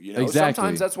to do. Exactly.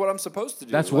 Sometimes that's what I'm supposed to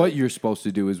do. That's what you're supposed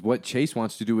to do, is what Chase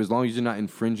wants to do, as long as you're not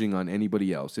infringing on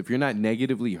anybody else. If you're not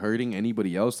negatively hurting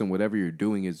anybody else, then whatever you're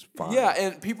doing is fine. Yeah,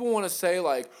 and people want to say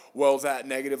well, that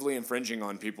negatively infringing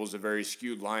on people is a very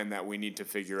skewed line that we need to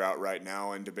figure out right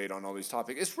now and debate on all these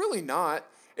topics. It's really not.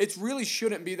 It really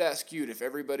shouldn't be that skewed if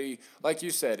everybody, like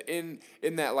you said, in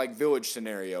that village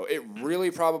scenario, it really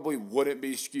probably wouldn't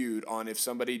be skewed on if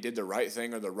somebody did the right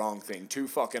thing or the wrong thing too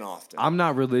fucking often. I'm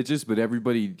not religious, but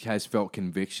everybody has felt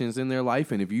convictions in their life,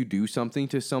 and if you do something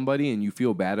to somebody and you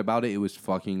feel bad about it, it was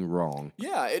fucking wrong.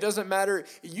 Yeah, it doesn't matter.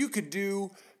 You could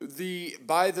do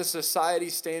by the society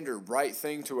standard right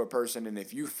thing to a person, and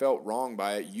if you felt wrong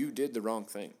by it, you did the wrong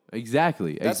thing.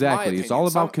 Exactly. It's all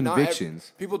about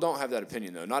convictions. People don't have that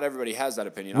opinion, though. Not everybody has that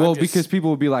opinion. Well, because people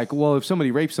will be like, well, if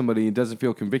somebody rapes somebody and doesn't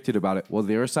feel convicted about it, well,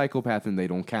 they're a psychopath and they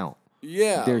don't count.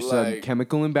 Yeah. There's some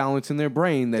chemical imbalance in their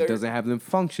brain that doesn't have them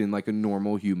function like a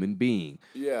normal human being.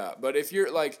 Yeah, but if you're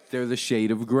they're the shade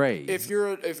of gray. If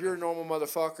you're a normal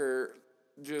motherfucker,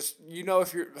 just,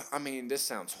 this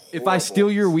sounds horrible. If I steal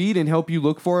your weed and help you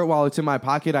look for it while it's in my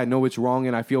pocket, I know it's wrong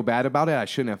and I feel bad about it, I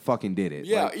shouldn't have fucking did it.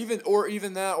 Yeah,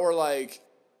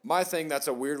 my thing, that's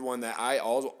a weird one that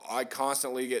I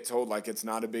constantly get told it's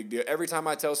not a big deal. Every time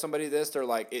I tell somebody this, they're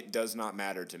like, it does not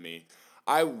matter to me.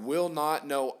 I will not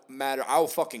matter. I will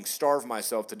fucking starve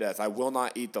myself to death. I will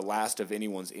not eat the last of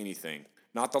anyone's anything.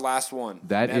 Not the last one.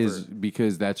 That Never. is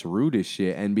because that's rude as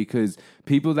shit. And because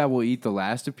people that will eat the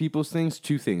last of people's things,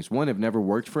 2 things. One, have never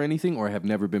worked for anything or have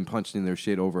never been punched in their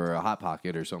shit over a Hot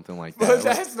Pocket or something like that. But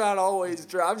that's not always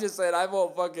true. I'm just saying I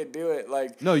won't fucking do it.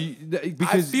 No,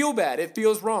 because I feel bad. It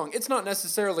feels wrong. It's not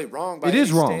necessarily wrong by it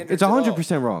is wrong. It's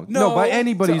 100% wrong. No, by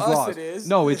anybody's laws. It is.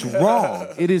 No, it's wrong.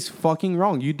 It is fucking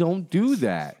wrong. You don't do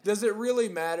that. Does it really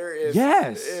matter if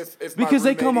Yes. If because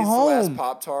they come home. The last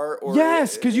Pop-Tart or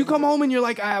yes, because you come home and you're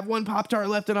like, I have one Pop-Tart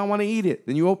left and I want to eat it.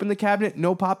 Then you open the cabinet,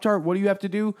 no Pop-Tart. What do you have to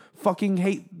do? Fucking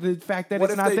hate the fact that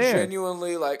it's not there. What if they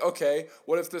genuinely okay,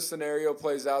 what if the scenario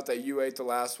plays out that you ate the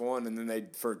last one and then they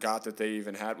forgot that they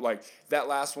even had that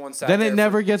last one sat then there it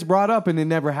never gets brought up and it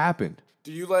never happened.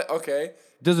 Do you okay.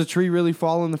 Does a tree really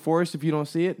fall in the forest if you don't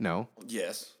see it? No.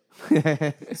 Yes.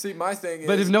 See, my thing is...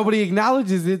 But if nobody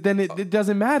acknowledges it, then it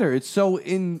doesn't matter. It's so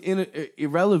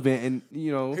irrelevant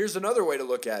and, Here's another way to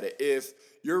look at it. If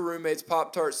your roommate's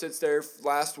Pop-Tart sits there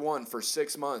last one for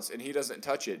 6 months and he doesn't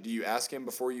touch it, do you ask him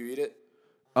before you eat it?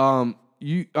 All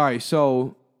right,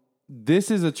 so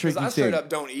this is a tricky thing. I straight up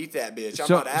don't eat that bitch. I'm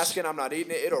not asking, I'm not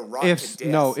eating it. It'll rot to death.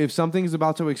 No, if something's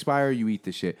about to expire, you eat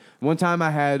the shit. One time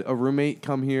I had a roommate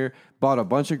come here, bought a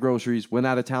bunch of groceries, went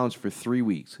out of town for 3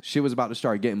 weeks. Shit was about to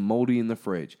start getting moldy in the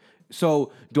fridge.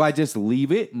 So do I just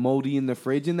leave it moldy in the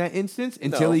fridge in that instance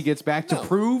until he gets back to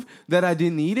prove that I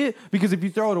didn't eat it? Because if you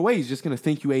throw it away, he's just going to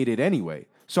think you ate it anyway.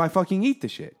 So I fucking eat the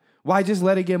shit. Why just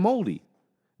let it get moldy?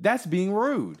 That's being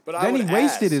rude. But then he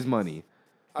wasted his money.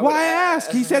 Why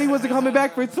ask? He said he wasn't coming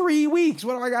back for 3 weeks.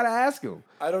 What do I got to ask him?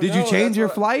 I don't know. Did you change your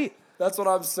flight? That's what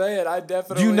I'm saying. I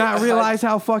definitely. Do you not realize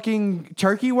how fucking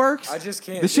turkey works? I just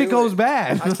can't. The shit do goes it.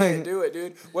 bad. I can't do it,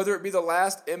 dude. Whether it be the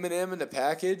last M&M in the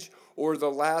package or the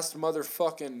last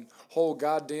motherfucking whole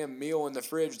goddamn meal in the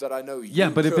fridge that I know you. Yeah,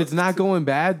 but if it's cooked. not going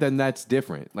bad, then that's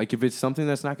different. Like if it's something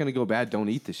that's not going to go bad, don't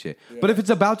eat the shit. But if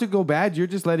it's about to go bad, you're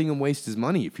just letting him waste his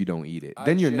money if you don't eat it.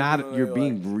 Then you're not. You're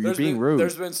being rude.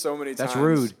 There's been so many times. That's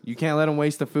rude. You can't let him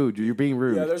waste the food. You're being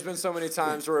rude. Yeah, there's been so many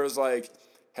times where it was like,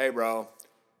 hey, bro,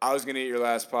 I was going to eat your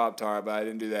last Pop-Tart, but I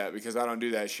didn't do that because I don't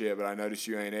do that shit, but I noticed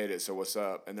you ain't ate it, so what's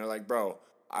up? And they're like, bro,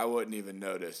 I wouldn't even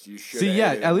notice. You should have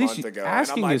ate it at a least month ago.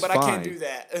 asking and I'm like, is but fine. I can't do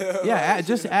that. Yeah,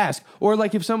 just ask. Or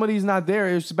like if somebody's not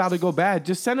there, it's about to go bad,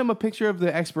 just send them a picture of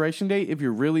the expiration date if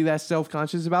you're really that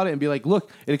self-conscious about it and be like, look,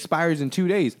 it expires in 2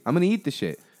 days. I'm going to eat the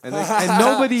shit. And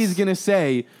nobody's going to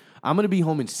say, I'm going to be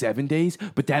home in 7 days,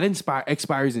 but that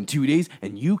expires in 2 days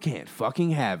and you can't fucking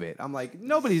have it. I'm like,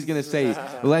 nobody's going to say,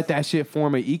 let that shit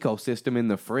form an ecosystem in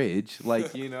the fridge.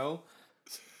 Like, you know?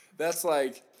 That's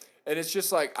like, and it's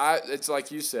just like, it's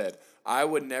like you said, I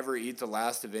would never eat the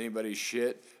last of anybody's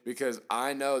shit because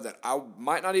I know that I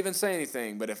might not even say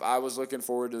anything, but if I was looking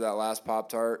forward to that last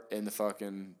Pop-Tart in the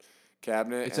fucking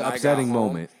cabinet, It's and an I upsetting got home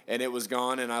moment. and it was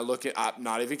gone, and I look at, I'm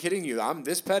not even kidding you, I'm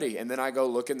this petty, and then I go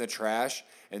look in the trash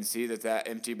and see that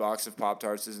empty box of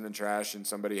Pop-Tarts is in the trash and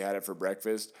somebody had it for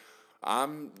breakfast, I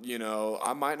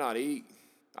might not eat.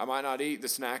 I might not eat the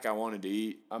snack I wanted to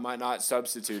eat. I might not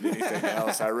substitute anything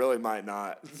else. I really might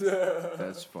not.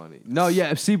 That's funny. No,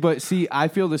 yeah, see, I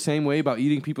feel the same way about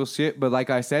eating people's shit, but like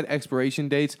I said, expiration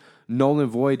dates null and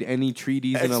void any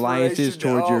treaties and alliances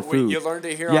towards your food. You learned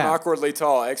it here on Awkwardly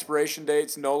Tall. Expiration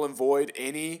dates null and void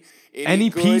any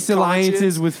good peace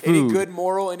alliances with food. Any good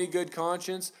moral, any good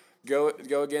conscience. Go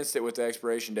against it with the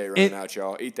expiration date running out,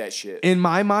 y'all. Eat that shit. In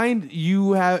my mind,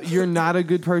 you're not a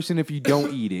good person if you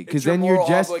don't eat it, because then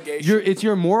it's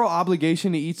your moral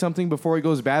obligation to eat something before it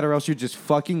goes bad, or else you're just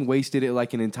fucking wasted it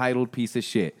like an entitled piece of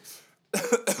shit.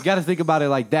 You got to think about it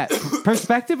like that.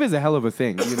 Perspective is a hell of a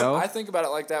thing, you know? I think about it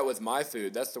like that with my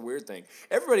food. That's the weird thing.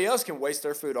 Everybody else can waste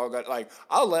their food all got like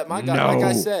I'll let my guy like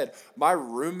I said, my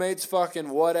roommate's fucking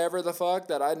whatever the fuck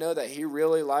that I know that he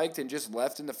really liked and just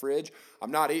left in the fridge.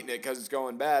 I'm not eating it because it's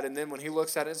going bad. And then when he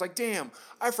looks at it, it's like, damn,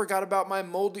 I forgot about my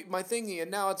thingy and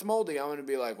now it's moldy. I'm gonna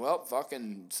be like, well,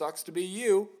 fucking sucks to be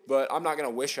you. But I'm not gonna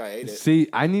wish I ate it. See,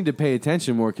 I need to pay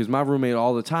attention more because my roommate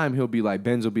all the time,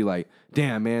 Benz will be like,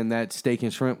 damn, man, that steak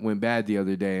and shrimp went bad the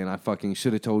other day and I fucking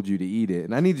should have told you to eat it.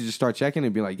 And I need to just start checking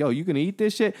and be like, yo, you gonna eat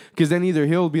this shit? Because then either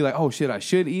he'll be like, oh shit, I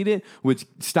should eat it, which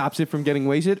stops it from getting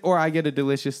wasted, or I get a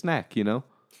delicious snack, you know?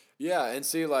 Yeah, and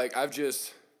see, like, I've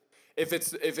just, if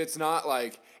it's not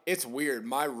like, it's weird.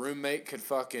 My roommate could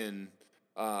fucking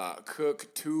cook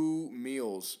 2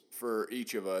 meals for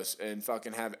each of us and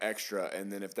fucking have extra.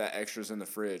 And then if that extra's in the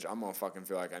fridge, I'm gonna fucking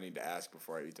feel like I need to ask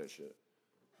before I eat that shit.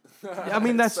 I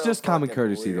mean, that's so just common fucking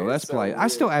courtesy, weird. though. That's So polite. I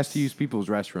weird. still ask to use people's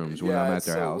restrooms when I'm at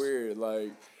their house. Weird,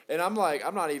 like, and I'm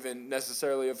not even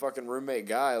necessarily a fucking roommate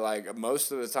guy. Like,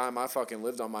 most of the time I fucking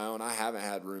lived on my own. I haven't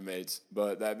had roommates.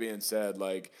 But that being said,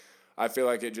 like, I feel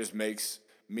like it just makes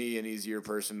me an easier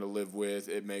person to live with.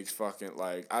 It makes fucking,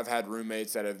 like, I've had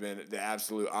roommates that have been the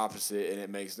absolute opposite, and it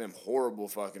makes them horrible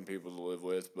fucking people to live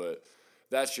with. But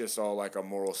that's just all like a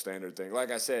moral standard thing.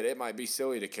 Like I said, it might be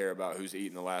silly to care about who's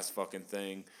eating the last fucking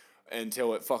thing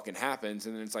until it fucking happens,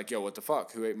 and then it's like, yo, what the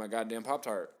fuck? Who ate my goddamn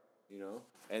Pop-Tart? You know?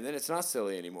 And then it's not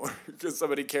silly anymore because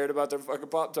somebody cared about their fucking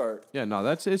Pop-Tart. Yeah, no,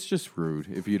 it's just rude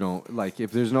if you don't, like,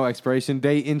 if there's no expiration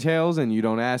date entails and you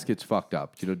don't ask, it's fucked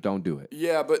up. You know, don't do it.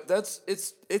 Yeah, but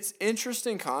it's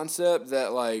interesting concept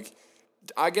that, like,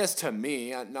 I guess to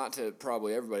me, not to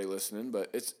probably everybody listening, but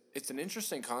it's an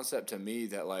interesting concept to me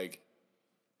that, like,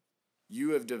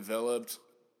 you have developed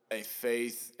a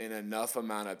faith in enough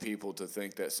amount of people to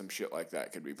think that some shit like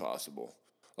that could be possible.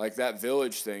 Like that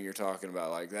village thing you're talking about,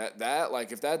 like that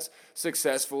like if that's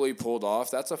successfully pulled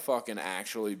off, that's a fucking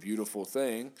actually beautiful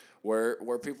thing where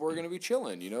people are going to be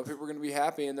chilling, you know, people are going to be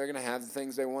happy and they're going to have the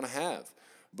things they want to have.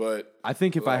 But I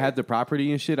think if I had the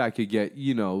property and shit, I could get,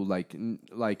 you know, like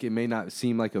it may not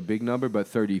seem like a big number, but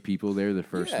 30 people there the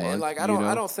first month. And like I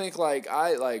don't think like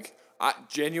I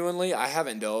genuinely I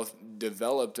haven't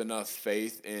developed enough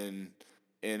faith in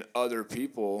other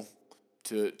people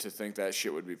to think that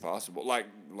shit would be possible. Like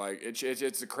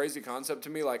it's a crazy concept to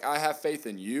me. Like I have faith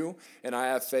in you, and I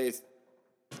have faith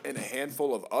in a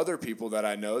handful of other people that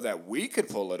I know that we could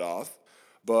pull it off.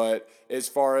 But as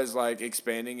far as like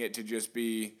expanding it to just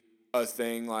be a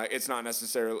thing, like it's not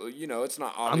necessarily, you know, it's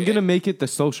not obvious. I'm gonna make it the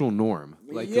social norm.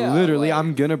 Like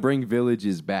I'm gonna bring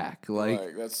villages back.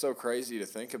 Like that's so crazy to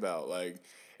think about. Like,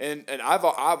 and I've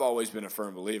always been a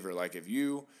firm believer. Like if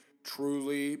you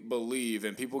truly believe,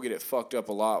 and people get it fucked up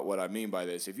a lot, what I mean by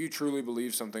this, if you truly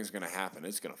believe something's going to happen,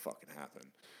 it's going to fucking happen.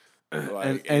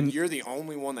 Like, and you're the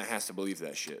only one that has to believe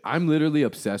that shit. I'm literally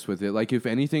obsessed with it. Like, if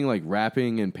anything, like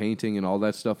rapping and painting and all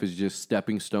that stuff is just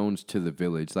stepping stones to the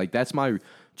village. Like, that's my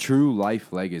true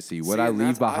life legacy. What I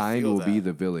leave behind will be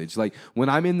the village. Like, when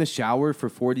I'm in the shower for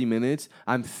 40 minutes,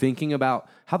 I'm thinking about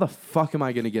how the fuck am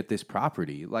I going to get this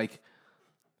property? Like,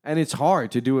 and it's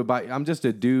hard to do it by, I'm just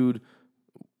a dude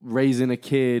raising a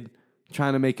kid,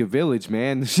 trying to make a village,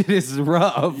 man. Shit is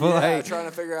rough. Yeah, like, trying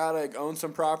to figure out how to own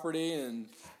some property and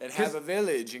have a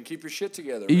village and keep your shit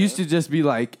together. It used to just be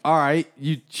like, all right,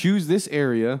 you choose this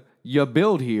area, you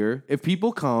build here. If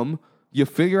people come, you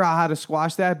figure out how to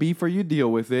squash that beef or you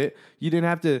deal with it. You didn't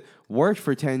have to work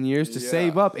for 10 years to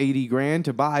save up 80 grand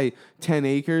to buy 10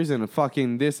 acres and a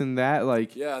fucking this and that.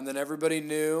 Like, yeah, and then everybody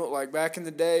knew, like back in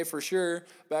the day for sure,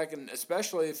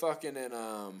 especially fucking in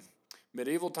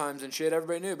medieval times and shit,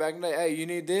 everybody knew back in the day, hey, you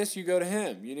need this, you go to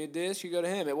him. You need this, you go to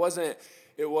him. It wasn't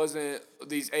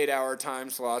these 8-hour time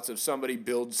slots of somebody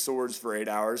builds swords for 8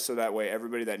 hours so that way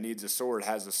everybody that needs a sword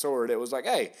has a sword. It was like,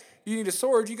 hey, you need a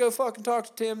sword, you go fucking talk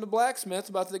to Tim the blacksmith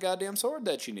about the goddamn sword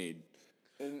that you need.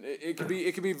 And it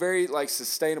could be very like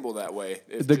sustainable that way.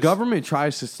 The government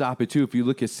tries to stop it too. If you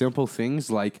look at simple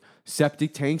things like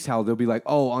septic tanks, how they'll be like,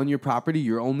 oh, on your property,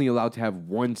 you're only allowed to have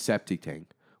one septic tank.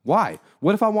 Why?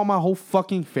 What if I want my whole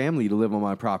fucking family to live on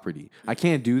my property? I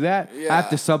can't do that. Yeah. I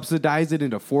have to subsidize it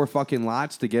into 4 fucking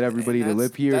lots to get everybody to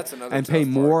live here and pay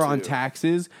more on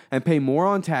taxes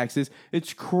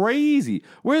It's crazy.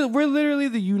 We're literally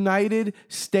the United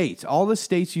States. All the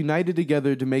states united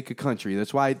together to make a country.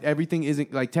 That's why everything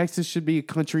isn't like Texas should be a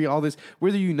country, all this.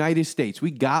 We're the United States. We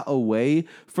got away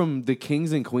from the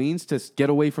kings and queens to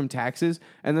get away from taxes,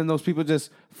 and then those people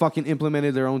just fucking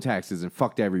implemented their own taxes and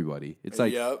fucked everybody. It's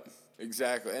like, yep,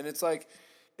 exactly. And it's like,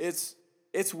 it's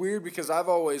weird because I've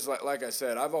always, like I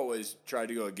said, I've always tried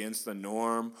to go against the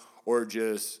norm or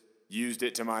just used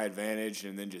it to my advantage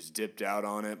and then just dipped out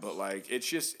on it. But like,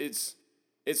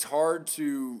 it's hard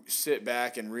to sit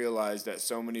back and realize that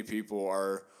so many people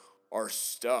are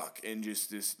stuck in just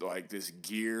this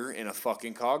gear in a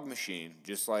fucking cog machine,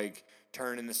 just like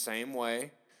turning the same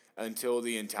way until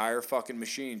the entire fucking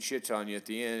machine shits on you at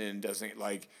the end and doesn't,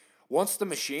 like, once the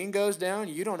machine goes down,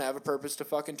 you don't have a purpose to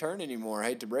fucking turn anymore. I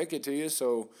hate to break it to you,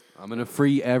 so I'm going to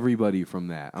free everybody from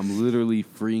that. I'm literally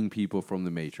freeing people from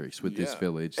the Matrix with this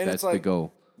village. And that's like, the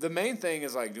goal. The main thing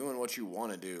is like doing what you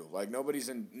want to do. Like nobody's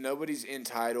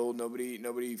entitled,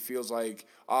 nobody feels like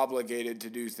obligated to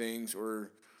do things or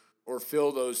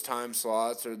fill those time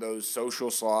slots or those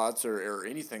social slots or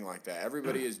anything like that.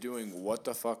 Everybody is doing what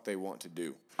the fuck they want to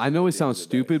do. I know it sounds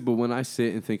stupid, but when I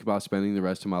sit and think about spending the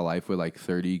rest of my life with like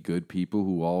 30 good people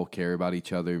who all care about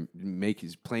each other,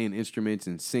 playing instruments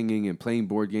and singing and playing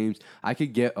board games, I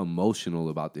could get emotional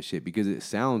about this shit because it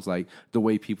sounds like the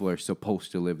way people are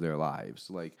supposed to live their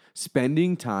lives. Like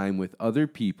spending time with other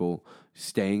people,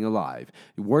 staying alive.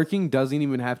 Working doesn't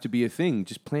even have to be a thing.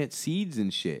 Just plant seeds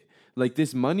and shit. Like,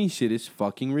 this money shit is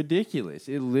fucking ridiculous.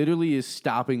 It literally is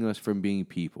stopping us from being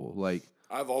people. Like,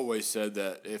 I've always said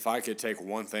that if I could take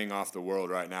one thing off the world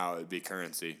right now, it would be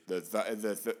currency.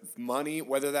 The money,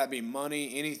 whether that be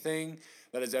money, anything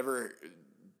that has ever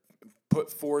put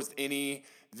forth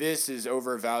this is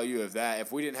overvalue of that.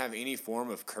 If we didn't have any form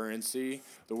of currency,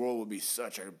 the world would be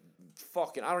such a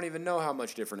fucking, I don't even know how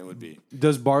much different it would be.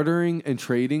 Does bartering and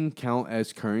trading count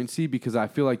as currency? Because I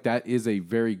feel like that is a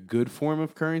very good form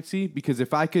of currency. Because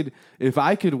if I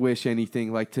could wish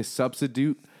anything like to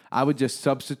substitute, I would just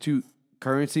substitute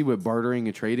currency with bartering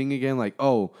and trading again. Like,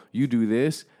 oh, you do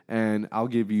this and I'll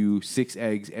give you 6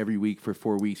 eggs every week for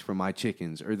 4 weeks from my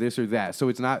chickens or this or that. So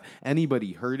it's not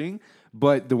anybody hurting.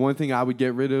 But the one thing I would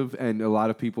get rid of, and a lot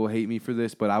of people hate me for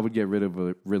this, but I would get rid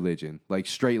of religion. Like,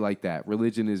 straight like that.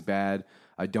 Religion is bad.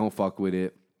 I don't fuck with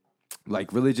it.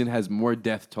 Like, religion has more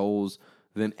death tolls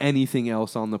than anything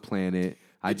else on the planet.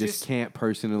 I just can't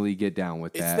personally get down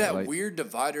with that. It's that weird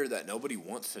divider that nobody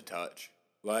wants to touch.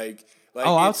 Like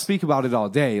I'll speak about it all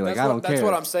day. Like, I don't care. That's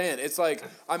what I'm saying. It's like,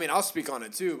 I mean, I'll speak on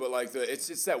it too, but like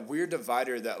it's that weird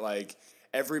divider that like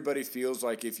everybody feels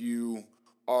like if you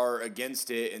are against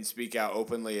it and speak out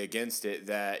openly against it,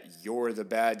 that you're the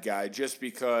bad guy just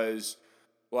because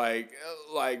like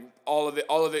all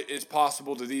of it is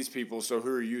possible to these people. So who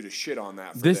are you to shit on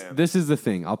that for them? This is the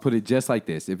thing. I'll put it just like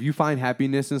this. If you find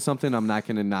happiness in something, I'm not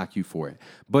going to knock you for it.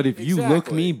 But if you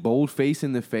look me bold-faced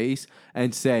in the face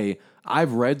and say,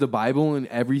 I've read the Bible and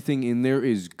everything in there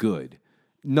is good.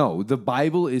 No, the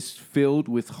Bible is filled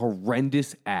with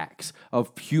horrendous acts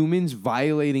of humans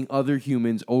violating other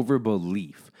humans over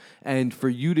belief. And for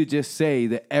you to just say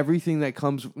that everything that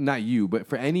comes, not you, but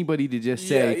for anybody to just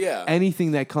say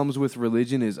anything that comes with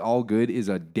religion is all good is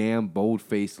a damn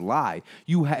bold-faced lie.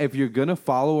 If you're going to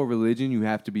follow a religion, you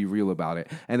have to be real about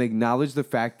it and acknowledge the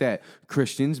fact that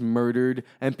Christians murdered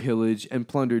and pillaged and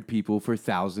plundered people for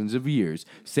thousands of years.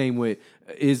 Same with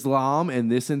Islam and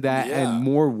this and that, and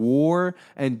more war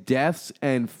and deaths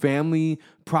and family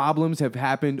problems have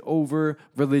happened over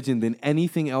religion than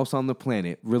anything else on the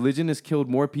planet. Religion has killed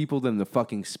more people than the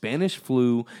fucking Spanish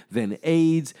flu, than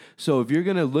AIDS. So if you're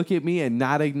going to look at me and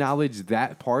not acknowledge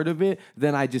that part of it,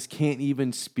 then I just can't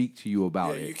even speak to you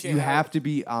about it. You have to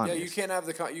be honest. Yeah, you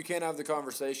can't have the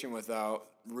conversation without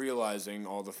realizing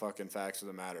all the fucking facts of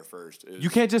the matter first. You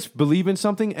can't just believe in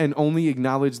something and only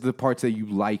acknowledge the parts that you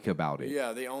like about it.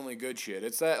 Yeah, the only good shit.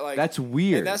 It's that like that's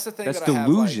weird. And that's the thing. That's that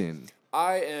delusion.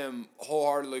 I have, like, I am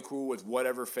wholeheartedly cool with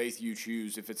whatever faith you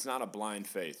choose if it's not a blind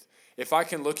faith. If I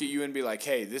can look at you and be like,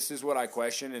 hey, this is what I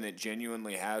question, and it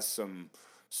genuinely has some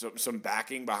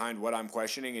backing behind what I'm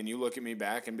questioning, and you look at me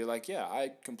back and be like, yeah,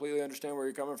 I completely understand where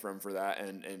you're coming from for that,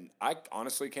 and I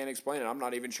honestly can't explain it. I'm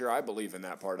not even sure I believe in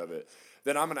that part of it.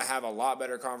 Then I'm going to have a lot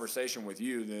better conversation with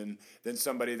you than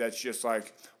somebody that's just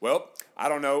like, well, I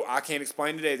don't know. I can't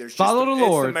explain today. There's just Follow the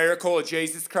Lord. It's the miracle of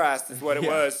Jesus Christ is what it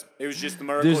was. It was just the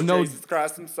miracle of Jesus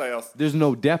Christ himself. There's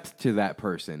no depth to that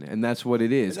person, and that's what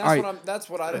it is. That's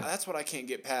what I can't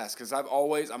get past, because I'm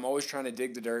always trying to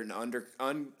dig the dirt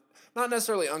and not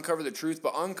necessarily uncover the truth,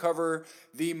 but uncover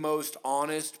the most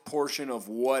honest portion of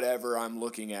whatever I'm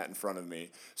looking at in front of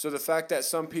me. So the fact that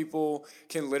some people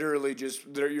can literally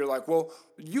you're like, well,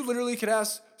 you literally could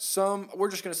ask we're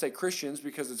just going to say Christians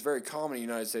because it's very common in the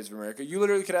United States of America. You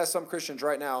literally could ask some Christians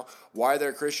right now why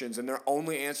they're Christians, and their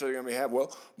only answer they're going to have,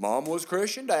 well, mom was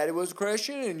Christian, daddy was a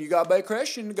Christian, and you got to be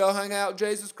Christian to go hang out with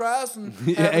Jesus Christ. And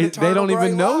they don't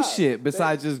even know shit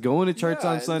besides just going to church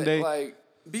on Sunday.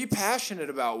 Be passionate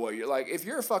about what you're like. If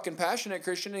you're a fucking passionate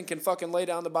Christian and can fucking lay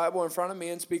down the Bible in front of me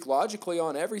and speak logically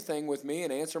on everything with me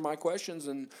and answer my questions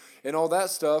and all that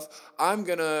stuff, I'm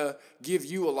going to give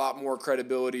you a lot more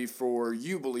credibility for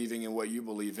you believing in what you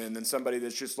believe in than somebody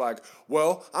that's just like,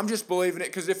 well, I'm just believing it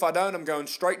because if I don't, I'm going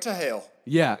straight to hell.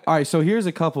 Yeah. All right. So here's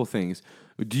a couple things.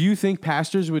 Do you think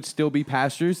pastors would still be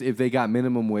pastors if they got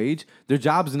minimum wage? Their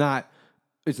job's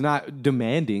it's not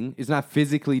demanding. It's not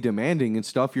physically demanding and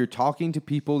stuff. You're talking to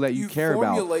people that you care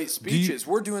about. You formulate speeches.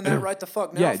 We're doing that right the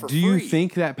fuck now for free. Do you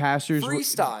think that pastors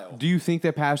freestyle? Do you think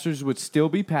that pastors would still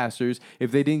be pastors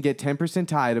if they didn't get 10%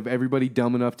 tied of everybody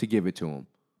dumb enough to give it to them?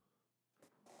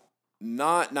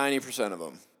 Not 90% of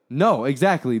them. No,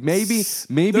 exactly. Maybe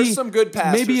there's some good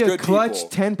pastors. Maybe a good clutch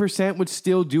people. 10% would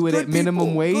still do it at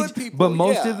minimum wage, but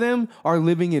most of them are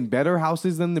living in better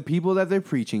houses than the people that they're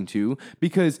preaching to,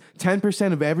 because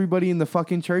 10% of everybody in the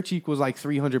fucking church equals like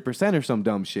 300% or some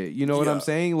dumb shit. You know what I'm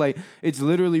saying? Like, it's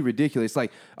literally ridiculous.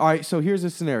 Like, all right, so here's a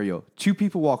scenario. Two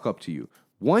people walk up to you.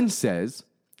 One says,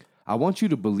 I want you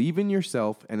to believe in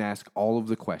yourself and ask all of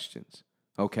the questions.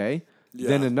 Okay? Yeah.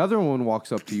 Then another one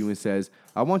walks up to you and says,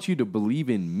 I want you to believe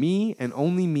in me and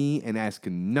only me and ask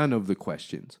none of the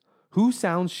questions. Who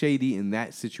sounds shady in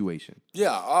that situation?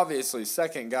 Yeah, obviously,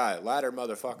 second guy, latter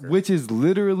motherfucker. Which is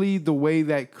literally the way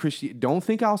that don't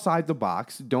think outside the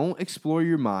box. Don't explore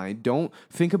your mind. Don't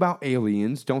think about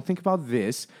aliens. Don't think about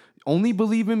this. Only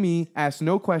believe in me. Ask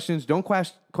no questions. Don't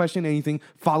question anything.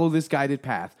 Follow this guided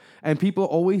path. And people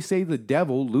always say the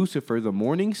devil, Lucifer, the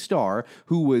morning star,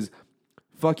 who was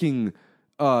fucking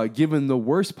given the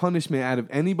worst punishment out of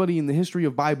anybody in the history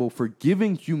of Bible for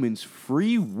giving humans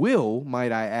free will,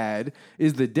 might I add,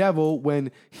 is the devil,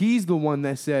 when he's the one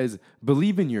that says,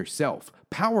 believe in yourself.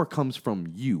 Power comes from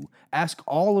you. Ask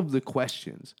all of the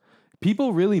questions.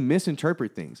 People really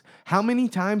misinterpret things. How many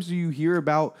times do you hear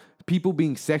about people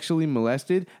being sexually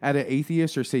molested at an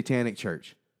atheist or satanic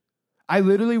church? I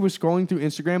literally was scrolling through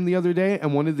Instagram the other day,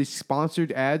 and one of the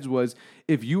sponsored ads was,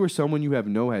 if you or someone you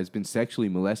know has been sexually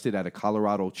molested at a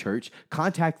Colorado church,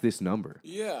 contact this number.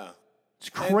 Yeah. It's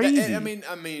crazy. And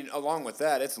I mean, along with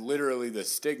that, it's literally the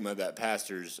stigma that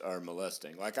pastors are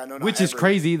molesting. Like, I know not Which is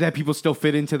crazy that people still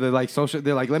fit into the like social.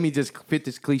 They're like, let me just fit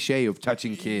this cliche of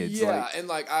touching kids. Yeah, and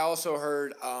like I also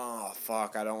heard, I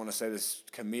don't want to say this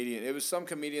comedian. It was some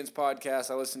comedian's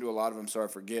podcast. I listened to a lot of them, so I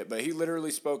forget. But he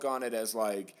literally spoke on it as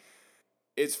like,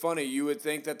 it's funny. You would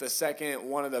think that the second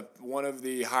one of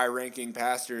the high-ranking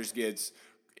pastors gets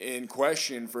in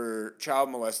question for child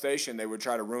molestation, they would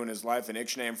try to ruin his life and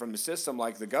ixnay him from the system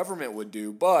like the government would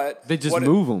do. But they just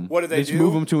move him. What do they do? Just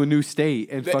move him to a new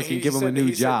state and fucking give him a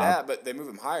new job. But they move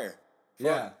him higher.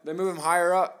 Yeah, they move him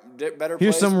higher up, better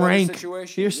Here's place, some better rank.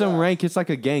 situation. Here's some rank. It's like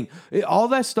a gang. All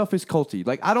that stuff is culty.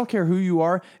 Like, I don't care who you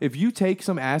are. If you take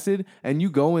some acid and you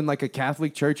go in like a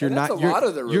Catholic church, you're And that's not. a lot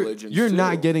of the religions, You're too.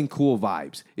 not getting cool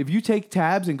vibes. If you take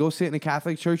tabs and go sit in a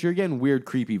Catholic church, you're getting weird,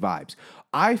 creepy vibes.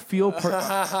 I feel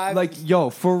like, yo,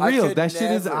 for real, that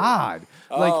shit is odd.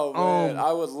 Like, oh man,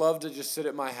 I would love to just sit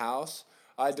at my house.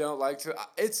 I don't like to.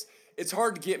 It's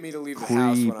hard to get me to leave the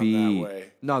house when I'm that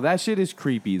way. No, that shit is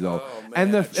creepy though. Oh, man.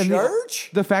 And the church?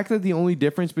 the fact that the only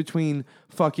difference between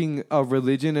fucking a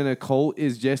religion and a cult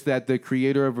is just that the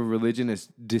creator of a religion is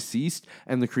deceased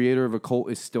and the creator of a cult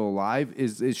is still alive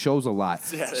it shows a lot.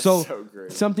 Yeah, that's so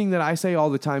great. Something that I say all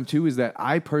the time too is that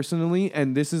I personally,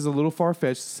 and this is a little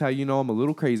far-fetched, this is how you know I'm a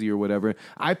little crazy or whatever,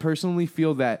 I personally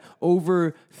feel that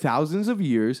over thousands of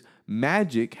years,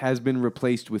 magic has been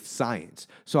replaced with science.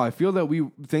 So I feel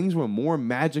that things were more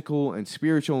magical and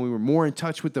spiritual, and we were more in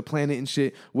touch with the planet and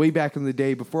shit way back in the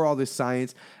day before all this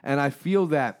science. And I feel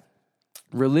that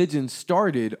religion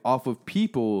started off of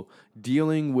people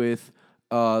dealing with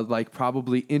like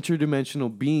probably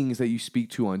interdimensional beings that you speak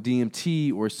to on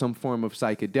DMT or some form of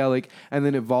psychedelic, and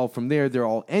then evolved from there. They're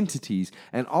all entities,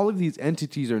 and all of these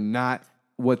entities are not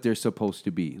what they're supposed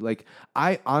to be. Like,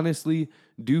 I honestly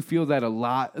do feel that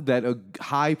a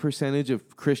high percentage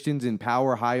of Christians in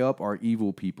power high up are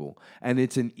evil people. And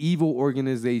it's an evil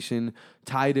organization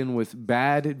tied in with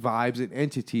bad vibes and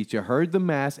entities to herd the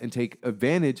mass and take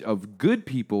advantage of good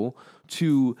people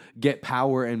to get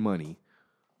power and money.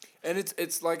 And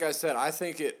it's like I said, I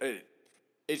think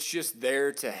it's just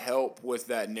there to help with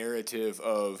that narrative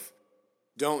of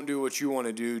don't do what you want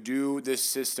to do. Do this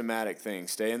systematic thing.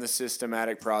 Stay in the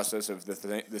systematic process of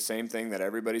the same thing that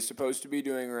everybody's supposed to be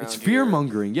doing around It's here.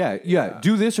 fear-mongering. Yeah.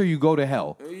 Do this or you go to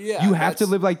hell. Yeah, you have to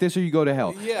live like this or you go to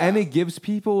hell. Yeah. And it gives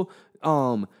people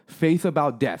faith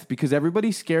about death because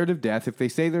everybody's scared of death. If they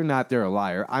say they're not, they're a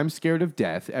liar. I'm scared of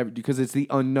death because it's the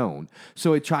unknown.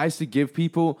 So it tries to give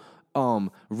people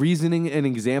reasoning and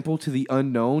example to the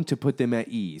unknown to put them at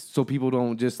ease. So people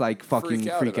don't just like fucking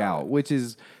freak out, which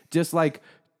is just like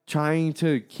trying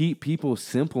to keep people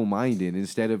simple-minded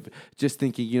instead of just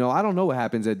thinking, I don't know what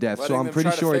happens at death, so I'm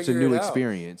pretty sure it's a new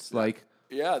experience. Like,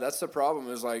 yeah, that's the problem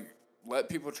is like let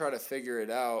people try to figure it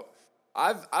out.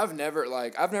 I've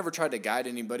never tried to guide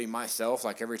anybody myself.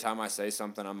 Like every time I say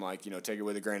something, I'm like, take it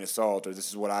with a grain of salt, or this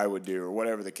is what I would do, or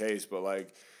whatever the case. But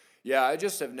like, yeah, I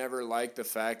just have never liked the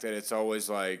fact that it's always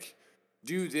like,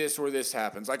 do this or this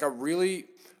happens. Like a really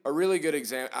good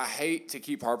example. I hate to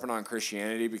keep harping on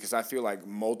Christianity because I feel like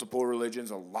multiple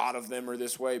religions, a lot of them are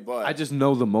this way, but I just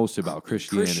know the most about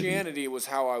Christianity. Christianity was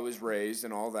how I was raised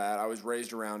and all that. I was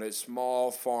raised around it. Small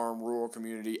farm, rural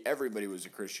community. Everybody was a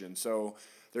Christian. So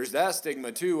there's that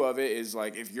stigma too of it is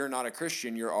like, if you're not a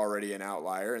Christian, you're already an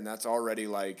outlier. And that's already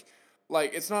like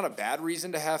it's not a bad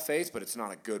reason to have faith, but it's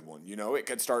not a good one. It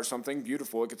could start something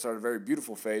beautiful. It could start a very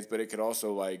beautiful faith, but it could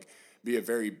also like be a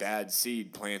very bad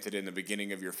seed planted in the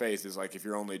beginning of your faith. Is like if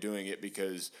you're only doing it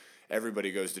because everybody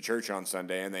goes to church on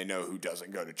Sunday and they know who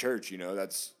doesn't go to church,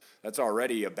 that's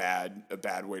already a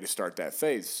bad way to start that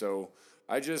faith. So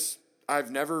I've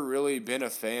never really been a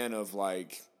fan of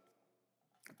like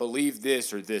believe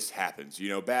this or this happens.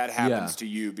 Bad happens to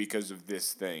you because of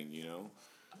this thing,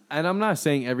 And I'm not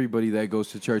saying everybody that goes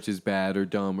to church is bad or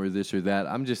dumb or this or that.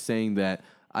 I'm just saying that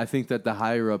I think that the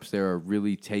higher-ups there are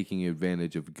really taking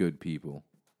advantage of good people.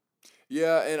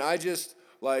 Yeah, and I just,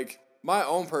 like, my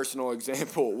own personal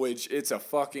example, which it's a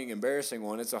fucking embarrassing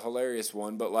one. It's a hilarious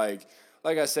one. But, like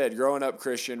I said, growing up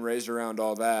Christian, raised around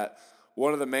all that,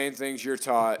 one of the main things you're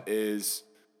taught is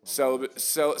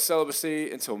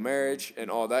celibacy until marriage and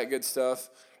all that good stuff.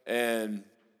 And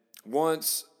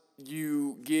once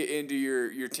you get into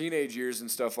your teenage years and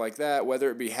stuff like that,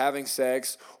 whether it be having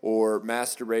sex or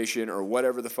masturbation or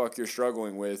whatever the fuck you're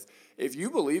struggling with, if you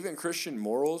believe in Christian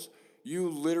morals, you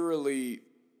literally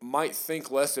might think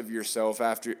less of yourself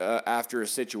after a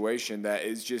situation that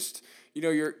is just,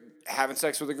 you're having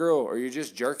sex with a girl or you're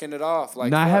just jerking it off. Like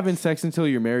not having sex until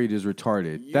you're married is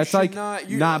retarded. That's like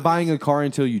not buying a car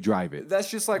until you drive it.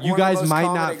 That's just like you one guys of the most might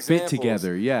common not examples. fit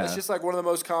together. Yeah, it's just like one of the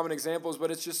most common examples,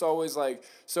 but it's just always like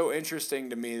so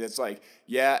interesting to me. That's like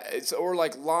it's or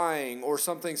like lying or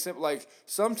something simple. Like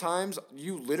sometimes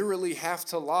you literally have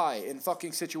to lie in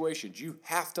fucking situations. You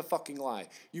have to fucking lie.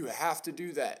 You have to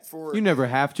do that for. You never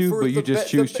have to, but you just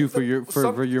choose to for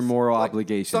your moral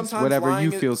obligations, whatever you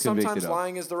feel convicted of. Sometimes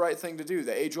lying is the right thing to do.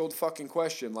 The age-old fucking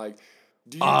question, like,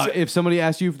 Do you If somebody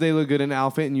asks you if they look good in an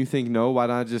outfit and you think no, why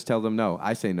not just tell them no?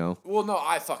 I say no. Well, no,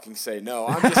 I fucking say no.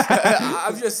 I'm just,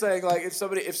 I'm just saying, like,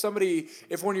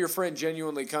 if one of your friends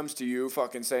genuinely comes to you,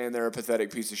 fucking saying they're a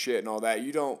pathetic piece of shit and all that,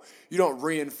 you don't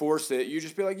reinforce it. You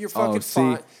just be like, you're fucking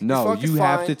fine. No, You're fucking you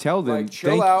have fine. to tell them, like,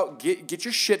 chill out, get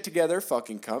your shit together,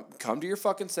 fucking come to your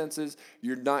fucking senses.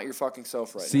 You're not your fucking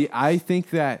self right now. See, I think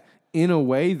that in a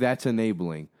way that's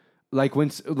enabling. Like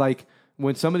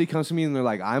when somebody comes to me and they're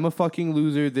like, I'm a fucking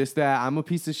loser, this, that, I'm a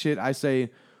piece of shit, I say,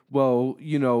 well,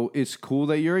 it's cool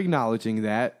that you're acknowledging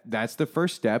that. That's the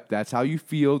first step. That's how you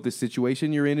feel. The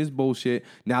situation you're in is bullshit.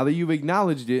 Now that you've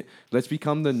acknowledged it, let's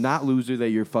become the not loser that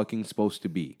you're fucking supposed to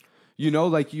be.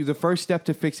 The first step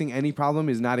to fixing any problem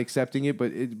is not accepting it,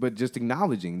 but just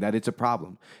acknowledging that it's a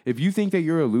problem. If you think that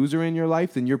you're a loser in your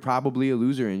life, then you're probably a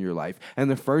loser in your life. And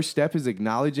the first step is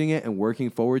acknowledging it and working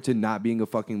forward to not being a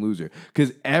fucking loser.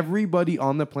 Because everybody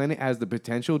on the planet has the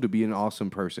potential to be an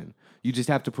awesome person. You just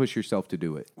have to push yourself to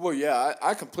do it. Well, yeah,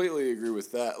 I completely agree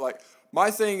with that. Like, my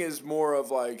thing is more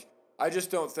of like, I just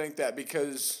don't think that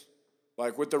because,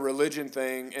 like, with the religion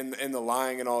thing and the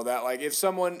lying and all that, like, if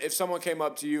someone came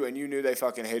up to you and you knew they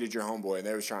fucking hated your homeboy and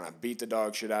they was trying to beat the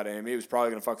dog shit out of him, he was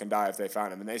probably gonna fucking die if they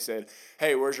found him, and they said,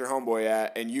 hey, where's your homeboy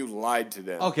at? And you lied to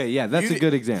them. Okay, yeah, that's a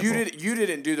good example. You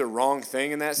didn't do the wrong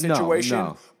thing in that situation.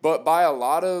 No. But by a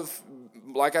lot of,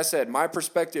 like I said, my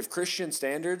perspective, Christian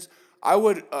standards, I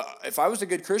would, if I was a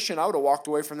good Christian, I would have walked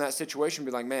away from that situation and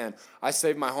be like, man, I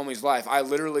saved my homie's life. I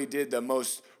literally did the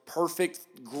most perfect,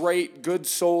 great, good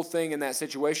soul thing in that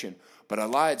situation. But I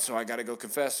lied, so I got to go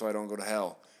confess so I don't go to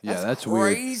hell. That's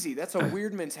weird. Crazy. That's a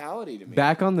weird mentality to me.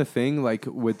 Back on the thing, like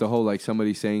with the whole, like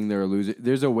somebody saying they're a loser,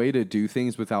 there's a way to do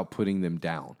things without putting them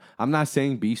down. I'm not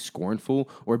saying be scornful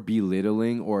or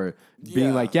belittling or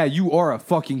being like, yeah, you are a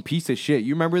fucking piece of shit.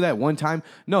 You remember that one time?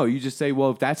 No, you just say, well,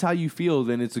 if that's how you feel,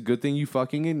 then it's a good thing you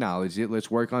fucking acknowledge it.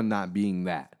 Let's work on not being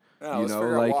that. Yeah, let's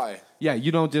figure out why. Yeah,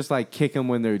 you don't just like kick them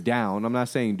when they're down. I'm not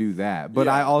saying do that. But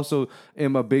I also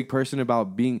am a big person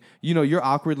about being, you're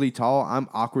awkwardly tall. I'm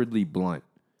awkwardly blunt.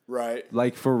 Right.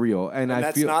 Like, for real. And I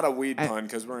that's feel, not a weed pun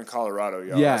because we're in Colorado,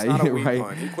 y'all. Yeah, that's not a weed right.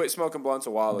 pun. He quit smoking blunts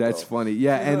a while ago. That's funny.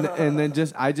 Yeah, and then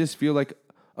I just feel like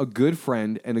a good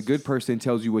friend and a good person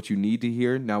tells you what you need to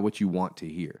hear, not what you want to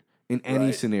hear. In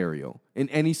any scenario. In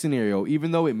any scenario.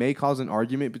 Even though it may cause an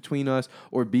argument between us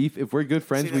or beef, if we're good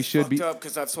friends, we should be. Up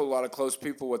because I've told a lot of close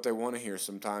people what they want to hear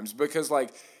sometimes. Because,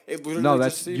 like, it literally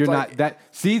that's just you're like, not that.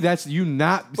 See, that's you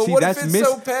not. But see, what that's if it's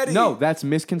so petty? No, that's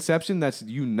misconception. That's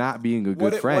you not being a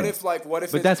good friend. What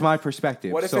if? But that's my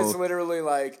perspective. What if it's literally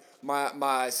like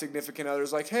my significant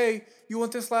other's like, hey, you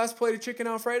want this last plate of chicken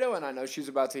Alfredo? And I know she's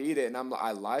about to eat it, and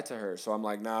I lied to her, so I'm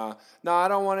like, nah, I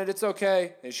don't want it. It's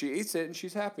okay, and she eats it, and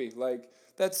she's happy. Like.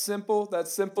 That's simple.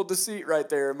 That's simple deceit right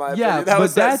there, in my opinion.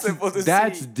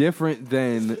 That's different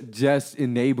than just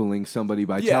enabling somebody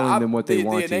by telling them what they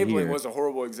want to hear. The enabling was a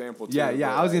horrible example, too.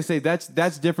 Yeah. I was going to say,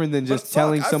 that's different than just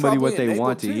telling somebody what they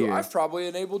want to hear. I've probably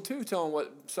enabled, too, telling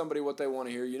somebody what they want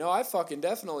to hear. I fucking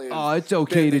definitely Oh, it's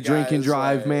okay to drink and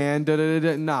drive, man.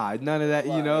 Nah, none of that,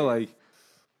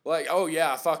 Like, oh,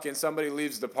 yeah, fucking somebody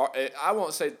leaves the party. I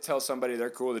won't say tell somebody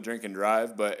they're cool to drink and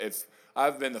drive, but if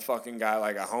I've been the fucking guy,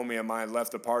 like a homie of mine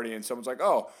left the party and someone's like,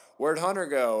 oh, where'd Hunter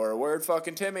go? Or where'd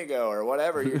fucking Timmy go? Or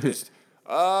whatever. You're just,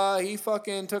 he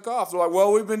fucking took off. They're like,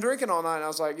 well, we've been drinking all night. And I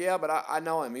was like, yeah, but I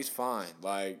know him. He's fine.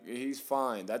 Like, he's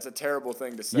fine. That's a terrible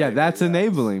thing to say. Yeah, that's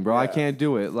enabling, bro. Yeah. I can't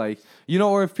do it. Like,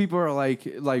 or if people are like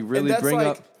really bring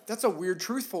up. That's a weird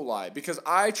truthful lie because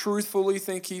I truthfully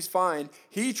think he's fine.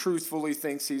 He truthfully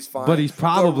thinks he's fine. But he's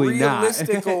probably not. The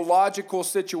realistic, logical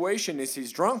situation is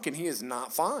he's drunk and he is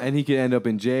not fine. And he could end up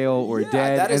in jail or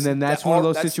dead. And then that's one of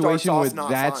those situations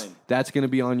where that's going to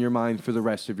be on your mind for the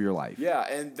rest of your life. Yeah,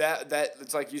 and that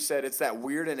it's like you said, it's that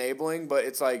weird enabling, but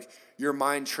it's like your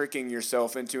mind tricking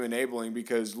yourself into enabling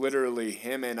because literally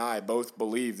him and I both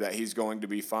believe that he's going to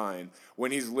be fine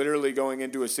when he's literally going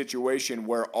into a situation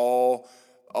where all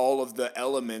of the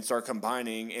elements are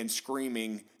combining and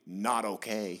screaming, not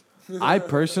okay. I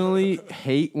personally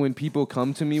hate when people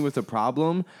come to me with a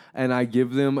problem and I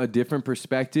give them a different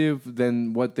perspective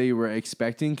than what they were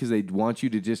expecting because they want you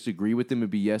to just agree with them and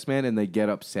be yes man and they get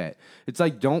upset. It's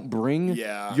like, don't bring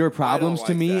your problems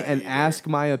to me and ask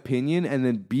my opinion and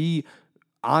then be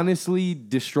honestly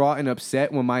distraught and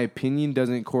upset when my opinion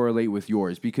doesn't correlate with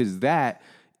yours because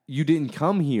you didn't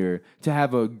come here to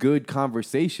have a good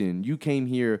conversation. You came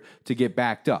here to get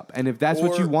backed up. And if that's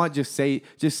what you want, just say,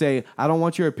 I don't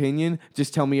want your opinion.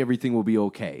 Just tell me everything will be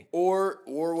okay. Or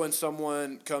when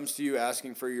someone comes to you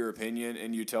asking for your opinion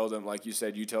and you tell them, like you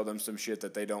said, you tell them some shit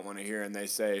that they don't want to hear and they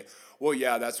say, well,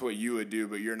 yeah, that's what you would do,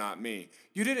 but you're not me.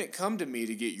 You didn't come to me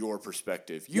to get your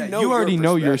perspective. You already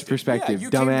know your perspective, yeah,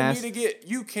 dumbass.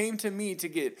 You came to me to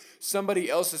get somebody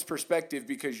else's perspective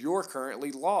because you're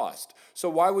currently lost. So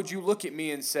why would you look at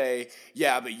me and say,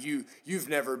 yeah, but you've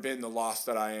never been the lost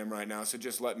that I am right now, so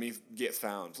just let me get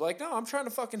found. Like, no, I'm trying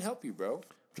to fucking help you, bro. I'm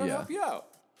trying to help you out.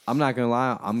 I'm not going to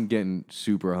lie. I'm getting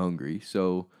super hungry.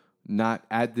 So not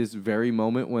at this very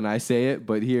moment when I say it,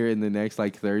 but here in the next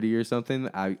like 30 or something,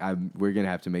 we're going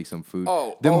to have to make some food.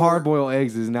 Them hard-boiled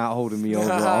eggs is not holding me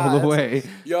over all the way.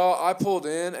 Y'all, I pulled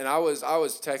in and I was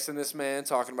texting this man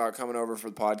talking about coming over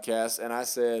for the podcast, and I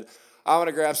said, I'm going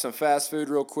to grab some fast food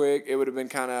real quick. It would have been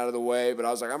kind of out of the way, but I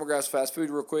was like, I'm going to grab some fast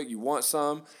food real quick. You want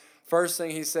some? First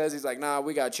thing he says, he's like, nah,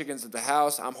 we got chickens at the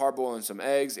house. I'm hard-boiling some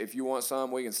eggs. If you want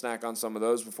some, we can snack on some of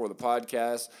those before the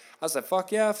podcast. I was like, fuck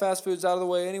yeah, fast food's out of the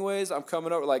way anyways. I'm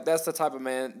coming over. Like, that's the type of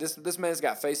man. This man's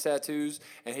got face tattoos,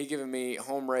 and he giving me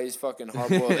home-raised fucking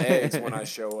hard-boiled eggs when I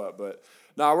show up. But,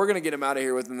 nah, we're going to get him out of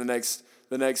here within the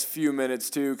next few minutes,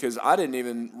 too, because I didn't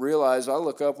even realize. I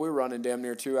look up, we're running damn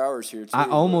near 2 hours here, too. I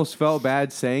almost felt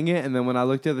bad saying it, and then when I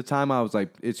looked at the time, I was like,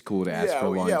 it's cool to ask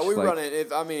for lunch. Yeah, we're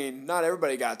running. Not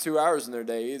everybody got 2 hours in their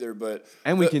day either, but...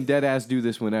 And we can dead-ass do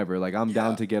this whenever. Like, I'm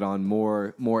down to get on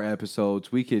more episodes.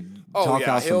 We could talk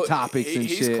out some topics and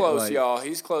shit. He's close, y'all.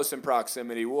 He's close in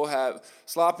proximity. We'll have...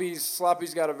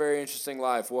 Sloppy's got a very interesting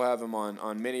life. We'll have him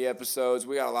on many episodes.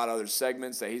 We got a lot of other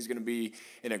segments that he's going to be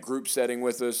in a group setting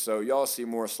with us, so y'all see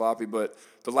more Sloppy. But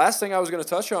the last thing I was going to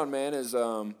touch on, man, is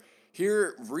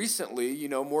here recently,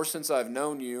 more since I've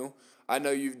known you, I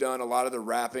know you've done a lot of the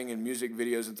rapping and music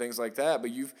videos and things like that,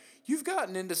 but you've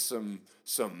gotten into some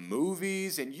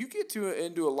movies, and you get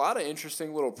into a lot of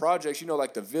interesting little projects,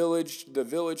 like the village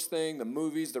thing, the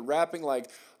movies, the rapping, like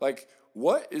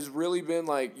what has really been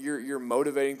like your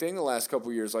motivating thing the last couple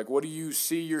of years? Like, what do you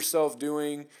see yourself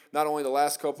doing not only the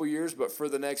last couple of years, but for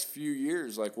the next few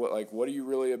years? What are you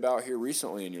really about here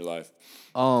recently in your life?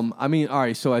 All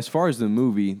right, so as far as the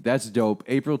movie, that's dope.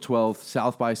 April 12th,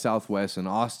 South by Southwest in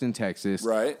Austin, Texas.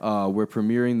 Right. We're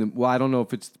premiering I don't know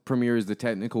if it's premiere is the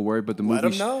technical word, but the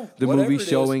movie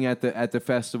showing at the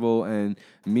festival, and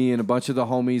me and a bunch of the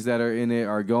homies that are in it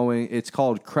are going. It's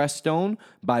called Crestone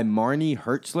by Marnie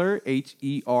Hertzler,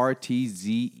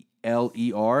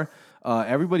 Hertzler.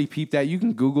 Everybody peep that. You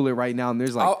can Google it right now, and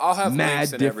there's like I'll have mad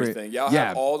links and different. Everything. Yeah, I'll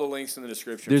have all the links in the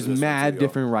description. There's mad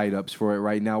different write-ups for it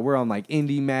right now. We're on like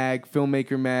Indie Mag,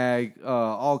 Filmmaker Mag,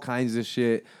 all kinds of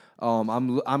shit.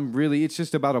 I'm really. It's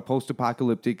just about a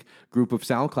post-apocalyptic group of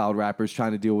SoundCloud rappers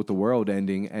trying to deal with the world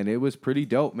ending, and it was pretty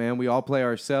dope, man. We all play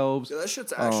ourselves. Yeah, that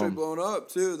shit's actually blown up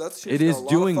too. It is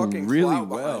doing really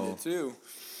well too.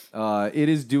 It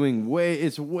is doing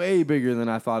it's way bigger than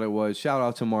I thought it was. Shout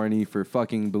out to Marnie for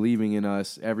fucking believing in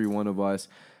us, every one of us.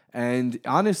 And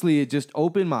honestly, it just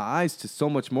opened my eyes to so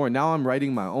much more. Now I'm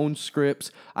writing my own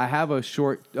scripts. I have a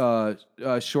short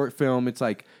film. It's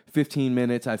like 15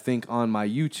 minutes, I think, on my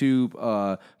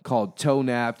YouTube called Toe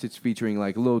Napped. It's featuring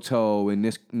like Lil Toe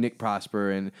and Nick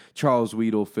Prosper, and Charles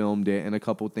Weedle filmed it, and a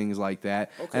couple things like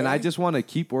that. Okay. And I just want to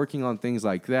keep working on things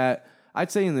like that. I'd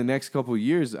say in the next couple of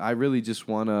years, I really just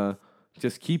want to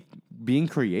just keep being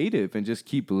creative and just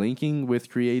keep linking with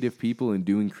creative people and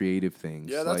doing creative things.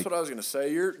 Yeah, that's what I was gonna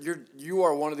say. You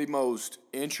are one of the most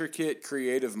intricate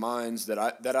creative minds that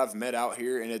I've met out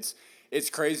here, and it's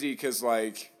crazy because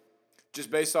like just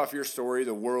based off your story,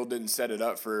 the world didn't set it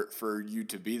up for you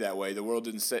to be that way. The world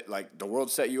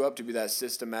set you up to be that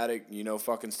systematic,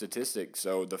 fucking statistic.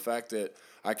 So the fact that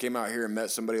I came out here and met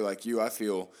somebody like you, I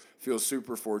feel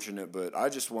super fortunate. But I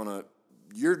just want to.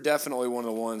 You're definitely one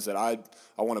of the ones that I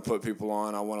want to put people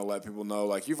on. I want to let people know,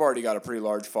 like, you've already got a pretty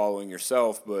large following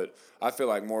yourself, but I feel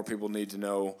like more people need to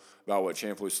know about what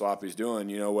Champloo Sloppy's doing,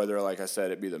 whether, like I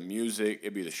said, it be the music,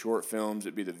 it be the short films,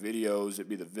 it be the videos, it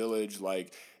be the village.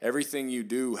 Like, everything you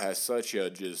do has such a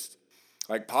just,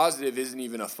 like, positive isn't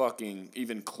even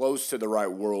even close to the right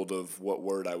world of what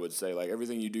word I would say. Like,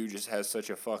 everything you do just has such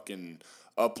a fucking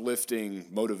uplifting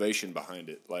motivation behind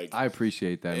it. Like, I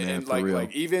appreciate that, man. And for real.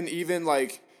 Like even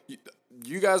like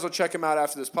you guys will check him out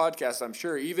after this podcast, I'm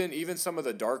sure. Even some of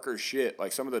the darker shit,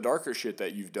 like some of the darker shit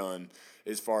that you've done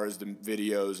as far as the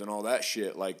videos and all that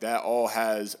shit, like that all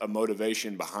has a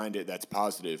motivation behind it that's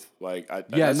positive. Like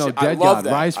Dead God,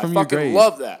 rise from your grave. I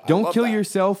love that. Don't kill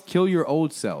yourself, kill your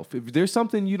old self. If there's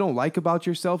something you don't like about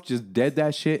yourself, just dead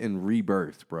that shit and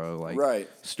rebirth, bro. Like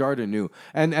start anew.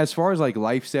 And as far as like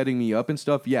life setting me up and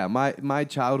stuff, yeah, my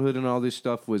childhood and all this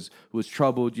stuff was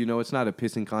troubled. It's not a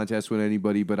pissing contest with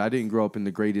anybody, but I didn't grow up in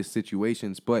the greatest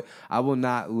situations. But I will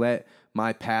not let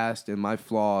my past and my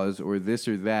flaws or this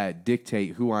or that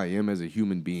dictate who I am as a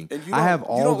human being. And I have you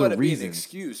all don't the let it reasons. be an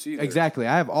excuse either. Exactly.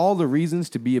 I have all the reasons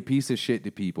to be a piece of shit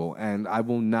to people, and I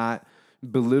will not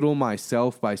belittle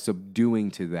myself by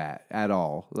subduing to that at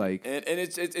all. Like, And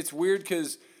it's weird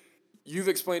because you've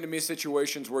explained to me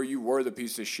situations where you were the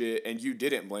piece of shit and you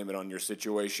didn't blame it on your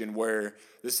situation, where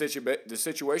the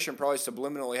situation probably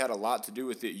subliminally had a lot to do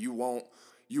with it. You won't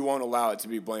allow it to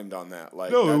be blamed on that.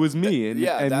 Like, no, it was me and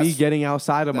me getting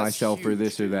outside of myself huge, for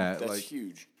this or dude. that. That's like,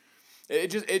 huge. It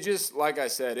just like I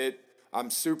said, I'm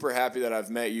super happy that I've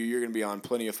met you. You're gonna be on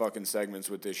plenty of fucking segments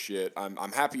with this shit. I'm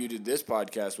happy you did this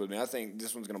podcast with me. I think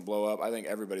this one's gonna blow up. I think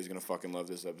everybody's gonna fucking love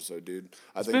this episode, dude.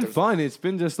 It's been fun. It's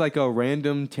been just like a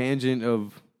random tangent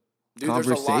of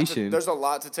conversation. There's a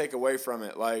lot to take away from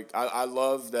it. Like I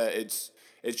love that it's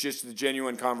just the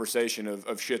genuine conversation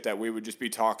of shit that we would just be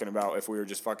talking about if we were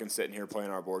just fucking sitting here playing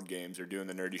our board games or doing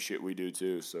the nerdy shit we do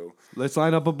too. So let's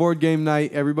line up a board game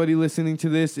night. Everybody listening to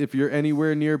this, if you're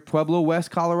anywhere near Pueblo,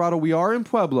 West Colorado, we are in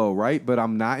Pueblo, right? But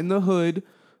I'm not in the hood.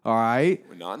 All right.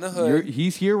 We're not in the hood.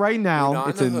 He's here right now.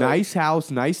 It's a nice house,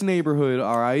 nice neighborhood.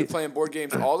 All right. We're playing board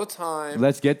games all the time.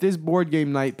 Let's get this board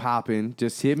game night popping.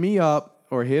 Just hit me up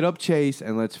or hit up Chase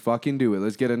and let's fucking do it.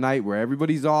 Let's get a night where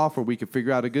everybody's off or we can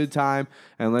figure out a good time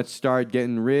and let's start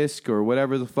getting Risk or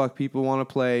whatever the fuck people want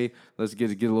to play. Let's get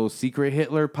a little Secret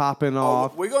Hitler popping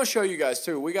off. We're going to show you guys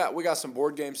too. We got some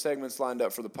board game segments lined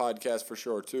up for the podcast for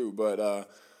sure too. But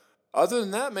other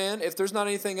than that, man, if there's not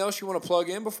anything else you want to plug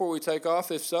in before we take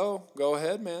off, if so, go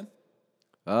ahead, man.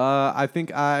 I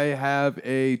think I have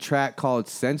a track called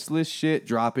Senseless Shit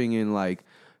dropping in like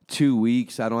 2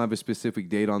 weeks. I don't have a specific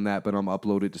date on that, but I'm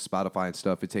uploaded to Spotify and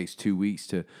stuff. It takes 2 weeks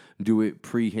to do it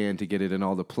pre-hand to get it in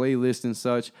all the playlists and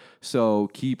such. So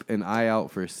keep an eye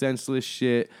out for Senseless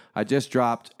Shit. I just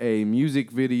dropped a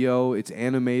music video. It's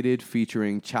animated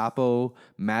featuring Chapo,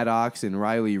 Maddox, and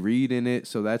Riley Reid in it.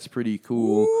 So that's pretty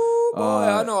cool. Ooh, boy,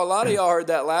 I know a lot of y'all heard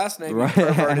that last name, right? You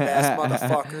perverted ass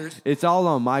motherfuckers. It's all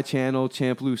on my channel,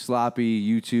 Champ Lou Sloppy,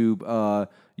 YouTube.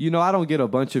 I don't get a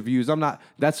bunch of views.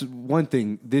 That's one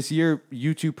thing. This year,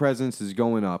 YouTube presence is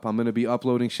going up. I'm going to be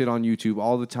uploading shit on YouTube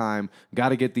all the time. Got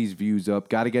to get these views up.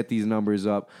 Got to get these numbers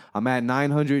up. I'm at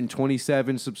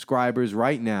 927 subscribers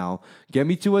right now. Get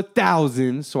me to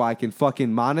 1,000 so I can fucking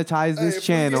monetize this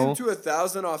channel. If we get to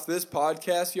 1,000 off this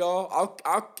podcast, y'all,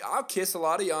 I'll kiss a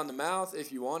lot of y'all in the mouth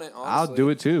if you want it, honestly. I'll do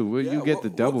it too. You get the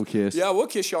double kiss. Yeah, we'll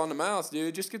kiss y'all in the mouth,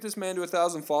 dude. Just get this man to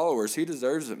 1,000 followers. He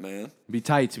deserves it, man. Be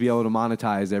tight to be able to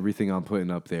monetize everything I'm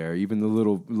putting up there, even the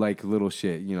little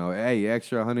shit. Hey,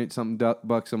 extra $100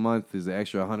 bucks a month is an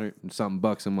extra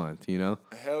 $100 a month.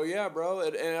 Hell yeah, bro!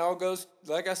 And it all goes,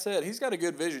 like I said, he's got a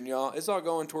good vision, y'all. It's all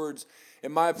going towards,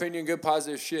 in my opinion, good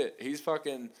positive shit. He's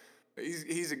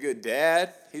a good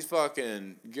dad. He's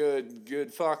fucking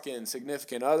good fucking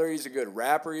significant other. He's a good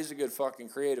rapper. He's a good fucking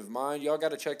creative mind. Y'all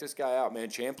got to check this guy out, man.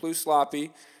 Champ Lou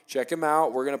Sloppy. Check him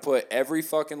out. We're gonna put every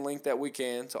fucking link that we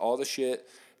can to all the shit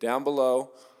down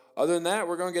below. Other than that,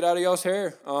 we're going to get out of y'all's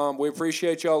hair. We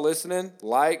appreciate y'all listening.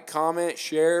 Like, comment,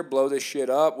 share, blow this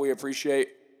shit up. We appreciate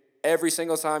every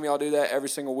single time y'all do that, every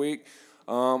single week.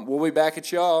 We'll be back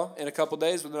at y'all in a couple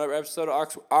days with another episode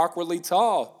of Awkwardly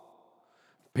Tall.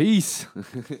 Peace.